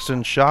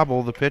Jackson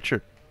Schabel, the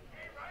pitcher.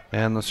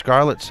 And the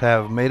Scarlets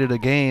have made it a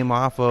game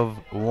off of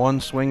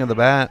 1 swing of the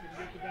bat.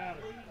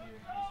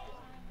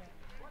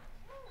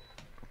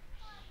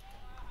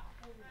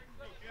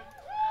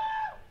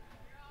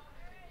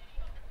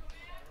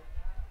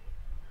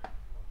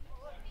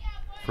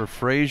 For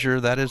Frazier,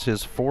 that is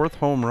his 4th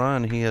home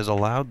run he has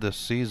allowed this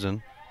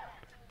season.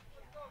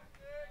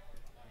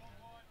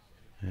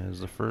 As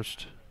the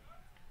first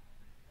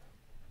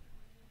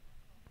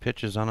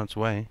pitch is on its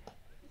way,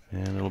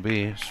 and it'll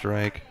be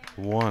strike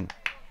 1.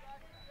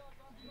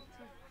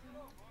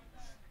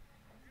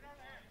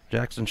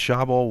 Jackson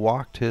Schabel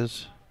walked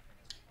his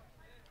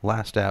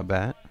last at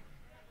bat.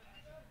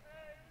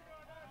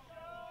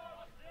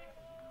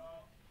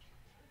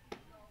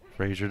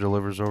 Frazier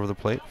delivers over the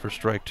plate for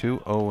strike 2,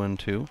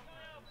 0-2.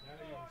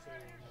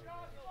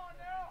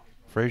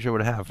 Frazier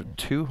would have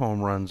 2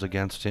 home runs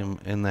against him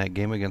in that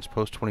game against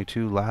Post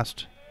 22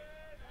 last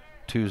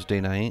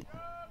Tuesday night.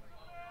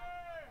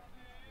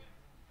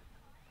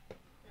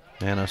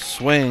 And a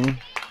swing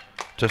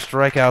to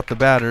strike out the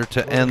batter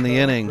to end the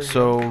inning.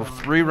 So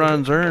 3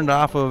 runs earned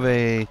off of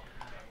a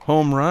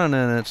home run,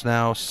 and it's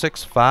now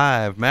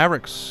 6-5.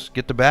 Mavericks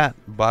get to bat,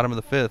 bottom of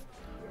the 5th,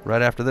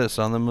 right after this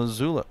on the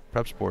Missoula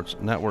Prep Sports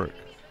Network.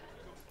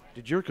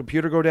 Did your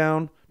computer go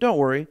down? Don't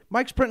worry,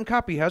 Mike's Print and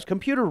Copy has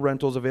computer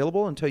rentals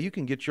available until you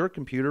can get your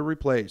computer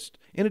replaced.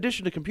 In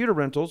addition to computer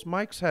rentals,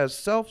 Mike's has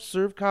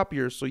self-serve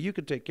copiers so you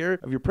can take care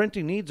of your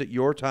printing needs at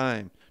your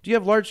time. Do you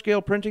have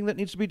large-scale printing that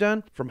needs to be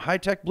done? From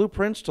high-tech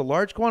blueprints to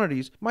large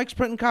quantities, Mike's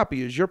Print and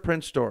Copy is your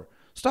print store.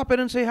 Stop in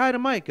and say hi to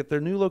Mike at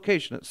their new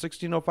location at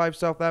 1605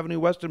 South Avenue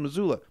West in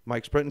Missoula.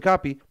 Mike's Print and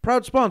Copy,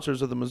 proud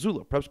sponsors of the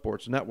Missoula Prep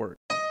Sports Network.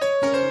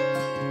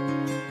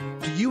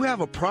 Do you have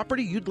a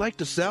property you'd like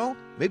to sell?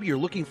 Maybe you're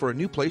looking for a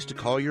new place to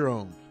call your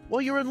own.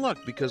 Well, you're in luck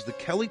because the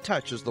Kelly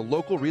Touch is the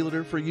local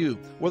realtor for you.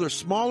 Whether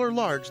small or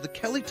large, the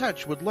Kelly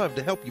Touch would love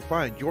to help you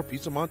find your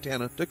piece of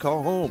Montana to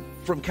call home.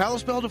 From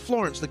Kalispell to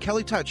Florence, the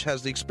Kelly Touch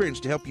has the experience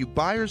to help you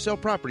buy or sell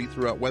property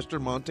throughout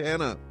western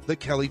Montana. The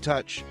Kelly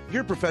Touch,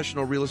 your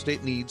professional real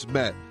estate needs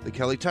met. The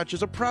Kelly Touch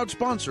is a proud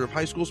sponsor of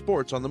high school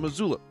sports on the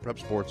Missoula Prep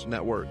Sports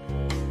Network.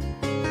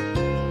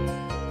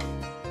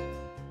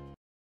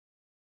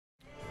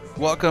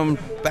 Welcome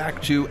back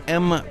to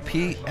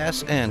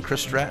MPSN.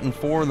 Chris Stratton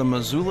for the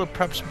Missoula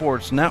Prep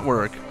Sports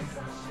Network.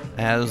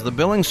 As the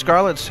Billings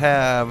Scarlets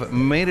have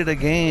made it a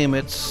game,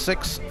 it's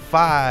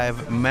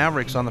 6-5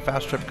 Mavericks on the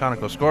Fast Trip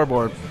Conoco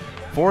scoreboard.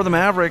 For the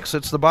Mavericks,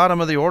 it's the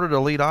bottom of the order to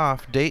lead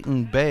off,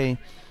 Dayton Bay. And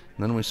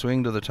then we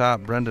swing to the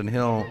top, Brendan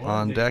Hill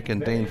on deck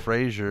and Dane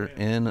Frazier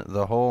in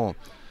the hole.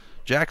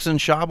 Jackson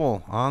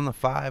Schabel on the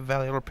 5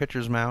 Valley Elder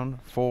pitcher's mound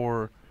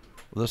for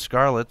the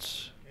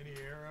Scarlets.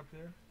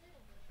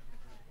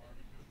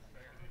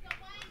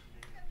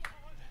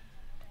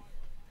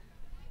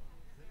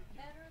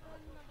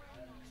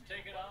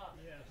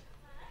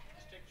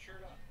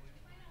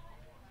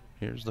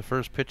 Here's the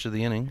first pitch of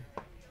the inning,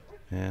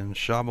 and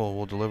Schabel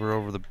will deliver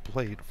over the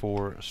plate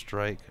for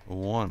strike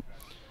 1.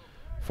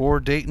 For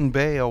Dayton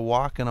Bay, a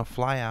walk and a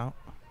flyout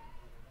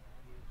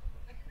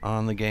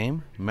on the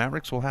game.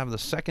 Mavericks will have the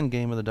second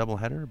game of the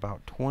doubleheader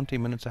about 20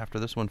 minutes after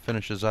this one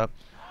finishes up.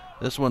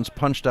 This one's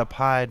punched up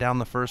high down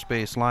the first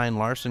base line.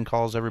 Larson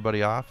calls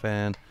everybody off,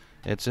 and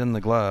it's in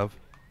the glove.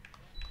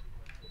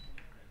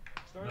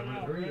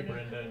 Number 3,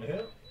 Brendan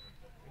Hill.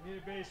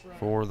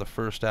 for the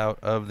first out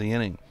of the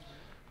inning.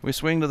 We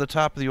swing to the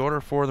top of the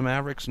order for the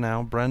Mavericks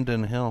now.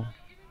 Brendan Hill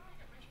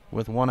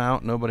with 1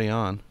 out, nobody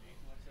on.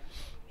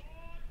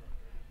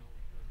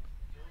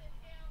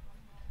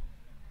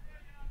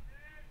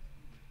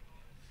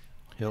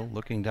 Hill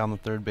looking down the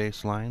third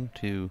base line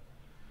to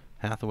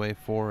Hathaway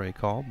for a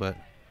call, but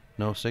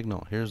no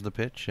signal. Here's the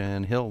pitch,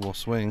 and Hill will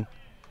swing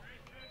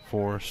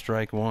for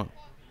strike 1.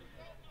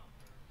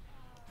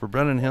 For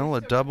Brendan Hill,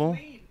 a double,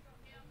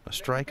 a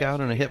strikeout,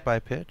 and a hit by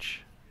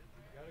pitch.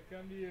 Gotta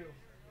come to you.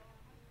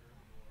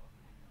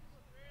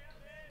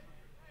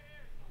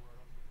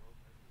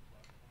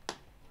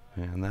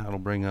 And that'll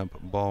bring up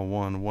ball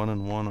 1,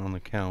 1-1 on the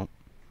count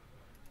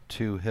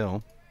to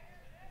Hill.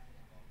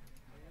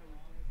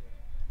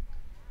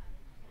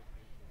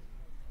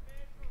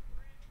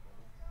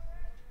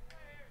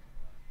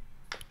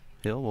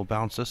 Hill will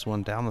bounce this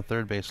one down the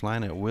third base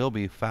line. It will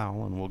be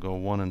foul, and we'll go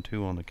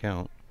 1-2 on the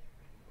count.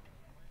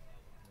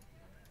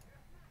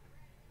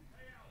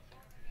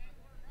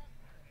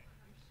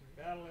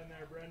 Battle in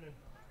there, Brendan.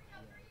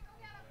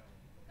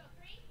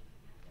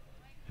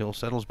 Hill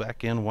settles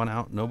back in, 1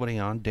 out, nobody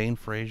on. Dane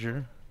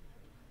Frazier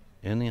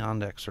in the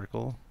on-deck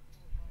circle.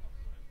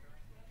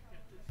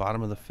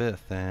 Bottom of the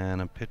 5th,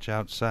 and a pitch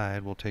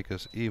outside will take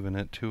us even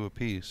at 2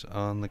 apiece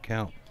on the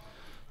count.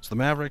 So the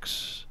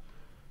Mavericks,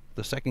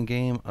 the second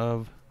game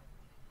of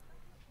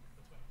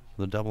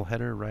the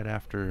doubleheader right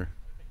after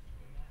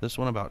this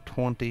one, about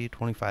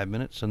 20-25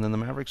 minutes, and then the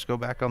Mavericks go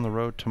back on the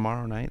road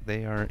tomorrow night.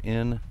 They are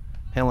in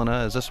Helena,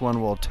 as this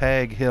one will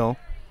tag Hill,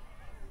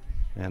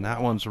 and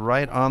that one's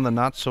right on the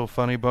not so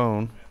funny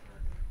bone.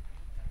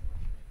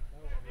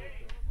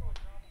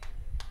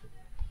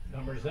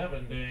 Number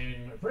 7,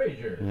 Dane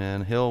Frazier.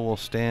 And Hill will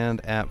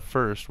stand at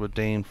first with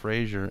Dane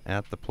Frazier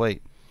at the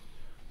plate.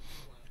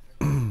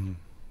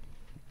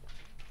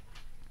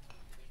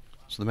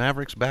 So the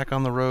Mavericks back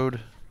on the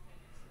road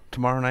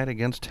tomorrow night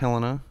against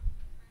Helena.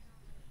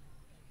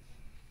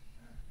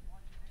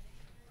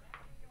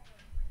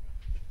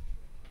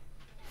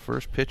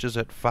 First pitch is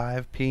at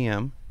 5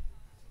 p.m.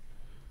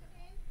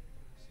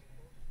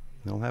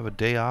 They'll have a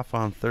day off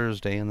on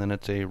Thursday, and then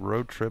it's a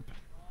road trip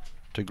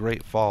to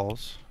Great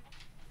Falls.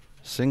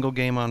 Single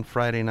game on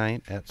Friday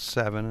night at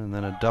 7, and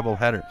then a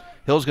doubleheader.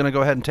 Hill's going to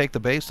go ahead and take the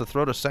base. The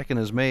throw to second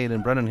is made,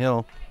 and Brendan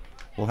Hill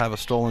will have a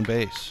stolen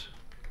base.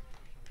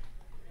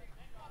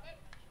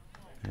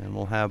 And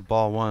we'll have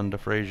ball 1 to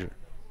Frazier.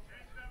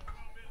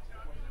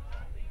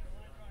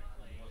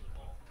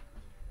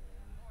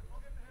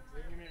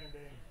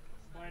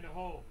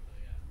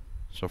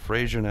 So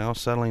Frazier now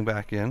settling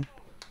back in.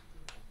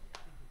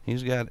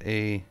 He's got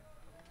a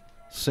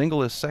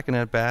single his second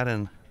at bat,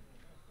 and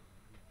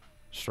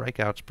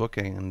strikeouts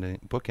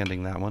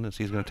bookending that one, as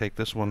he's going to take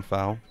this one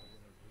foul.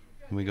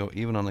 And we go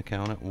even on the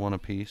count at 1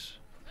 apiece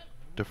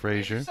to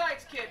Frazier.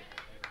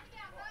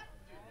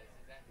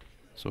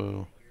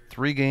 So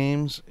 3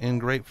 games in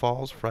Great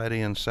Falls, Friday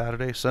and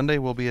Saturday. Sunday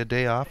will be a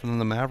day off, and then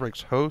the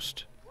Mavericks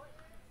host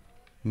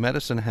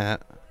Medicine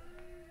Hat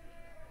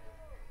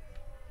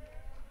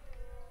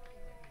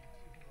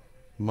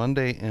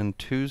Monday and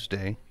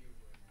Tuesday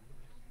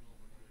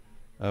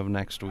of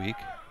next week.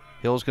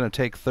 Hill's going to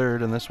take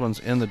third, and this one's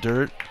in the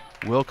dirt.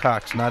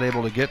 Wilcox not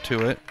able to get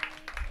to it.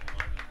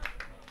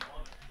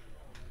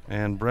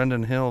 And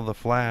Brendan Hill, the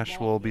Flash,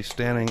 will be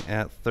standing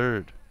at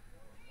third.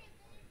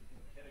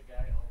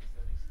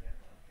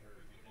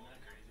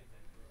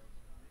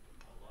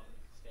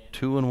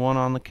 Two and 1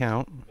 on the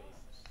count.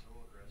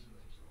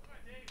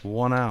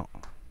 1 out.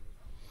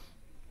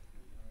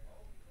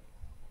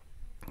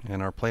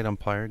 And our plate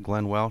umpire,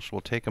 Glenn Welsh,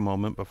 will take a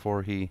moment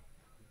before he's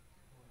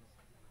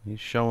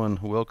showing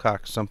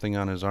Wilcox something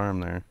on his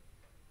arm there.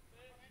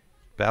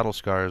 Battle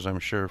scars, I'm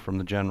sure, from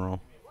the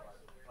general.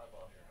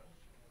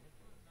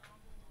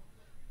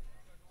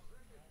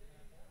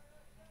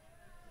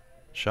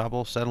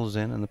 Schabel settles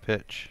in the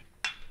pitch.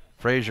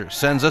 Frazier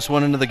sends this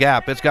one into the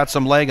gap. It's got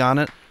some leg on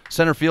it.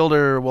 Center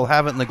fielder will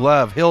have it in the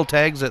glove. Hill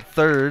tags at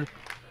third,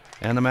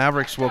 and the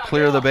Mavericks will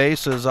clear the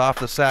bases off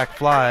the sac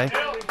fly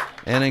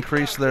and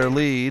increase their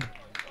lead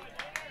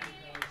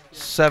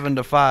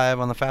 7-5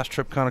 on the Fast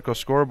Trip Conoco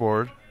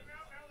scoreboard.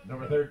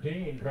 Number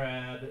 13,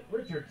 Brad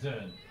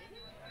Richardson.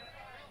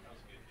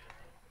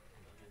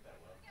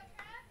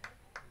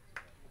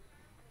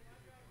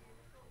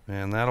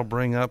 And that'll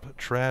bring up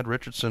Trad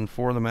Richardson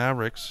for the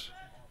Mavericks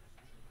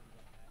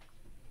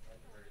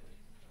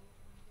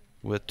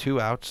with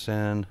 2 outs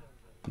and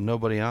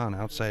nobody on.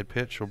 Outside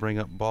pitch will bring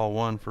up ball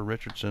 1 for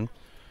Richardson.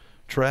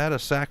 Trad, a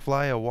sac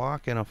fly, a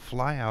walk, and a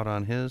fly out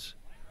on his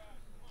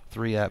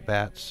 3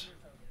 at-bats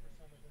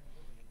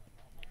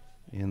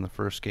in the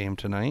first game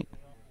tonight.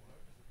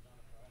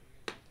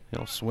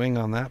 He'll swing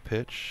on that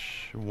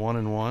pitch,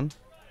 1-1.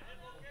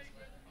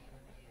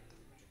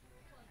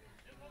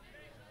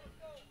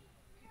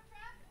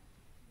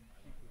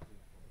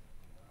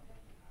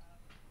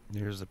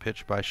 Here's the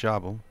pitch by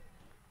Schabel.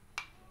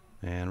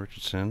 And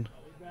Richardson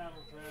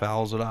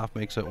fouls it off,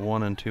 makes it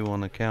 1-2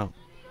 on the count.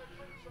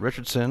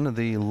 Richardson,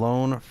 the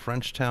lone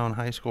Frenchtown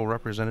High School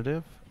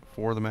representative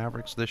for the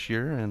Mavericks this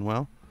year, and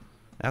well,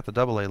 at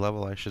the AA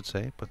level, I should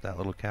say. Put that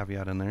little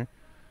caveat in there.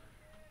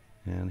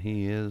 And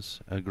he is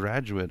a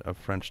graduate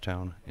of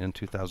Frenchtown in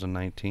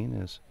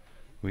 2019 as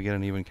we get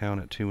an even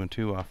count at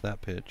 2-2 off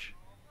that pitch.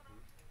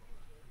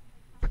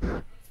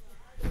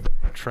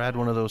 Trad,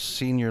 one of those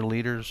senior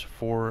leaders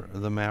for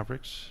the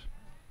Mavericks.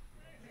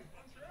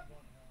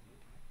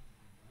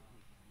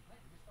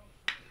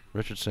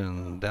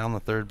 Richardson down the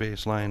third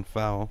baseline,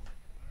 foul.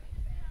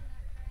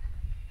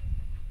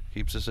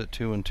 Keeps us at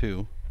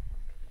 2-2.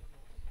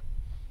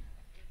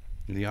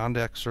 The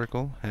on-deck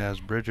circle has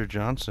Bridger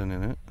Johnson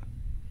in it.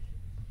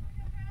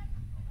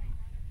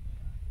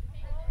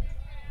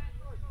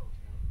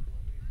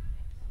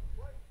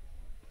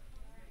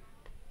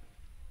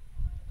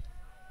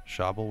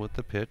 Schabel with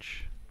the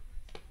pitch.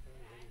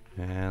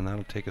 And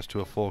that'll take us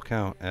to a full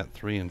count at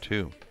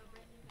 3-2.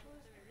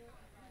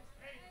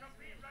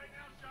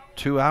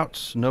 2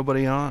 outs,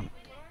 nobody on.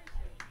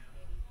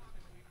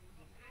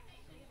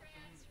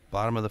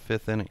 Bottom of the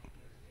 5th inning.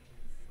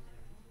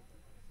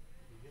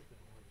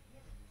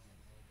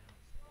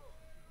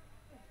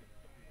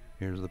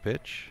 Here's the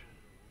pitch.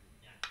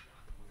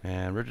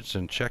 And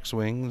Richardson check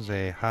swings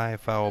a high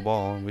foul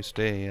ball, and we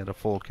stay at a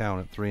full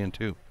count at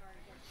 3-2.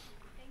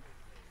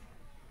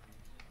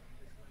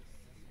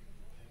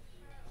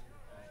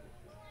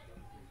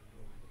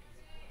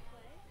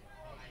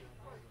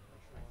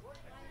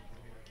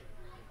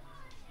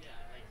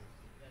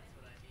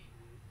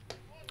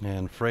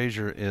 And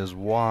Frazier is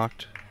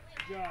walked.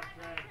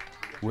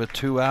 With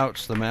 2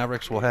 outs, the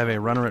Mavericks will have a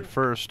runner at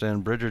first,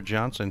 and Bridger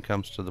Johnson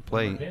comes to the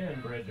plate.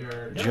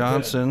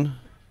 Johnson,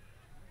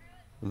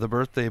 the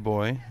birthday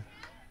boy,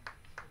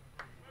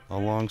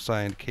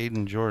 alongside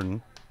Caden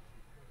Jordan.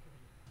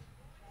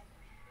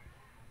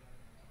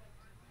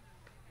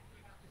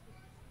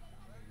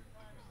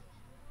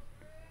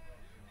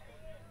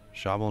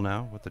 Schabel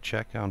now with the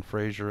check on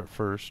Frazier at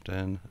first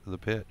and the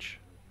pitch.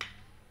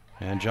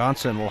 And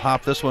Johnson will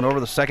hop this one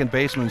over the second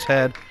baseman's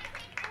head.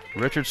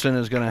 Richardson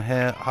is going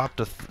to hop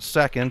to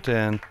second,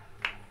 and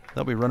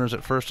there'll be runners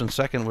at first and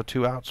second with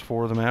 2 outs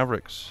for the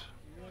Mavericks.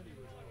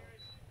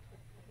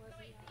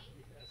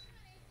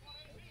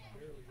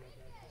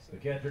 The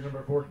catcher,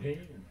 number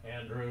 14,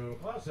 Andrew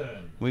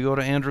Clausen. We go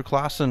to Andrew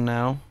Clausen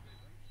now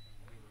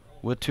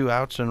with 2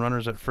 outs and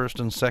runners at first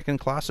and second.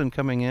 Clausen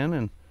coming in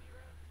and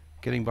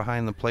getting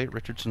behind the plate.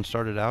 Richardson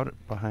started out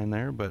behind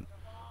there, but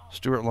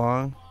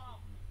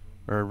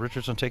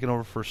Richardson taking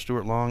over for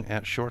Stuart Long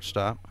at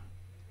shortstop.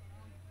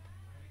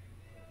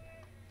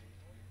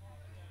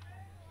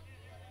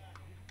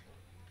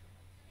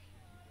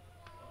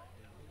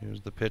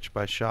 Here's the pitch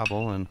by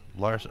Schabel, and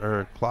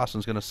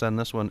Clausen's going to send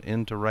this one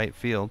into right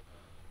field.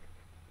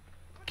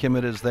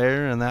 Kimmett is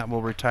there, and that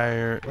will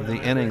retire the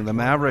inning. The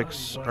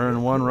Mavericks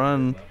earn 1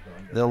 run.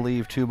 They'll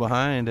leave 2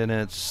 behind, and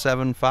it's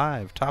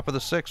 7-5. Top of the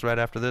 6th right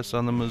after this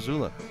on the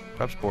Missoula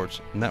Prep Sports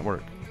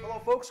Network.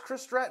 Hello folks,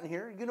 Chris Stratton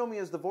here. You know me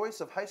as the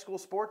voice of high school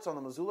sports on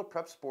the Missoula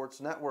Prep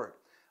Sports Network.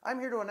 I'm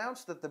here to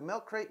announce that the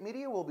Milk Crate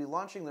Media will be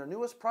launching their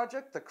newest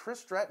project, the Chris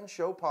Stratton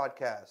Show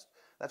podcast.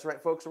 That's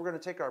right folks, we're going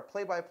to take our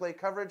play-by-play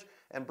coverage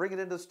and bring it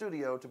into the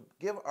studio to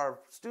give our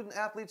student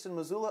athletes in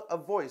Missoula a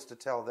voice to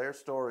tell their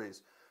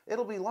stories.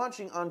 It'll be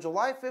launching on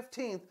July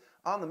 15th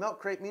on the Milk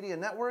Crate Media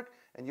Network,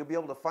 and you'll be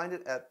able to find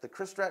it at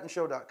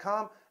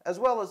thechrisstrattonshow.com as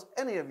well as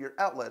any of your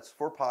outlets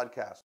for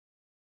podcasts.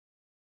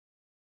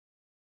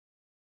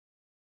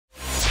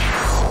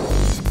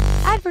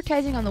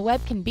 Advertising on the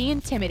web can be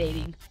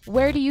intimidating.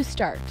 Where do you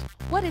start?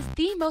 What is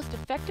the most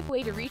effective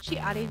way to reach the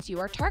audience you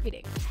are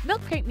targeting?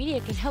 Milk Crate Media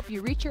can help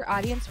you reach your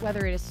audience,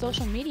 whether it is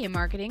social media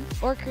marketing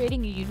or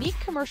creating a unique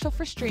commercial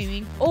for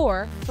streaming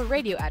or for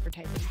radio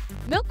advertising.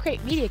 Milk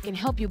Crate Media can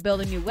help you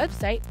build a new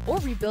website or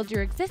rebuild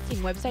your existing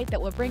website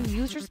that will bring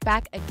users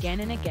back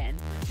again and again.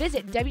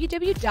 Visit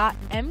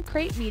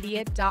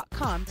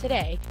www.mcratemedia.com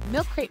today.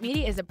 Milk Crate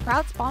Media is a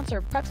proud sponsor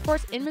of Prep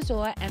Sports in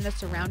Missoula and the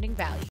surrounding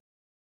valley.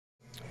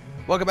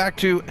 Welcome back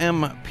to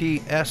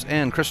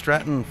MPSN. Chris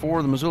Stratton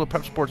for the Missoula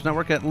Prep Sports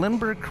Network at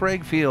Lindbergh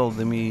Craig Field.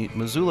 The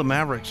Missoula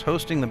Mavericks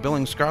hosting the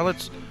Billings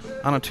Scarlets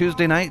on a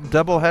Tuesday night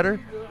doubleheader.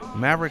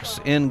 Mavericks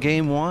in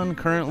Game 1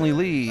 currently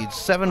lead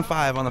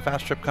 7-5 on the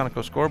Fast Trip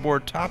Conoco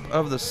scoreboard, top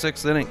of the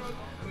 6th inning.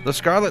 The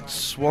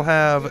Scarlets will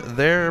have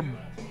their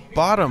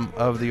bottom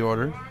of the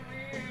order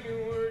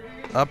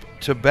up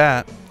to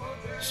bat.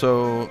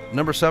 So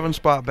number 7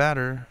 spot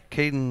batter,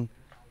 Caden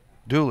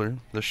Dooler,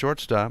 the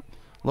shortstop.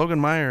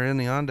 Logan Meyer in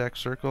the on-deck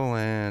circle,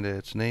 and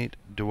it's Nate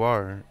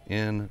Dewar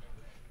in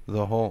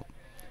the hole.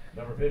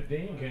 Number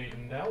 15,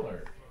 Caden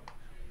Dowler.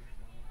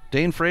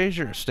 Dane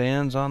Frazier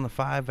stands on the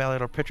 5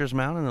 Valladolid pitcher's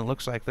mound, and it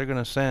looks like they're going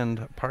to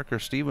send Parker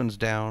Stevens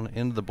down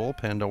into the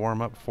bullpen to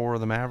warm up for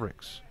the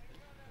Mavericks.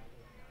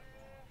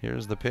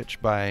 Here's the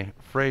pitch by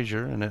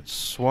Frazier, and it's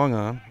swung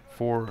on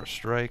for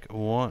strike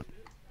 1.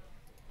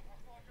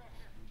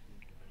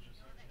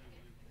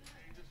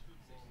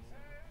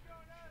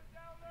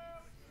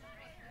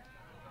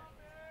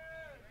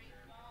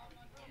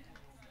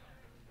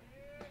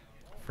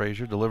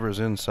 Frazier delivers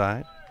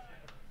inside.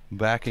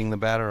 backing the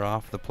batter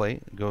off the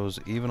plate. Goes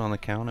even on the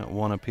count at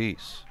 1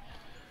 apiece.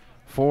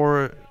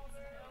 For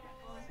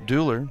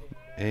Dooler,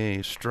 a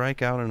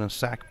strikeout and a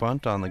sac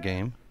bunt on the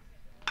game,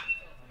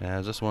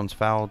 as this one's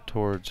fouled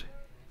towards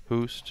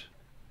Hoost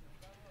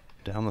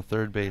down the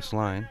third base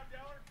line,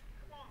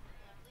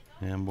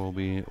 and will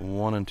be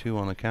 1-2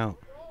 on the count.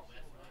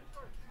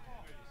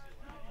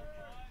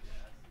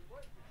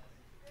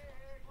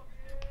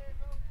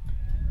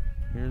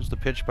 Here's the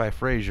pitch by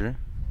Frazier,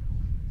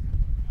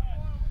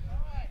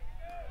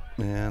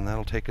 and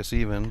that'll take us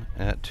even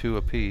at 2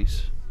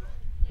 apiece.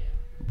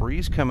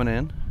 Breeze coming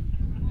in.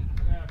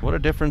 What a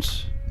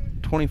difference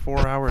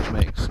 24 hours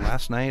makes.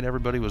 Last night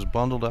everybody was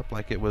bundled up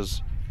like it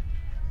was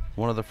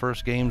one of the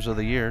first games of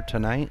the year.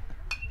 Tonight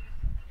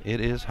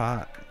it is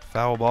hot.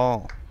 Foul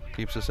ball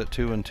keeps us at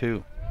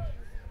 2-2.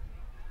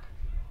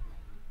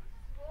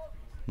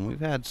 And we've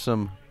had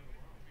some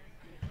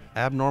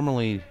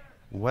abnormally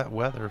wet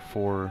weather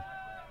for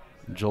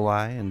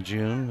July and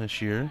June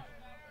this year.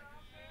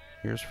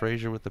 Here's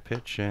Frazier with the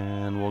pitch,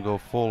 and we'll go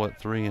full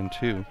at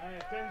 3-2.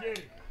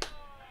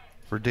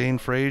 For Dane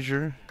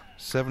Frazier,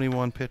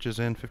 71 pitches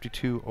in,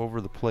 52 over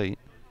the plate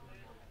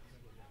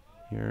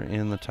here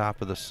in the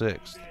top of the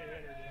 6th.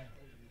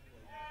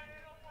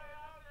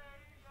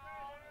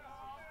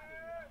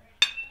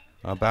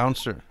 A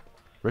bouncer.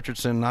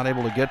 Richardson not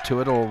able to get to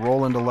it. It'll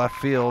roll into left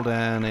field,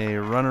 and a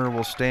runner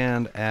will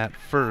stand at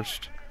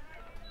first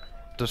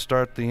to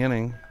start the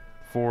inning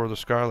for the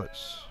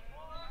Scarlets.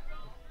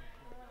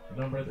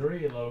 Number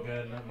 3,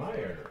 Logan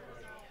Meyer.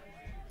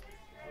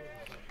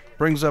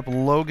 Brings up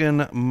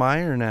Logan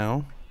Meyer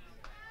now,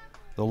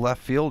 the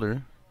left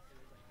fielder,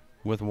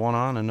 with 1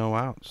 on and no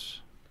outs.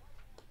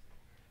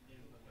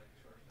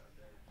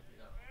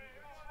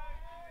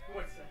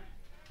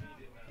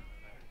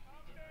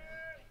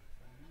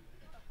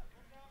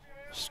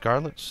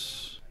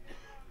 Scarlets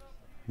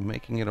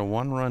making it a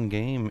 1-run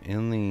game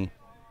in the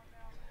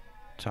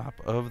top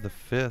of the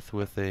 5th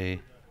with a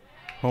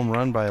home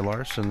run by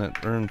Larson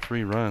that earned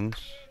 3 runs.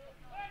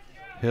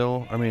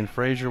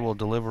 Frazier will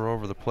deliver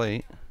over the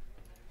plate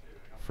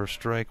for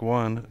strike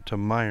 1 to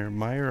Meyer.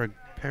 Meyer, a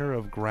pair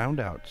of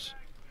groundouts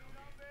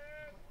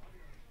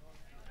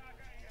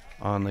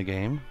on the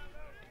game.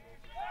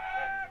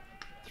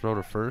 Throw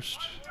to first.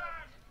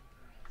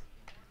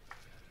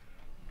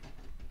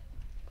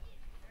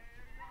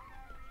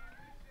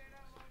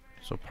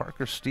 So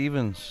Parker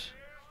Stevens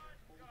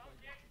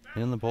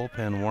in the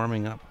bullpen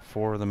warming up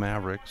for the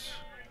Mavericks.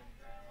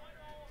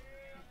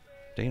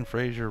 Dane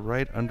Frazier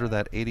right under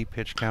that 80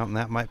 pitch count, and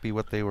that might be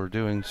what they were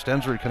doing.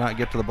 Stensrud cannot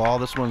get to the ball.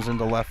 This one's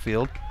into left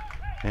field,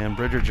 and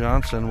Bridger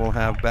Johnson will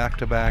have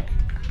back-to-back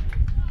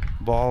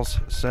balls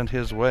sent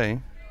his way.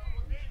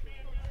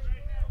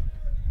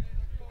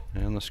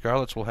 And the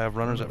Scarlets will have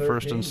runners at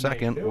first and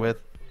second with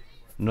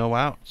no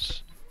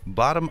outs.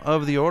 Bottom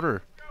of the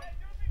order,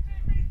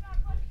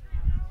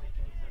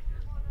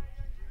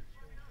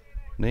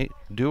 Nate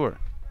Dewar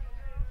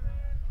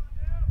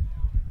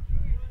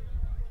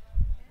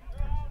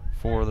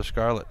for the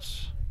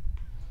Scarlets.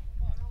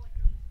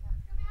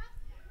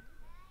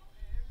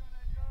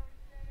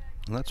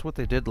 And that's what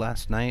they did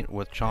last night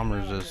with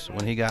Chalmers, is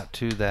when he got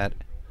to that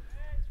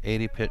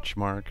 80 pitch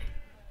mark,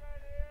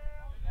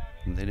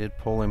 they did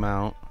pull him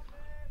out.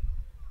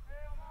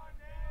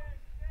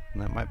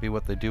 And that might be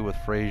what they do with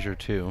Frazier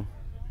too.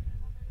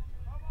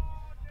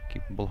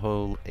 Keep him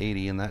below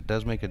 80, and that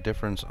does make a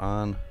difference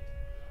on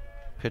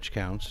pitch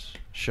counts.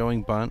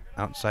 Showing bunt,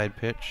 outside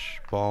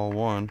pitch, ball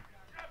 1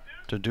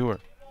 to Dewar.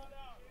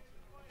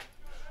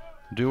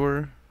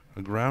 Dewar,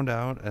 a ground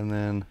out, and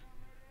then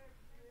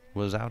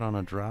was out on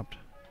a dropped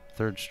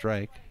third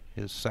strike,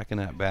 his second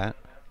at bat.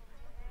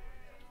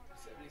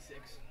 76.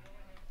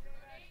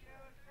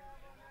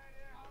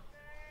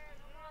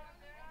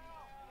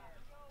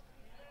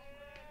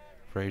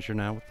 Frazier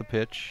now with the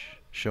pitch,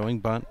 showing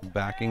bunt,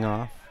 backing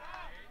off,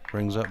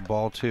 brings up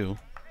ball 2.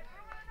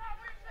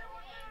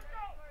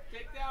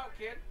 Kicked out,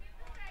 kid.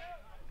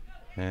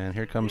 And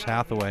here comes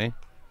Hathaway.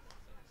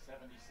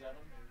 77.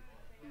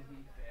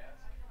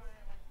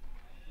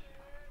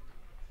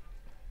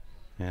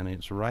 And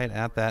it's right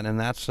at that, and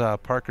that's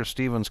Parker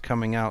Stevens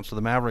coming out. So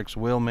the Mavericks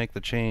will make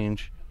the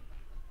change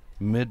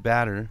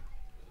mid-batter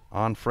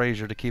on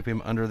Frazier to keep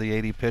him under the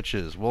 80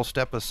 pitches. We'll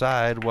step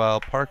aside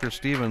while Parker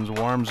Stevens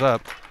warms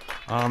up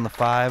on the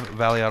 5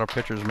 Valley Auto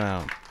pitcher's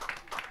mound.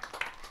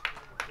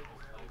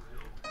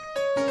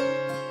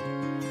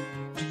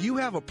 Do you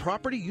have a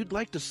property you'd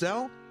like to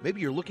sell? Maybe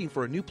you're looking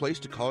for a new place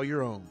to call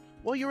your own.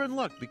 Well, you're in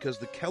luck, because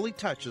the Kelly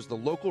Touch is the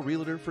local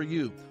realtor for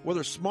you.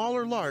 Whether small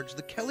or large,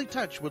 the Kelly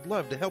Touch would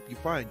love to help you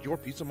find your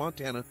piece of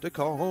Montana to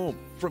call home.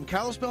 From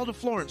Kalispell to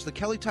Florence, the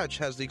Kelly Touch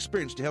has the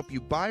experience to help you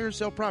buy or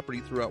sell property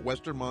throughout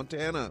western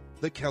Montana.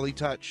 The Kelly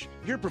Touch,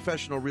 your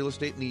professional real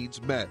estate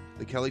needs met.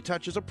 The Kelly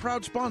Touch is a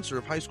proud sponsor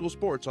of high school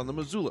sports on the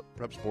Missoula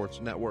Prep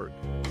Sports Network.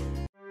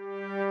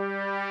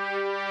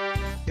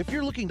 If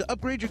you're looking to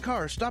upgrade your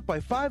car, stop by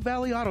 5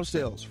 Valley Auto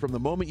Sales. From the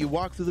moment you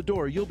walk through the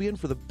door, you'll be in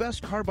for the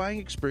best car buying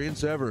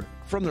experience ever.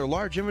 From their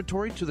large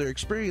inventory to their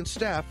experienced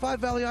staff, 5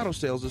 Valley Auto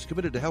Sales is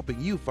committed to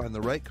helping you find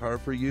the right car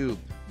for you.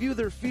 View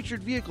their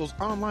featured vehicles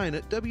online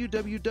at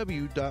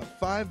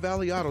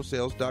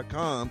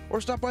www.5valleyautosales.com or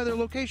stop by their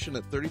location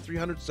at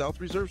 3300 South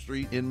Reserve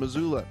Street in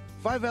Missoula.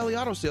 5 Valley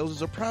Auto Sales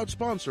is a proud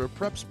sponsor of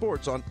Prep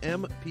Sports on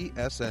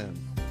MPSN.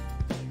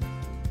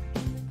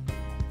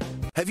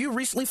 Have you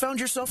recently found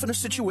yourself in a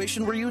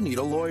situation where you need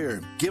a lawyer?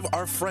 Give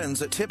our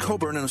friends at Tip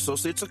Coburn &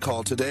 Associates a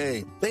call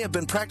today. They have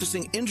been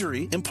practicing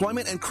injury,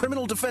 employment, and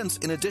criminal defense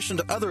in addition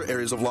to other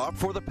areas of law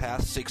for the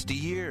past 60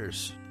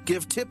 years.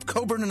 Give Tip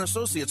Coburn &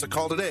 Associates a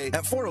call today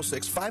at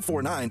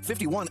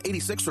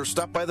 406-549-5186 or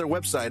stop by their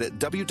website at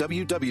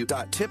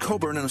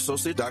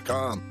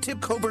www.tipcoburnandassociates.com. Tip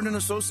Coburn &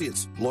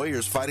 Associates,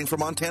 lawyers fighting for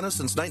Montana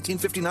since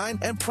 1959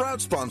 and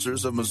proud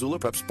sponsors of Missoula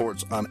Prep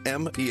Sports on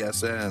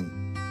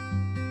MPSN.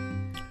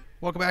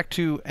 Welcome back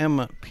to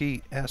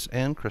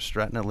MPSN. Chris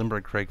Stratton at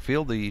Lindbergh Craig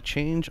Field. The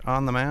change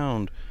on the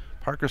mound.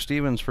 Parker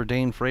Stevens for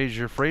Dane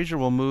Frazier. Frazier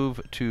will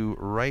move to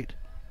right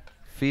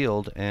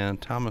field,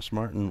 and Thomas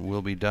Martin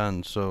will be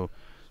done. So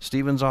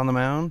Stevens on the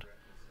mound,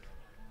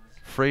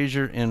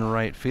 Frazier in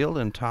right field,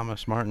 and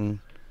Thomas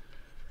Martin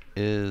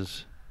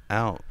is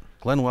out.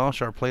 Glenn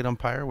Welsh, our plate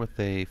umpire, with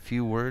a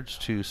few words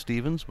to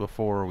Stevens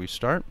before we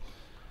start.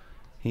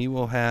 He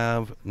will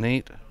have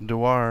Nate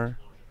Dewar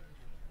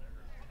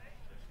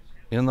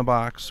in the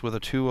box with a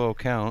 2-0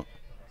 count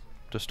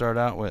to start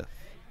out with.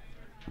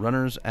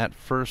 Runners at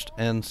first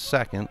and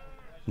second.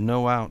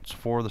 No outs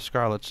for the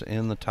Scarlets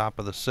in the top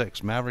of the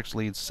sixth. Mavericks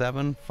lead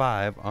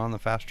 7-5 on the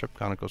Fast Trip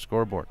Conoco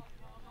scoreboard.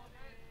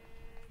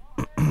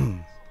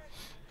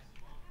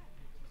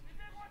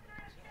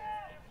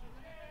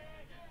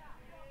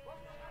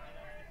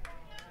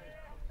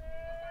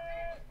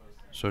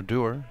 So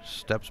Dewar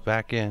steps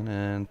back in,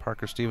 and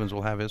Parker Stevens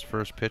will have his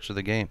first pitch of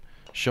the game.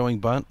 Showing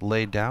bunt,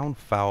 laid down,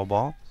 foul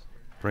ball.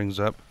 Brings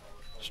up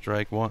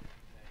strike one.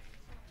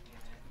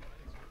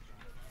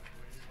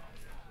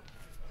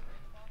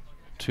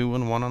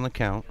 2-1 on the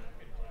count.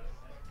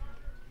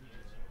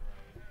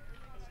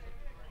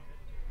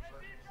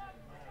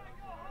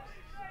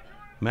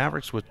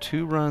 Mavericks with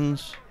 2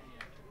 runs.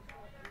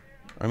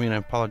 I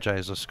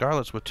apologize. The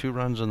Scarlets with 2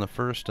 runs in the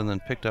first and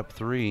then picked up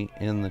 3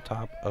 in the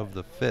top of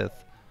the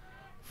fifth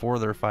for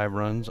their 5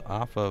 runs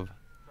off of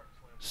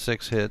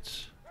 6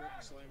 hits.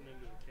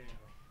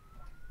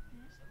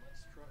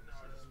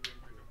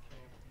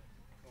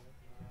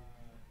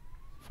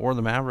 For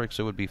the Mavericks,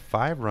 it would be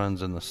 5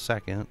 runs in the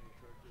second,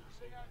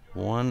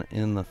 1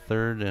 in the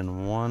third,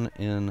 and 1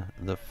 in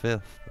the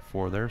fifth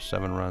for their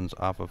 7 runs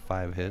off of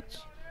 5 hits.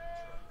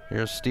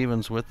 Here's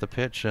Stevens with the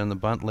pitch, and the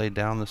bunt laid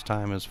down this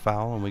time is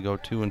foul, and we go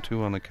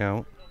 2-2 on the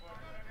count.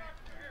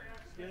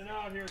 Get it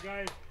out here,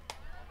 guys.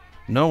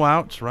 No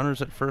outs,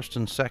 runners at first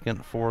and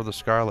second for the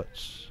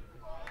Scarlets.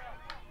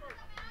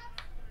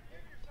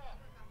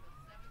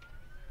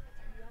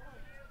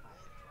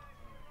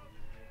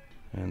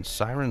 And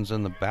sirens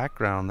in the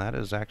background. That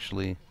is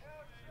actually,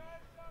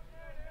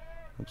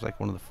 looks like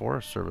one of the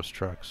Forest Service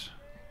trucks.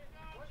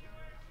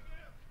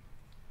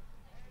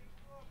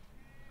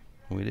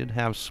 We did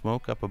have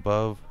smoke up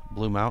above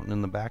Blue Mountain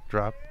in the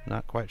backdrop.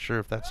 Not quite sure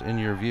if that's in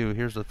your view.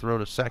 Here's the throw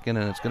to second,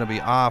 and it's going to be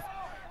off.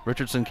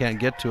 Richardson can't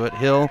get to it.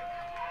 Hill,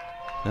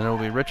 and it'll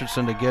be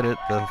Richardson to get it.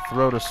 The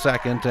throw to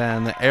second,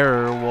 and the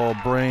error will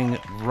bring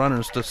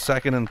runners to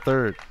second and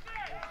third.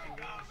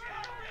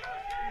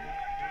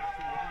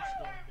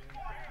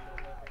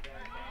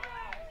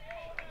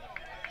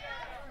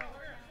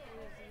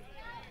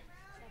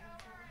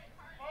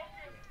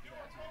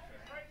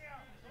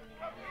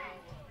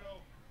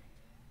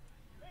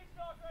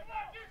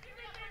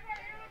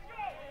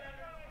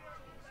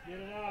 Get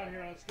it out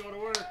here. Let's go to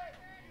work.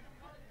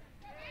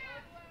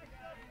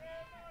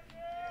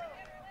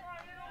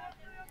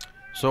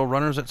 So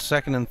runners at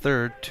second and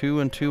third,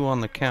 2-2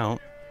 on the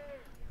count.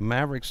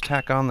 Mavericks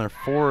tack on their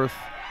 4th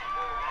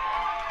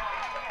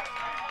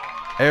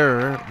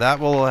error.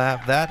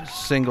 That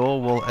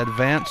single will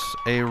advance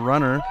a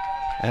runner,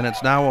 and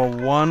it's now a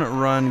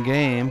 1-run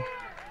game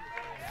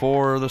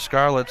for the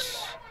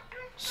Scarlets.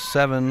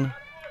 7-6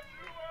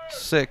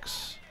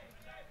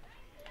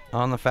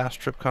 on the Fast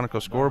Trip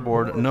Conoco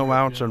scoreboard. No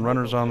outs and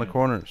runners on the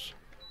corners.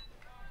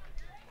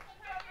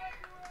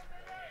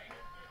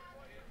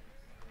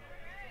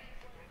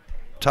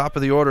 Top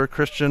of the order,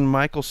 Christian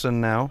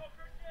Michelson now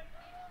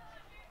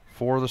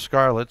for the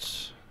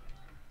Scarlets.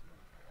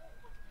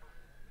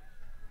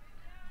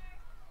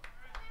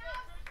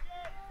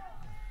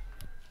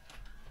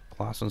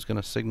 Clausen's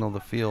going to signal the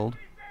field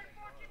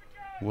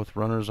with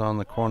runners on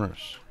the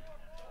corners.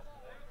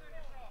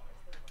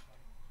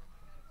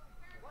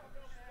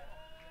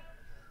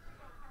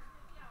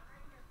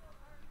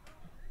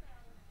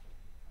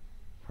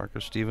 Parker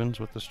Stevens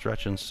with the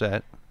stretch and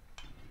set,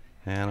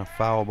 and a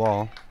foul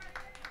ball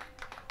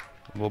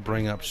will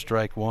bring up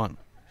strike one.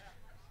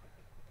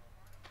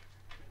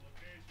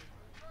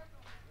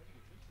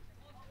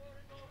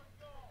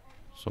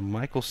 So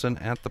Michelson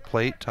at the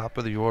plate, top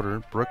of the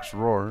order. Brooks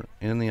Rohr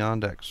in the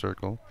on-deck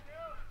circle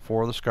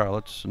for the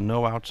Scarlets.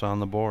 No outs on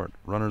the board.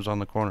 Runners on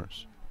the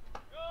corners.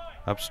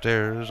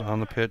 Upstairs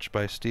on the pitch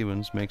by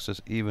Stevens makes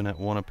us even at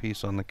 1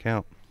 apiece on the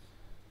count.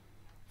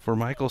 For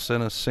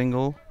Michelson, a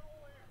single,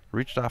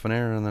 reached off an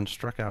error and then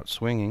struck out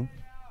swinging.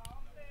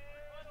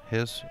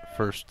 His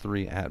first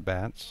 3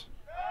 at-bats.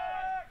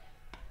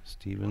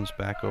 Stevens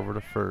back over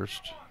to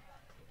first.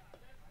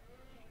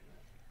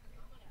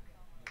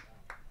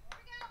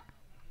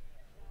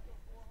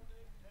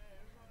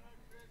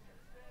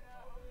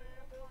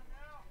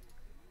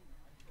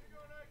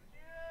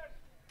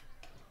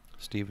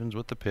 Stevens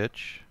with the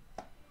pitch,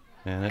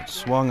 and it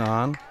swung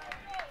on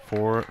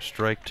for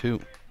strike 2.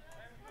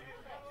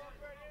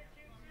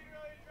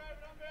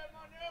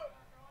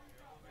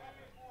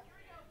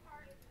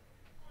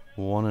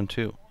 One and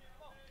 2.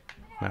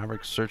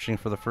 Mavericks searching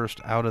for the first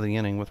out of the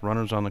inning with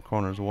runners on the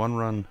corners. 1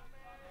 run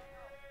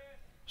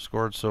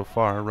scored so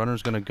far.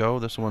 Runner's going to go.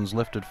 This one's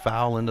lifted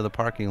foul into the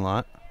parking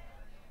lot.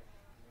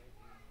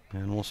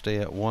 And we'll stay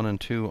at 1 and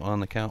 2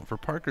 on the count for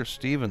Parker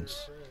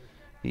Stevens.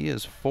 He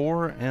is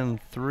 4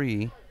 and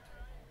 3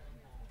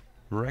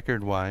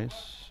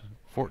 record-wise.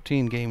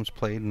 14 games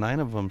played,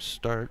 9 of them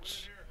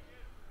starts.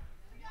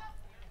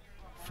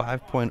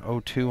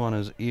 5.02 on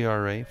his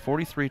ERA,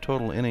 43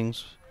 total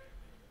innings,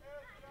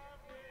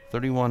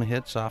 31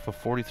 hits off of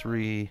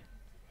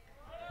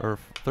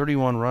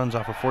 31 runs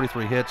off of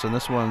 43 hits, and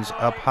this one's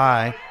up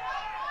high.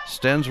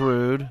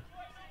 Stensrud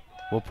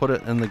will put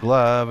it in the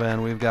glove,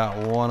 and we've got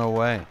 1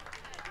 away.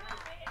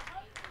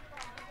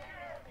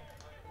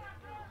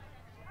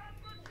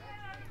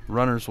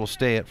 Runners will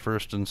stay at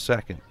first and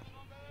second.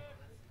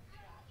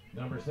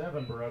 Number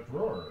 7, Brooks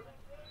Rohr.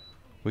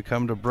 We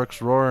come to Brooks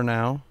Rohr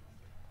now.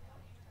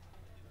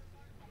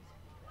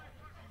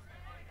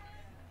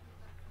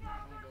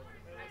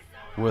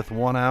 With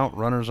 1 out,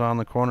 runners on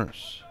the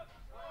corners.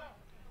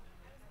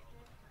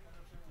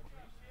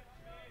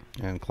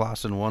 And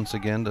Clausen once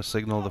again to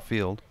signal the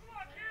field.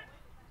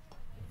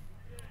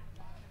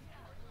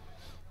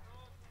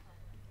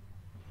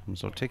 And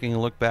so taking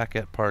a look back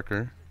at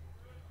Parker.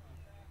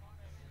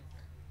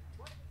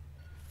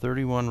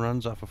 31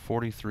 runs off of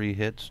 43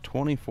 hits.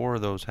 24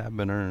 of those have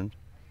been earned.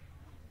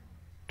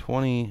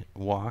 20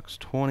 walks,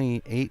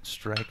 28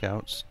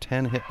 strikeouts,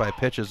 10 hit by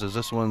pitches as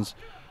this one's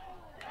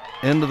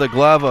into the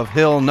glove of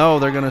Hill. No,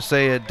 they're going to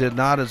say it did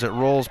not as it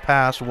rolls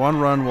past.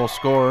 1 run will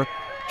score.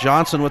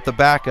 Johnson with the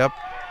backup.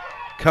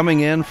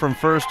 Coming in from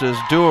first is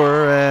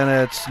Dewar, and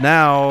it's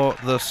now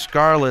the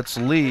Scarlets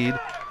lead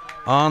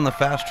on the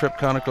Fast Trip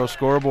Conoco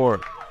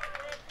scoreboard.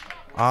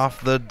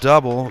 Off the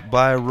double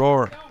by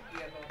Rohr.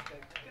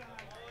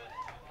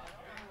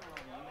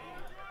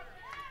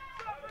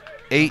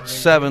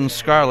 8-7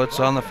 Scarlets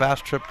on the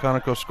Fast Trip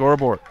Conoco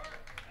scoreboard.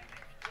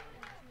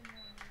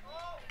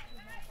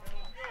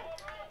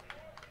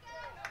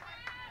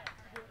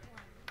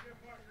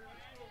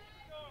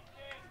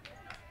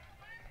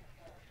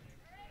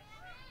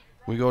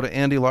 We go to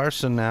Andy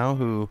Larson now,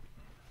 who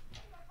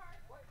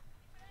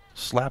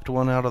slapped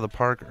one out of the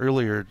park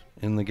earlier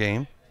in the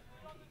game.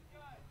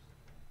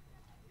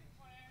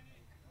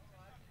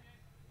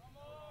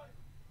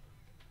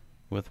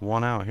 With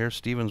 1 out. Here's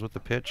Stevens with the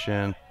pitch,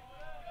 and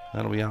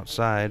that'll be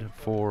outside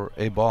for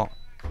a ball.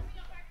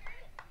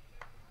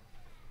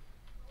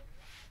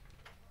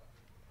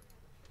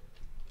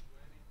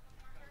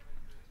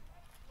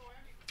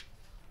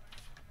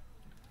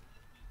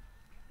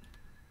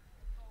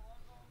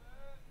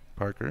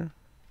 Parker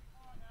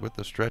with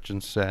the stretch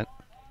and set.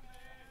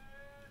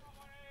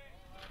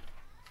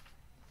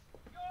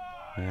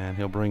 And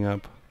he'll bring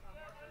up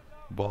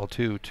ball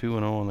 2,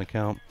 2-0 on the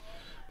count.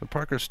 But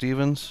Parker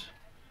Stevens,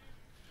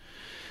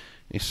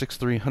 a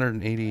 6'3",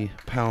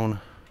 180-pound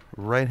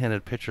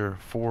right-handed pitcher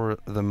for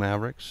the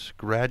Mavericks,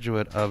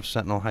 graduate of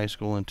Sentinel High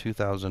School in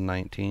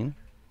 2019.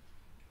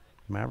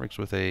 Mavericks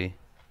with a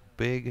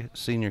big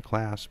senior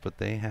class, but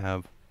they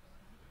have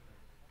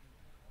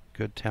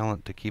good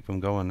talent to keep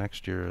him going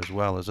next year as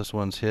well. As this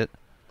one's hit,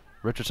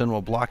 Richardson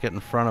will block it in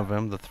front of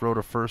him. The throw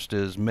to first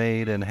is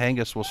made, and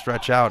Hangus will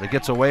stretch out. It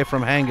gets away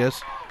from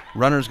Hangus.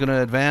 Runner's going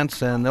to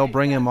advance, and they'll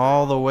bring him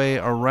all the way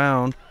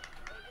around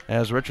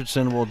as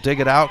Richardson will dig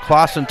it out.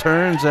 Clausen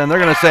turns, and they're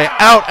going to say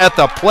out at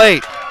the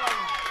plate.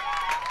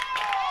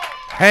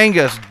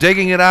 Hangus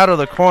digging it out of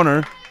the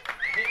corner.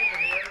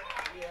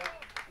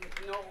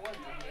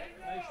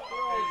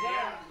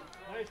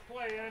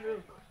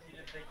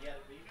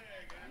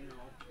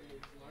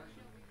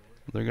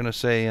 They're going to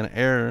say an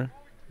error,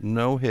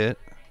 no hit.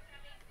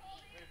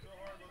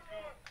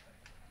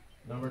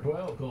 Number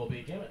 12,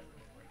 Colby Kimmett.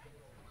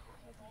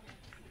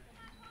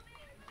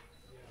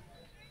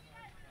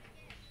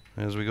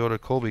 As we go to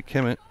Colby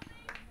Kimmett.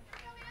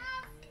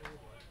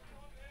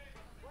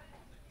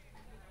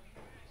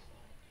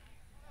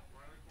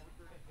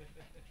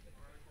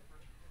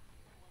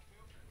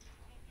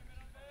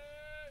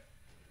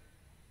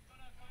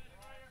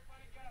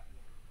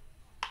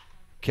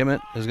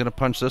 Kimmett is going to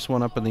punch this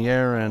one up in the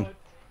air, and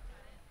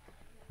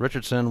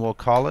Richardson will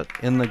call it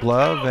in the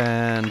glove,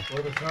 and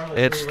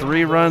it's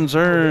 3 runs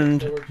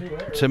earned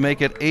to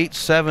make it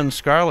 8-7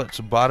 Scarlets,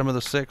 bottom of the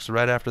 6th,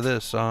 right after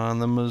this on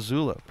the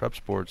Missoula Prep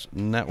Sports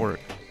Network.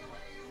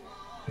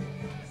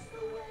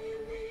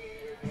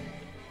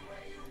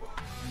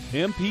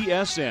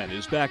 MPSN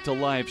is back to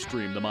live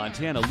stream the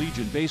Montana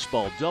Legion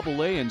Baseball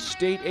AA and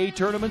State A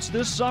tournaments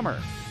this summer.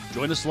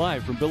 Join us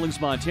live from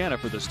Billings, Montana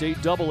for the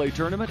State AA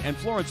Tournament and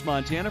Florence,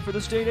 Montana for the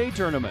State A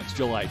Tournaments,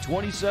 July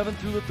 27th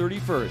through the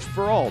 31st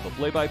for all the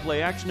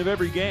play-by-play action of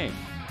every game.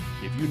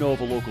 If you know of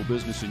a local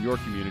business in your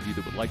community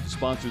that would like to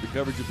sponsor the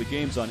coverage of the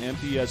games on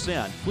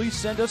MPSN, please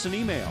send us an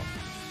email.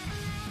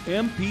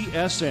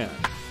 MPSN.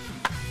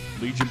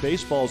 Legion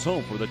Baseball's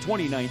home for the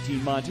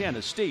 2019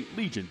 Montana State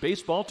Legion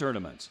Baseball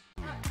Tournaments.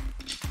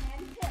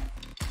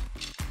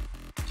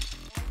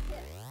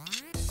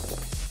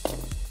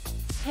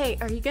 Hey,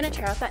 are you gonna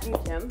try out that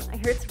new gym? I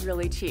hear it's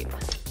really cheap.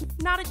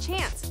 Not a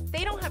chance.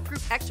 They don't have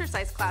group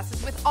exercise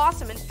classes with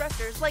awesome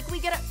instructors like we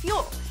get at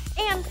Fuel.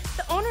 And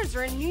the owners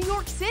are in New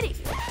York City.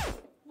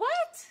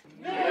 What?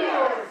 New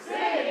York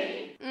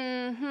City?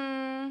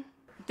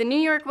 The New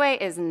York way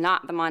is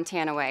not the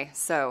Montana way,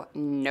 so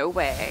no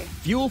way.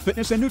 Fuel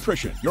Fitness and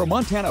Nutrition, your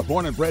Montana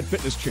born and bred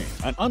fitness chain.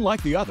 And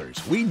unlike the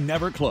others, we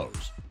never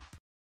close.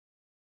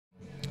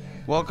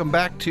 Welcome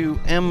back to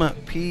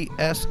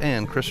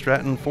MPSN. Chris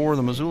Stratton for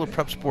the Missoula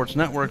Prep Sports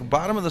Network.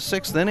 Bottom of the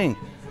 6th inning.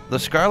 The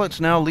Scarlets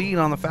now lead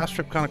on the Fast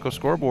Trip Conoco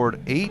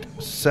scoreboard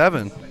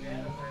 8-7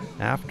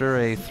 after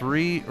a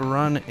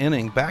 3-run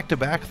inning.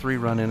 Back-to-back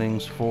 3-run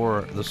innings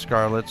for the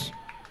Scarlets.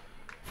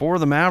 For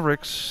the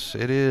Mavericks,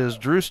 it is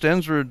Drew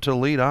Stensrud to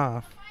lead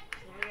off.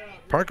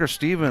 Parker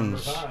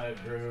Stevens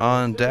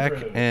on deck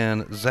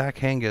and Zach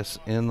Hengis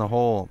in the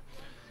hole.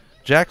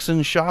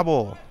 Jackson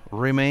Schabel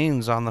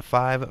remains on the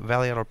 5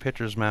 Valley Auto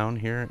pitcher's mound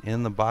here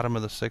in the bottom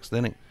of the 6th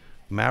inning.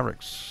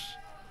 Mavericks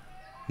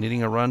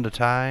needing a run to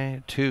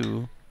tie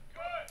 2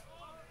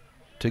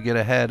 to get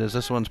ahead as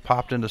this one's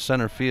popped into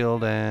center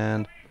field,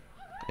 and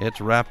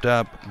it's wrapped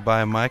up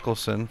by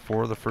Michelson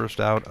for the first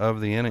out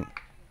of the inning.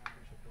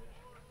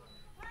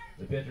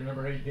 The pitcher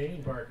number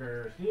 18,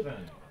 Parker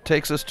Stevens.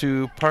 Takes us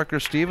to Parker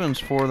Stevens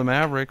for the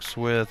Mavericks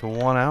with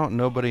 1 out,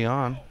 nobody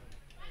on.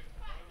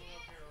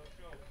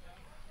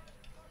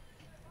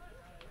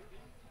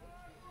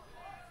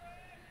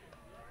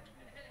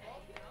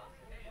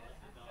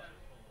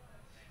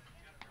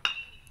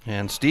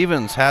 And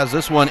Stevens has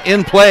this one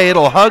in play.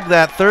 It'll hug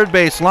that third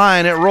base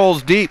line. It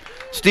rolls deep.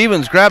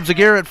 Stevens grabs a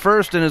gear at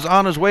first and is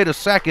on his way to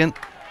second.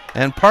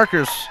 And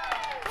Parker's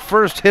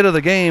first hit of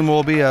the game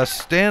will be a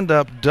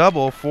stand-up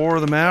double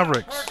for the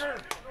Mavericks.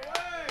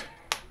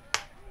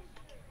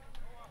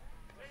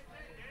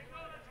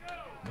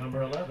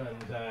 Number 11,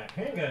 Zach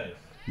Hengis.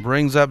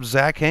 Brings up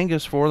Zach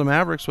Hengis for the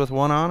Mavericks with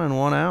 1 on and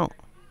 1 out.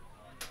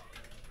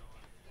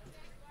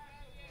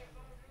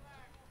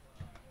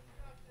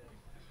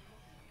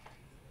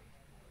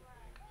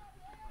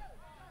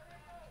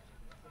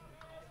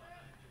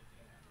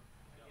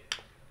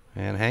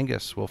 And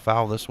Hengis will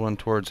foul this one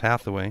towards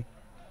Hathaway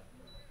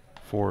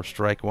for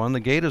strike 1. The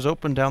gate is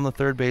open down the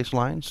third base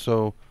line,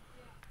 so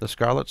the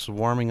Scarlets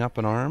warming up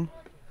an arm.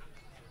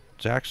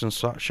 Jackson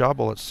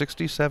Schabel at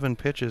 67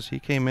 pitches. He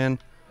came in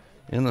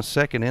the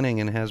 2nd inning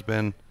and has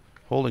been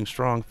holding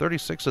strong.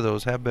 36 of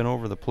those have been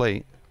over the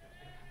plate.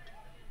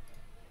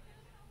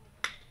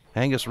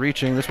 Hengis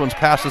reaching. This one's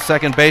past the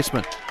second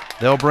baseman.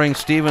 They'll bring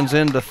Stevens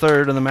into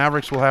 3rd, and the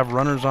Mavericks will have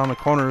runners on the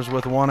corners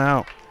with 1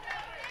 out.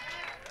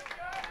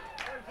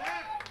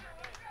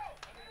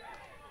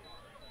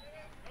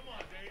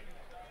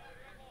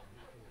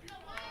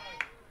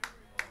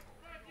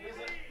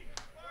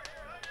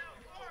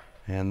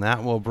 And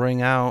that will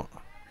bring out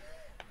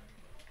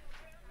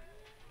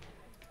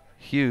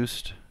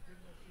Hust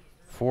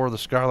for the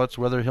Scarlets.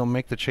 Whether he'll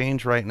make the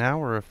change right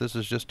now or if this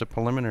is just a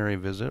preliminary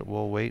visit,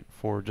 we'll wait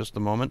for just a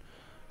moment.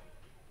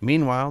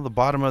 Meanwhile, the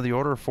bottom of the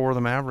order for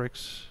the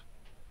Mavericks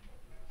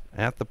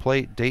at the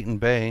plate, Dayton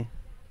Bay.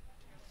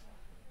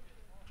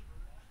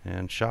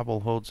 And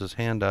Schabel holds his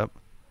hand up.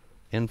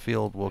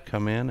 Infield will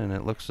come in, and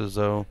it looks as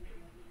though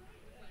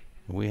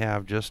we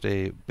have just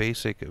a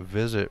basic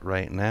visit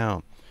right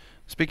now.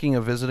 Speaking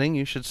of visiting,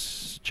 you should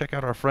check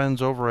out our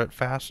friends over at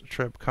Fast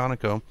Trip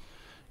Conoco.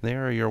 They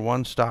are your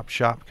one-stop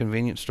shop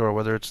convenience store,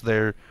 whether it's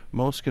their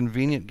most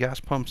convenient gas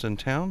pumps in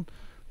town,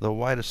 the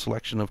widest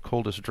selection of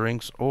coldest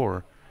drinks,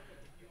 or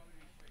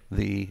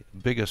the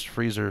biggest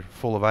freezer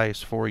full of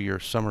ice for your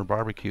summer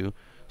barbecue.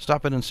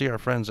 Stop in and see our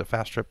friends at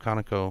Fast Trip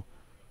Conoco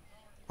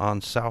on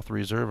South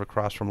Reserve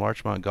across from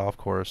Larchmont Golf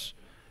Course.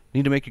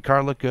 Need to make your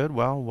car look good?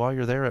 Well, while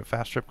you're there at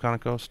Fast Trip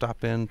Conoco,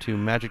 stop in to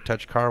Magic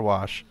Touch Car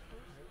Wash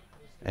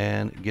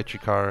and get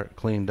your car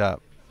cleaned up.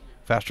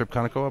 Fast Trip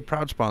Conoco, a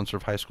proud sponsor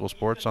of high school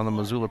sports on the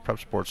Missoula Prep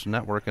Sports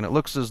Network, and it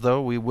looks as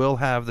though we will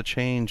have the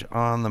change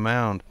on the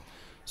mound.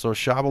 So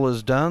Schabel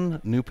is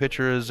done, new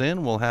pitcher is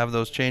in. We'll have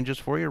those changes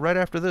for you right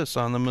after this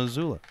on the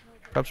Missoula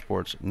Prep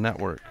Sports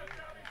Network.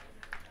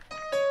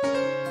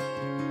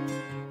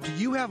 Do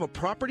you have a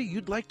property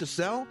you'd like to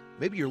sell?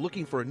 Maybe you're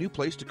looking for a new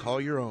place to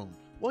call your own.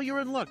 Well,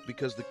 you're in luck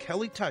because the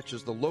Kelly Touch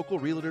is the local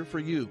realtor for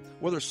you.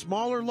 Whether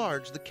small or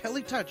large, the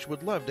Kelly Touch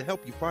would love to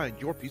help you find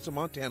your piece of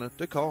Montana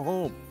to call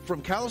home.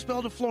 From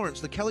Kalispell to Florence,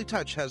 the Kelly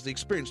Touch has the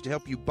experience to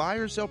help you buy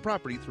or sell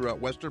property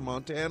throughout western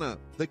Montana.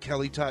 The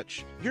Kelly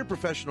Touch, your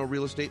professional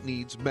real estate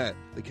needs met.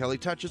 The Kelly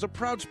Touch is a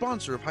proud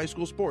sponsor of high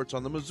school sports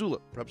on the Missoula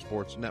Prep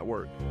Sports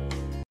Network.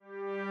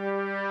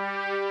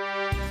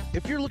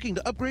 If you're looking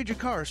to upgrade your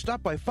car,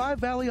 stop by Five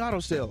Valley Auto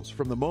Sales.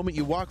 From the moment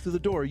you walk through the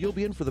door, you'll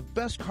be in for the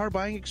best car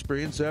buying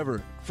experience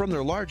ever. From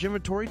their large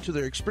inventory to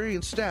their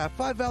experienced staff,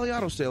 Five Valley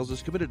Auto Sales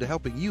is committed to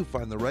helping you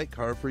find the right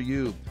car for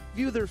you.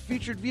 View their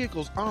featured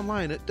vehicles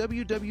online at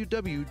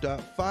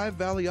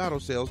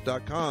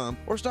www.5valleyautosales.com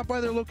or stop by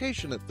their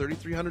location at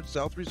 3300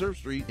 South Reserve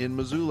Street in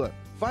Missoula.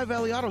 Five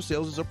Valley Auto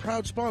Sales is a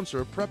proud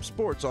sponsor of Prep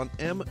Sports on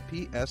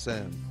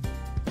MPSN.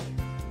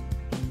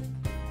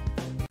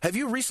 Have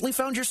you recently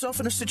found yourself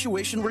in a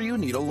situation where you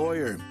need a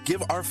lawyer?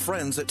 Give our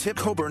friends at Tip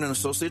Coburn &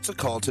 Associates a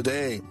call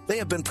today. They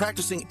have been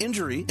practicing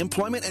injury,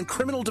 employment, and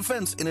criminal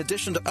defense in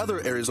addition to other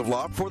areas of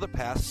law for the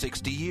past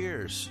 60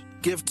 years.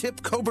 Give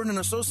Tip Coburn &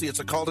 Associates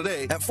a call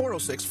today at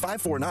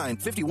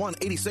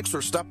 406-549-5186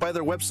 or stop by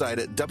their website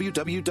at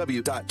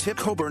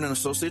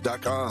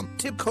www.tipcoburnandassociates.com.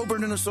 Tip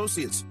Coburn &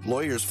 Associates,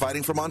 lawyers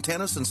fighting for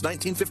Montana since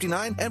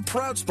 1959 and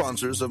proud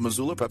sponsors of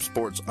Missoula Prep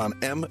Sports on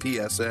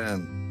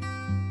MPSN.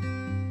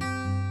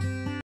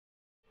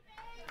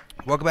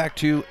 Welcome back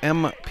to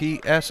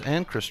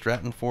MPSN. Chris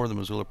Stratton for the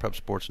Missoula Prep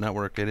Sports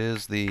Network. It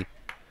is the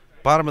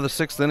bottom of the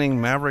sixth inning.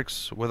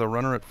 Mavericks with a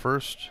runner at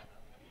first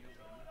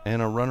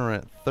and a runner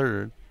at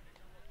third.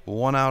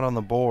 One out on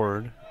the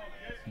board.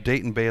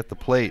 Dayton Bay at the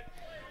plate.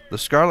 The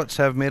Scarlets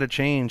have made a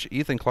change.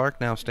 Ethan Clark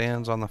now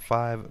stands on the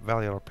Five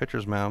Valley Auto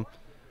pitcher's mound,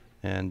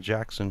 and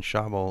Jackson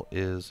Schabel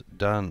is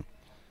done.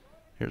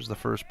 Here's the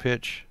first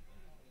pitch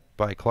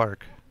by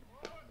Clark.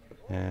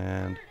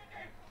 And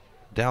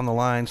down the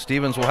line,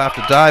 Stevens will have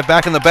to dive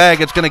back in the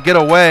bag. It's going to get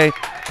away.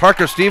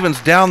 Parker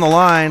Stevens down the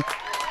line.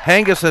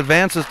 Hangus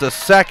advances to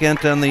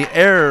second, and the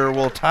error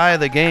will tie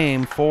the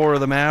game for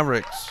the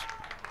Mavericks.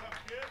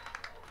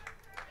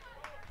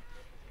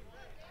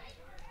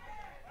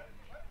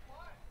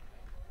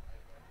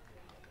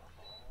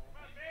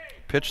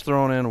 Pitch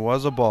thrown in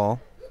was a ball.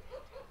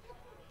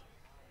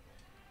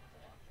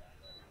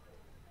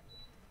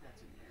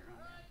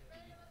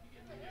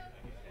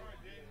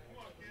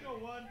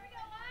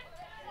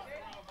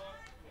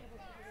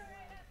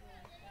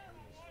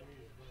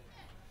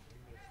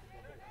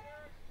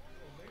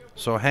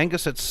 So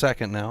Hangus at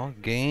second now.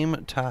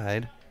 Game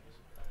tied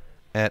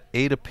at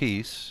 8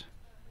 apiece.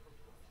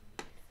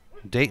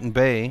 Dayton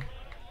Bay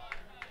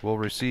will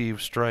receive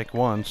strike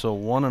one. So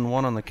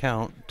 1-1 on the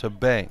count to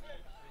Bay.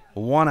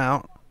 One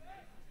out.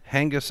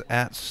 Hangus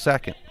at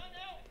second.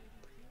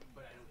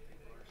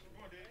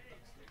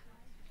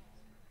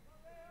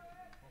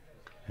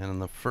 And in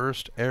the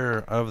first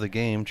error of the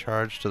game,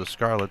 charged to the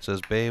Scarlets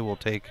as Bay will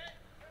take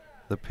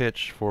the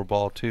pitch for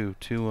ball two.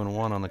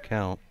 2-1 on the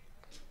count.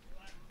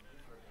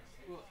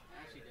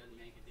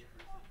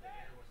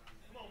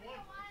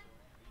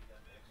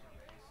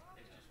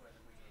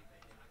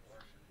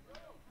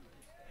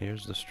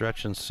 Here's the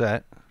stretch and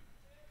set.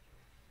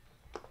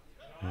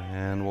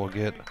 And we'll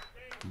get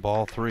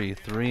ball three.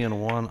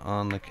 3-1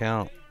 on the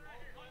count.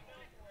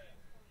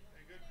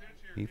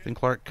 Ethan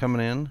Clark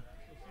coming in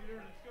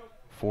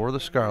for the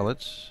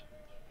Scarlets.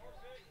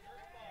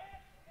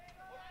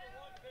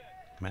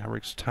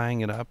 Mavericks tying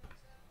it up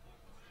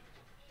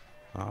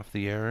off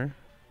the error.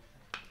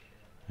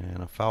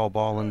 And a foul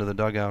ball into the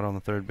dugout on the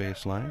third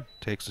baseline.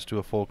 Takes us to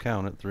a full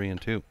count at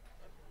 3-2.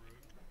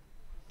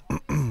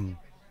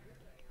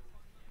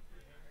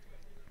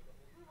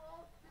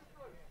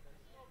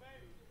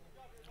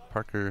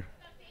 Parker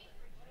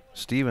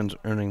Stevens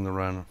earning the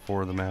run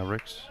for the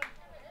Mavericks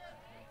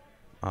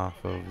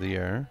off of the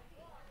error.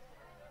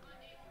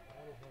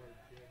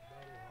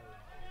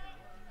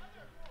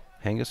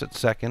 Hangus at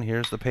second.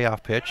 Here's the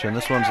payoff pitch, and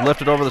this one's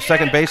lifted over the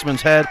second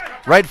baseman's head.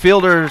 Right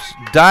fielder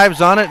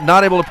dives on it,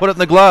 not able to put it in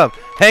the glove.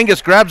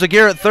 Hangus grabs a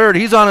gear at third.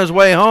 He's on his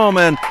way home,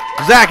 and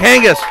Zach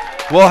Hangus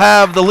will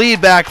have the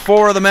lead back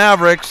for the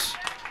Mavericks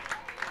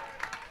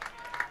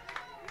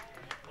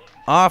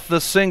off the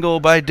single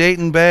by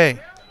Dayton Bay.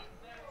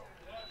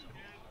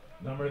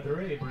 Number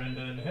 3,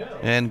 Brendan Hill.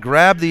 And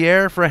grab the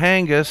air for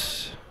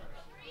Hangus.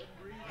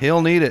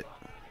 He'll need it.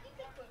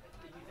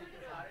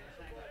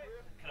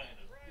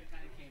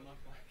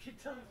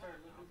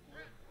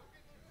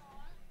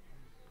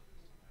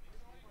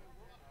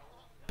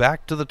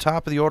 Back to the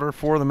top of the order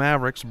for the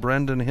Mavericks,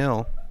 Brendan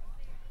Hill.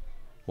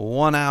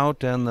 One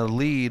out and the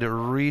lead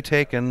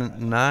retaken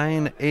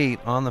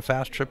 9-8 on the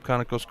Fast Trip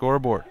Conoco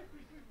scoreboard.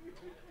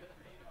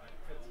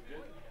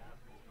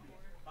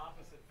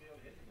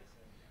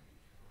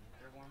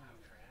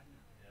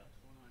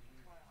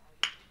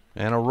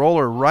 And a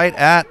roller right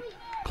at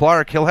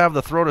Clark. He'll have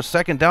the throw to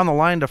second, down the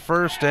line to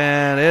first,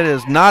 and it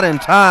is not in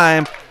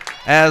time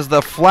as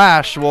the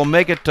flash will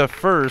make it to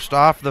first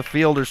off the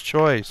fielder's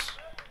choice.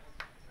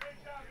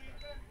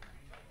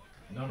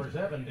 Number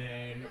 7,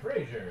 Dane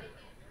Frazier.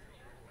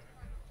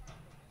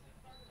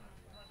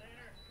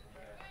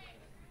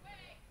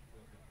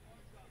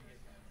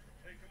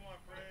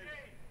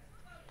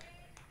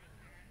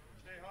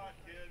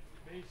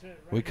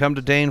 We come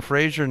to Dane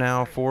Frazier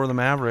now for the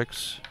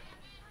Mavericks.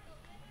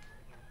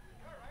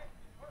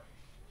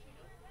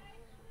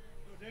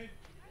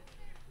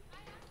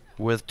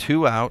 With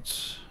 2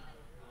 outs.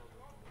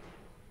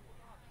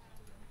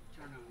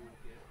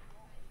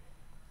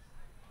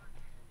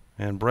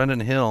 And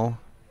Brendan Hill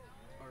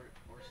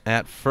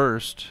at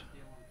first.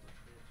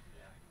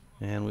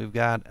 And we've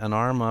got an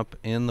arm up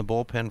in the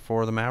bullpen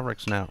for the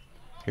Mavericks now.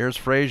 Here's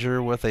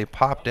Frazier with a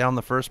pop down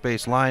the first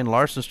base line.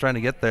 Larson's trying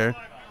to get there.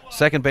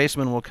 Second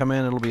baseman will come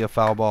in. It'll be a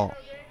foul ball.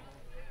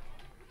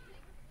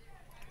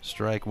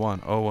 Strike one,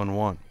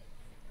 0-1.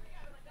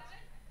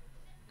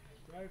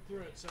 Drive through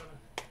it, son.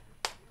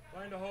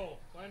 Find a hole.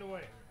 Find a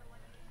way.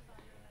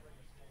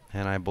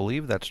 And I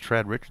believe that's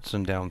Trad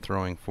Richardson down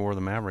throwing for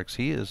the Mavericks.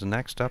 He is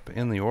next up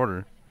in the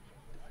order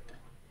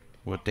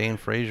with Dane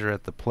Frazier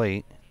at the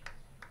plate.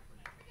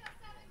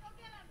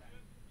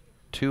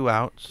 2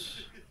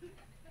 outs.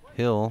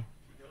 Hill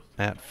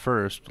at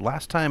first.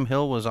 Last time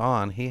Hill was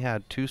on, he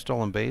had 2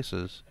 stolen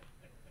bases.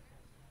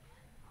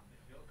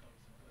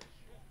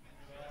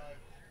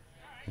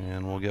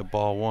 And we'll get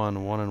ball 1,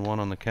 1-1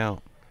 on the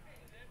count.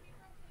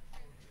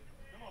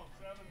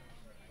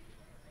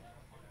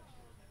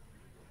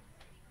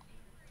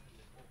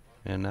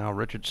 And now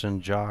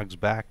Richardson jogs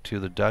back to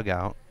the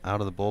dugout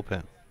out of the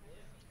bullpen.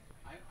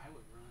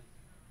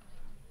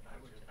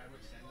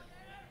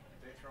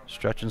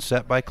 Stretch and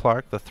set by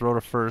Clark. The throw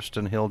to first,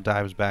 and Hill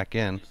dives back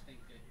in.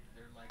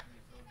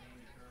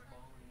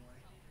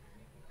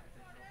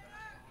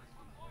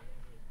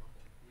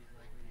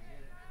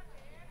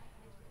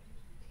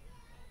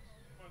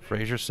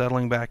 Frazier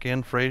settling back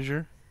in.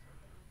 Frazier.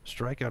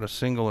 Strikeout, a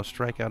single, a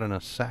strikeout, and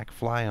a sac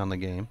fly on the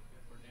game.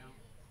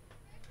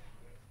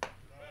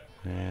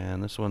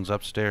 And this one's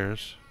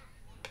upstairs.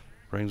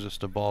 Brings us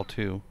to ball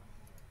 2.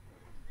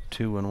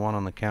 2-1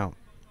 on the count.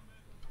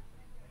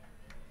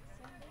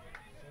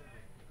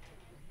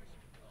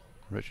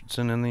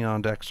 Richardson in the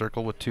on-deck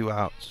circle with 2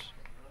 outs.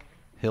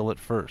 Hill at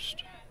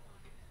first.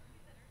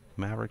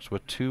 Mavericks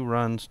with 2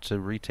 runs to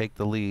retake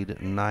the lead,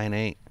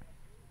 9-8.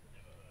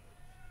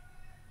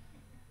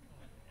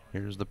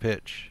 Here's the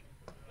pitch.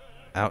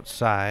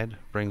 Outside,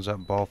 brings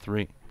up ball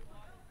 3.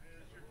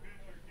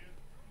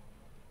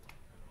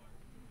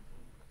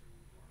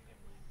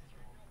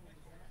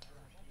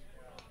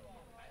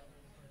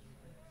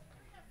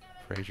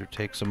 Frazier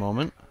takes a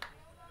moment.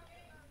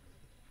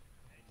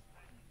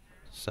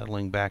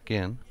 Settling back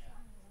in.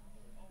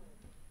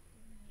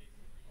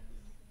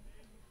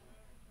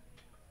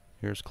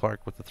 Here's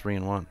Clark with the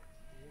 3-1.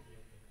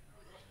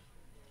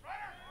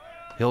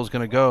 Hill's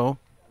going to go,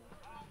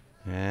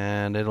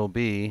 and it'll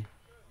be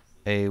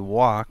a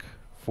walk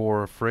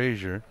for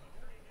Frazier.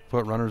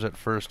 Put runners at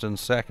first and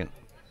second.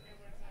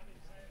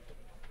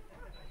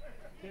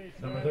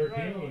 Number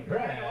 13,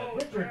 Brad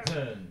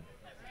Richardson.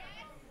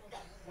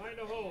 Find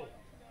a hole.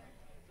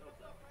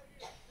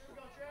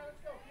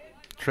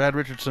 Trad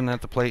Richardson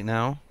at the plate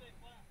now.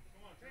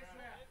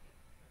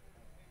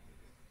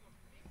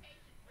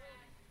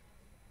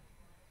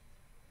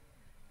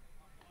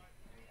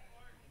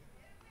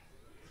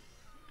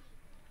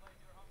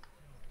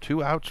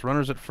 Two outs,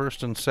 runners at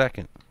first and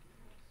second.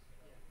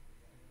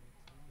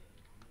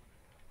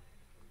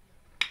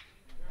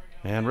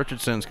 And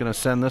Richardson's going to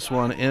send this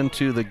one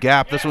into the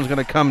gap. This one's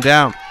going to come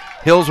down.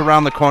 Hill's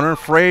around the corner.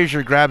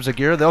 Frazier grabs a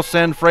gear. They'll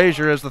send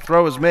Frazier as the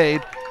throw is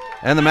made.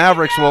 And the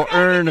Mavericks will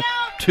earn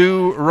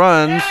 2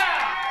 runs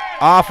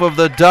off of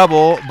the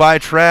double by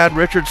Trad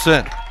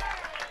Richardson. Nice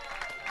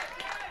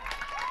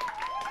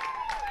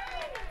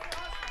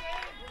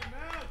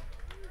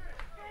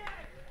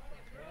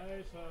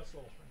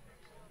hustle.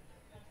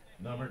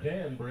 Number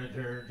 10,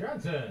 Bridger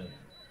Johnson.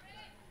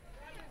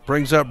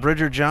 Brings up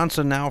Bridger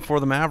Johnson now for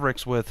the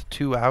Mavericks with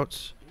 2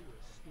 outs.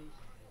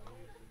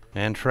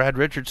 And Trad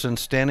Richardson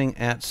standing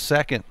at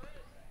second.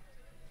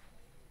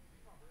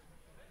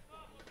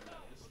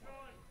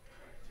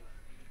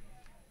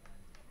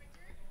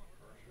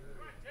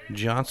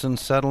 Johnson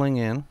settling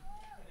in.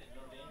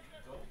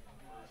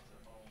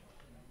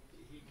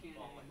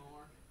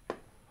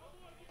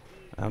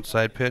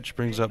 Outside pitch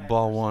brings up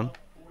ball 1.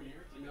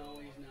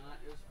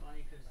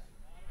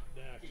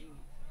 He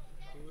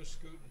was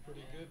scooting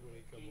pretty good when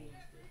he come home.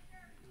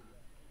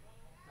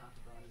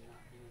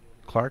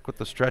 Clark with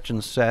the stretch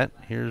and set.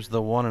 Here's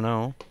the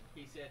 1-0.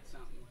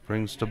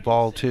 Brings to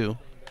ball 2.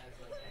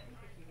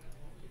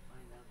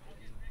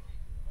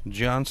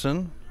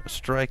 Johnson, a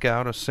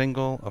strikeout, a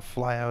single, a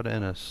flyout,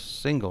 and a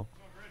single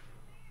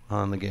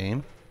on the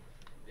game.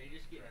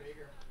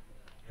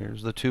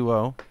 Here's the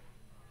 2-0.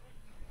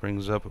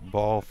 Brings up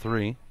ball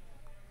 3.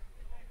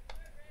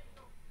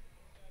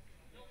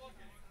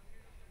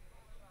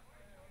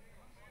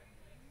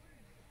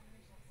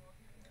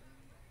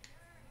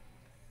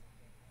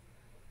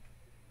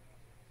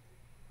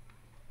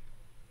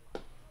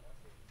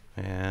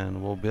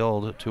 And we'll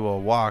build to a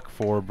walk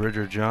for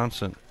Bridger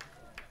Johnson.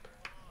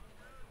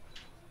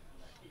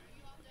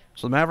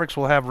 So the Mavericks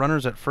will have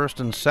runners at first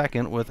and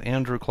second with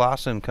Andrew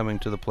Clausen coming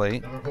to the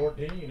plate. Number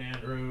 14,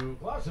 Andrew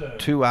Clausen.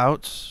 2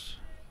 outs.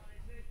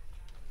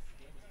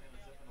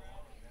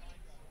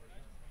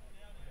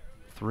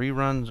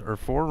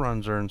 4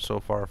 runs earned so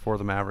far for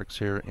the Mavericks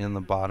here in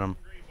the bottom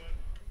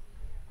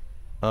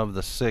of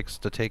the 6th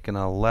to take an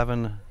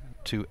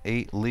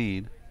 11-8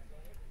 lead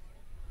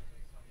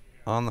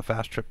on the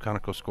Fast Trip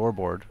Conoco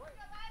scoreboard.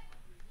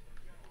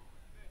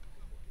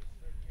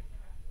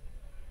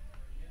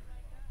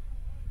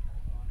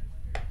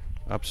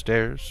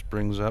 Upstairs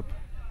brings up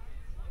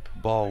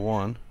ball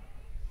 1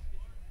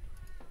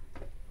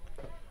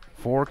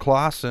 for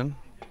Clausen.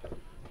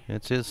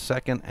 It's his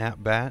second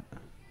at bat.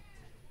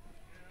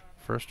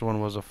 First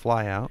one was a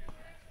fly out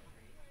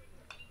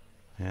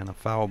and a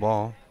foul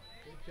ball.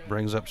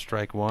 Brings up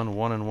strike 1,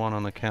 1-1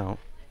 on the count.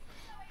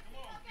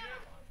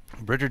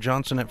 Bridger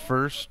Johnson at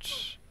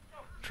first,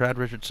 Trad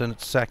Richardson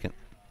at second.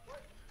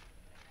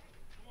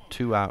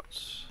 2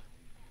 outs.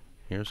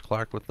 Here's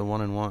Clark with the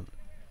 1-1.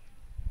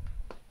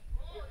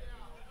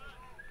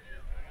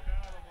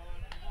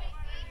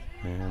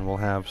 And we'll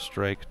have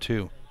strike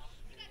 2.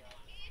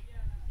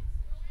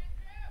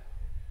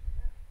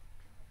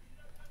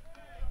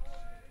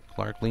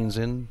 Clark leans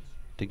in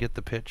to get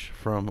the pitch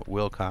from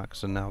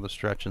Wilcox, and now the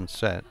stretch and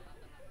set.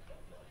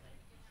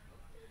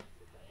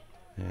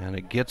 And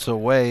it gets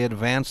away,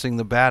 advancing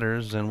the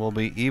batters, and will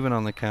be even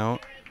on the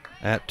count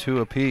at 2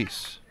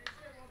 apiece.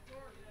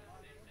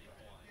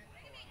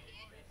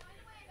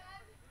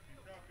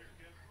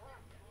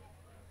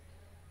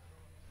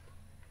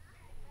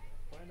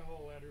 Find the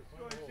hole, Andrew.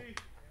 Find the hole.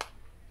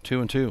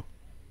 2-2.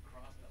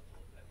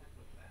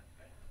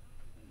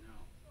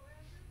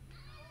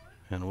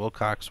 And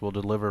Wilcox will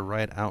deliver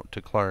right out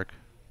to Clark.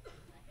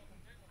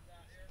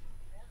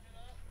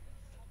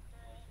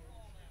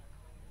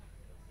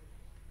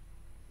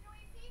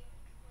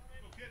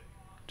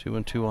 Two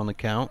and two on the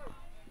count.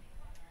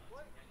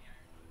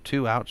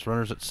 2 outs,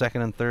 runners at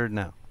second and third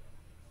now.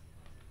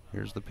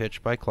 Here's the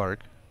pitch by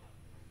Clark.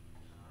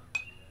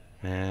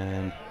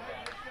 And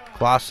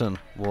Clausen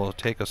will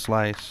take a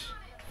slice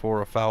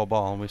for a foul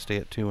ball, and we stay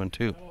at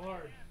 2-2.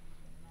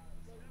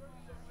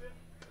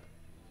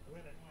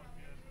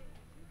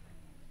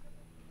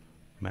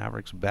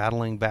 Mavericks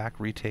battling back,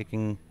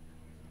 retaking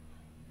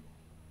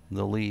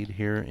the lead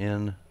here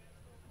in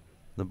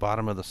the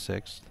bottom of the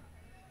 6th.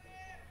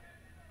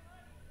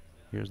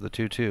 Here's the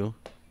 2-2.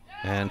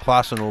 And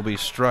Clausen will be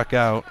struck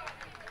out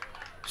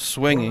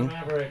swinging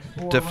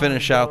to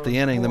finish out the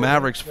inning. The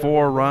Mavericks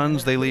 4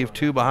 runs, they leave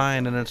 2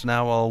 behind, and it's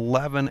now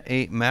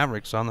 11-8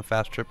 Mavericks on the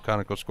Fast Trip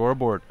Conoco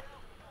scoreboard.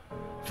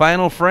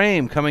 Final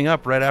frame coming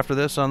up right after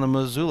this on the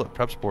Missoula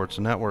Prep Sports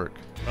Network.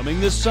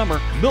 Coming this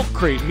summer, Milk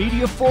Crate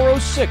Media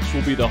 406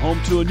 will be the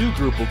home to a new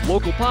group of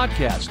local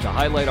podcasts to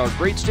highlight our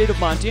great state of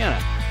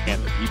Montana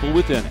and the people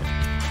within it.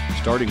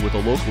 Starting with a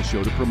local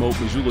show to promote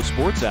Missoula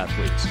sports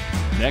athletes.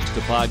 Next,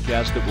 a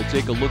podcast that will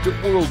take a look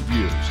at world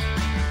views.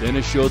 Then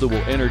a show that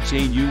will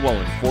entertain you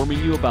while informing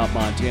you about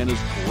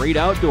Montana's great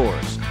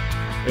outdoors.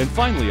 And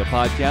finally, a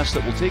podcast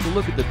that will take a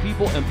look at the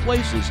people and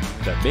places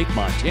that make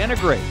Montana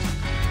great.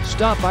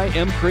 Stop by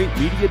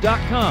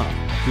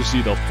mcratemedia.com to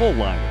see the full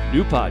line of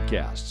new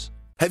podcasts.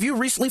 Have you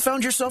recently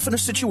found yourself in a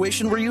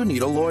situation where you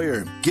need a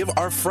lawyer? Give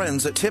our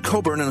friends at Tip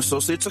Coburn &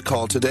 Associates a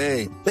call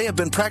today. They have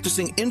been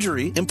practicing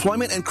injury,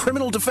 employment, and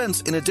criminal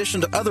defense in addition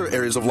to other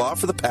areas of law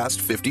for the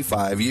past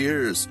 55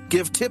 years.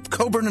 Give Tip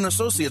Coburn &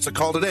 Associates a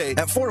call today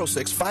at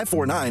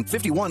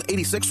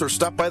 406-549-5186 or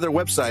stop by their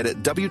website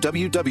at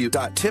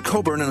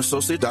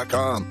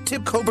www.tipcoburnandassociates.com.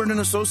 Tip Coburn &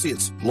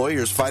 Associates,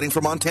 lawyers fighting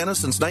for Montana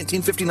since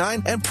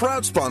 1959 and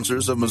proud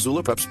sponsors of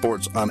Missoula Prep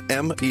Sports on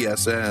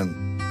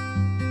MPSN.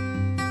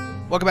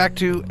 Welcome back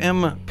to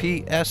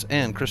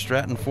MPSN. Chris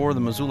Stratton for the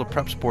Missoula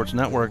Prep Sports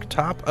Network.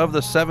 Top of the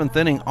 7th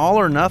inning, all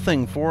or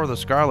nothing for the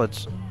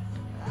Scarlets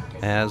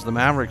as the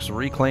Mavericks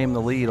reclaim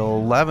the lead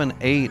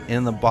 11-8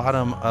 in the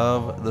bottom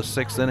of the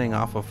 6th inning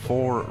off of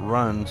 4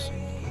 runs.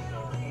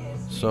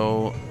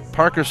 So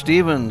Parker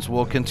Stevens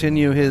will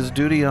continue his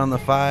duty on the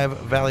 5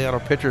 Valley Auto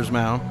pitcher's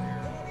mound.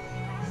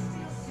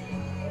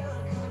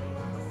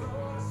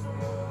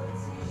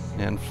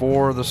 And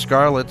for the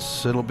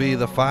Scarlets, it'll be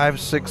the 5,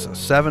 6,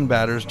 7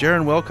 batters.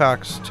 Jaron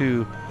Wilcox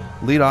to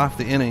lead off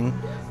the inning.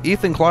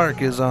 Ethan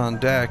Clark is on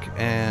deck,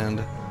 and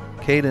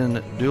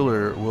Caden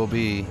Dooler will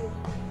be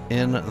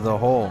in the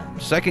hole.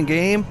 Second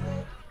game,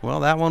 well,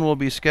 that one will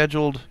be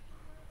scheduled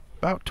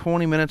about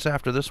 20 minutes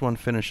after this one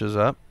finishes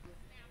up.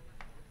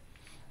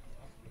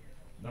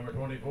 Number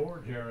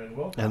 24, Jaron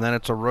Wilcox. And then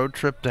it's a road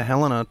trip to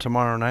Helena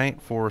tomorrow night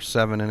for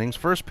 7 innings.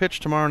 First pitch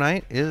tomorrow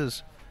night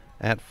is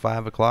at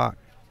 5 o'clock.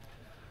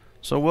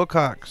 So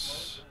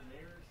Wilcox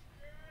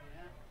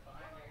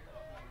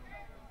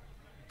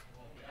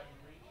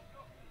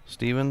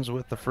Stevens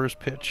with the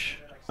first pitch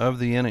of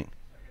the inning.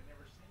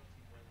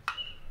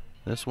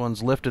 This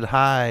one's lifted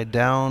high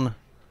down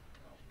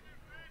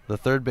the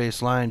third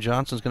base line.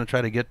 Johnson's going to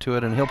try to get to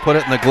it, and he'll put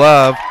it in the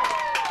glove.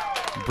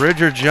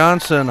 Bridger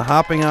Johnson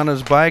hopping on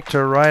his bike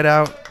to right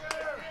out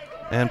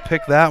and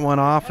pick that one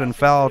off in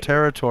foul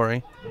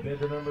territory,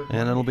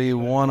 and it'll be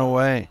 1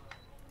 away.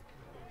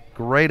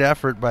 Great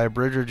effort by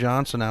Bridger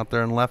Johnson out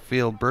there in left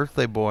field.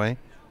 Birthday boy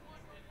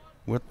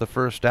with the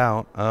first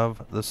out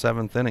of the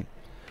 7th inning.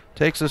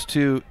 Takes us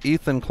to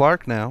Ethan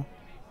Clark now.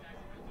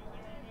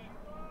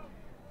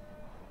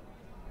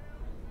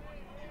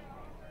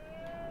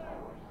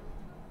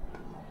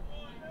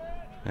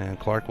 And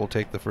Clark will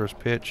take the first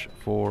pitch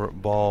for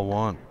ball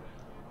 1.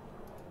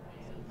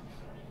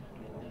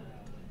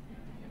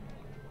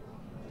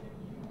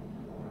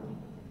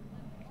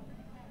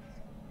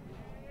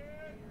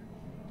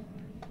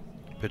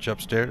 Pitch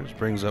upstairs,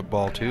 brings up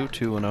ball 2,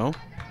 2-0.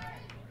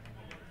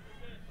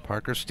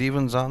 Parker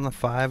Stevens on the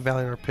 5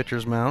 Valley Arc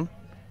pitcher's mound.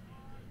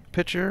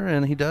 Pitcher,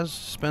 and he does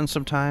spend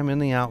some time in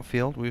the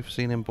outfield. We've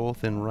seen him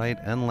both in right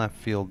and left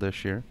field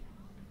this year.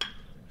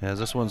 As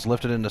this one's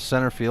lifted into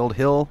center field,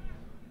 Hill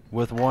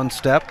with one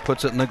step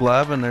puts it in the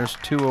glove, and there's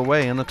 2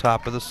 away in the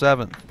top of the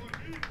 7th.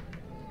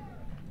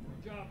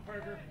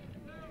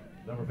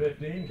 Number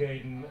 15,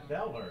 Caden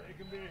Dowler.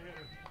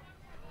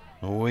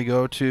 We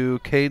go to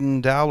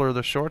Caden Dowler,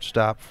 the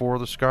shortstop for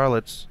the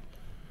Scarlets.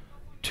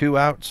 2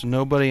 outs,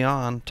 nobody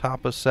on,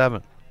 top of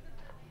 7.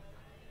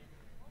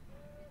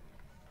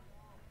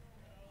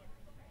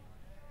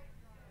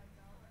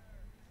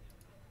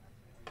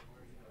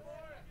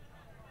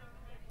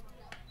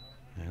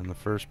 And the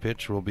first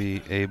pitch will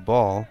be a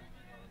ball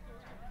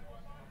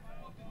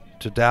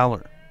to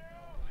Dowler.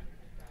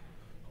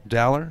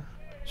 Dowler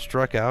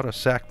struck out a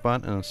sac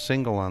bunt and a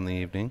single on the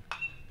evening.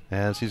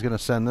 As he's going to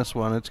send this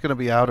one, it's going to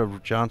be out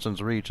of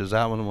Johnson's reach, as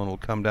that one will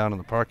come down in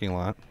the parking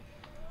lot.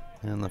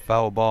 And the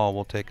foul ball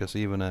will take us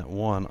even at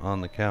 1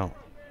 on the count.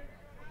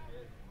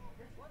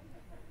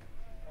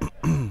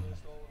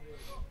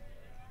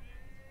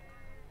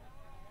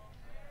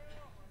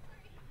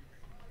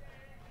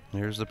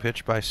 Here's the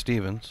pitch by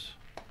Stevens.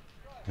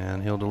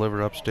 And he'll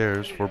deliver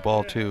upstairs for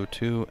ball 2,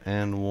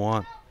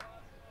 2-1.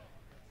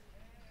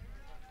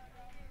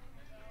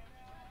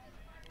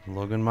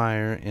 Logan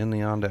Meyer in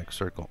the on-deck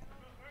circle.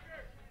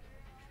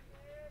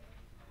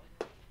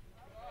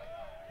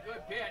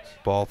 Good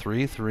pitch. Ball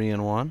 3,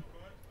 3-1.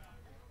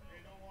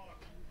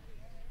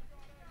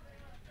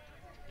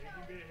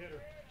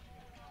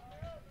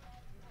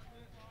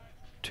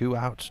 Two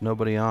outs,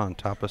 nobody on,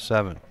 top of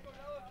 7.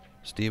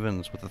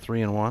 Stevens with the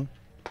 3-1.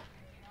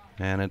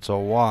 And it's a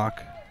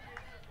walk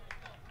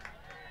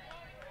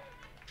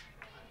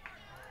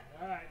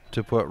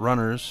to put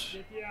runners,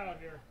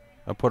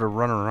 put a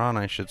runner on,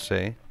 I should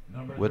say,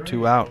 with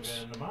 2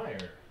 outs.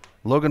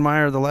 Logan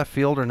Meyer, the left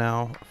fielder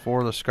now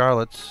for the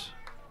Scarlets,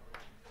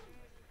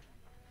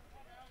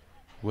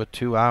 with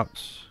 2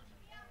 outs.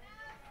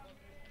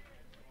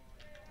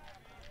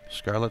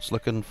 Scarlets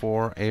looking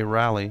for a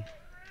rally.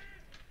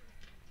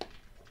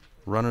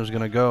 Runner's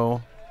going to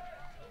go.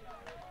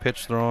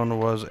 Pitch thrown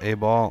was a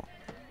ball.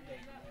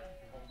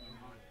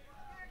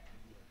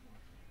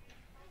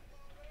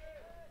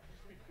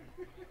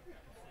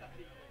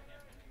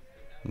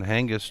 And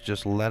Hangus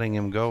just letting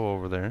him go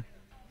over there.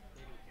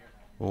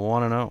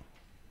 1-0.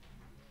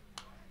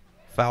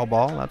 Foul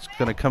ball. That's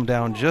going to come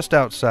down just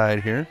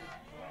outside here.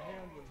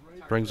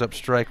 Brings up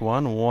strike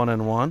 1,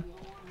 1-1.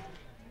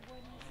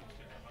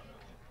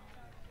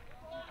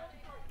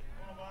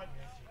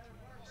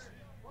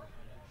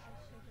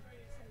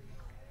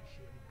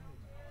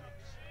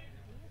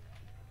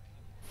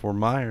 For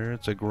Meyer,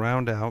 it's a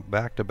ground out,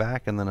 back to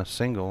back, and then a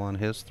single on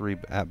his 3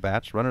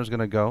 at-bats. Runner's going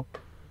to go.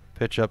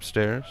 Pitch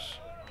upstairs.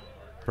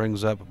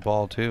 Brings up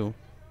ball 2.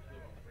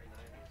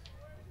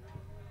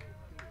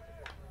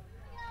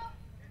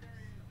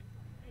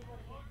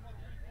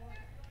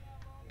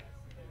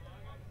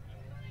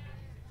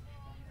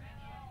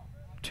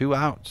 Two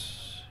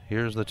outs.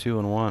 Here's the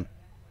 2-1.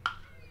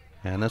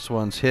 And this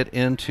one's hit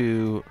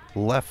into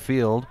left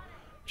field.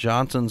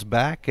 Johnson's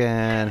back,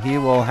 and he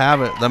will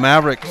have it. The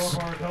Mavericks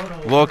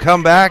will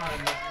come back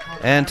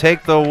and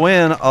take the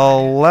win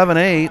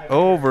 11-8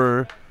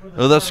 over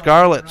the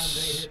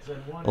Scarlets.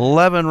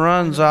 11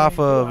 runs off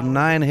of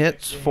 9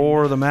 hits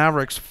for the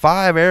Mavericks.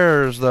 5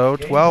 errors, though,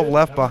 12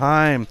 left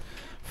behind.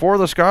 For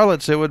the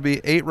Scarlets, it would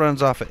be 8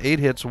 runs off of 8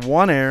 hits,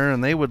 1 error,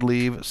 and they would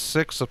leave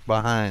 6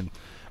 behind.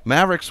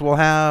 Mavericks will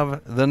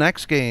have the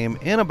next game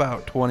in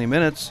about 20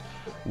 minutes.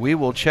 We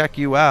will check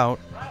you out.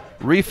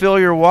 Refill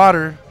your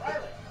water.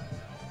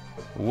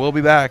 We'll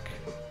be back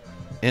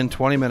in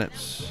 20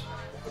 minutes.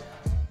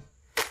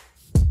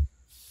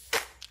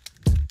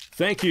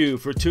 Thank you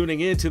for tuning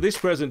in to this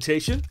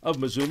presentation of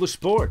Missoula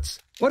Sports.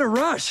 What a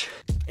rush!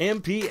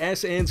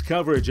 MPSN's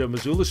coverage of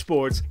Missoula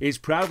Sports is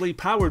proudly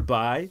powered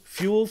by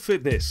Fuel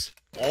Fitness.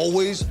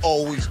 Always,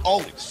 always,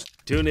 always.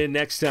 Tune in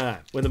next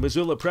time when the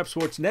Missoula Prep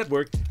Sports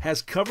Network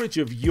has coverage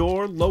of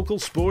your local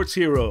sports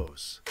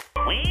heroes.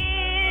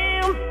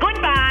 Well,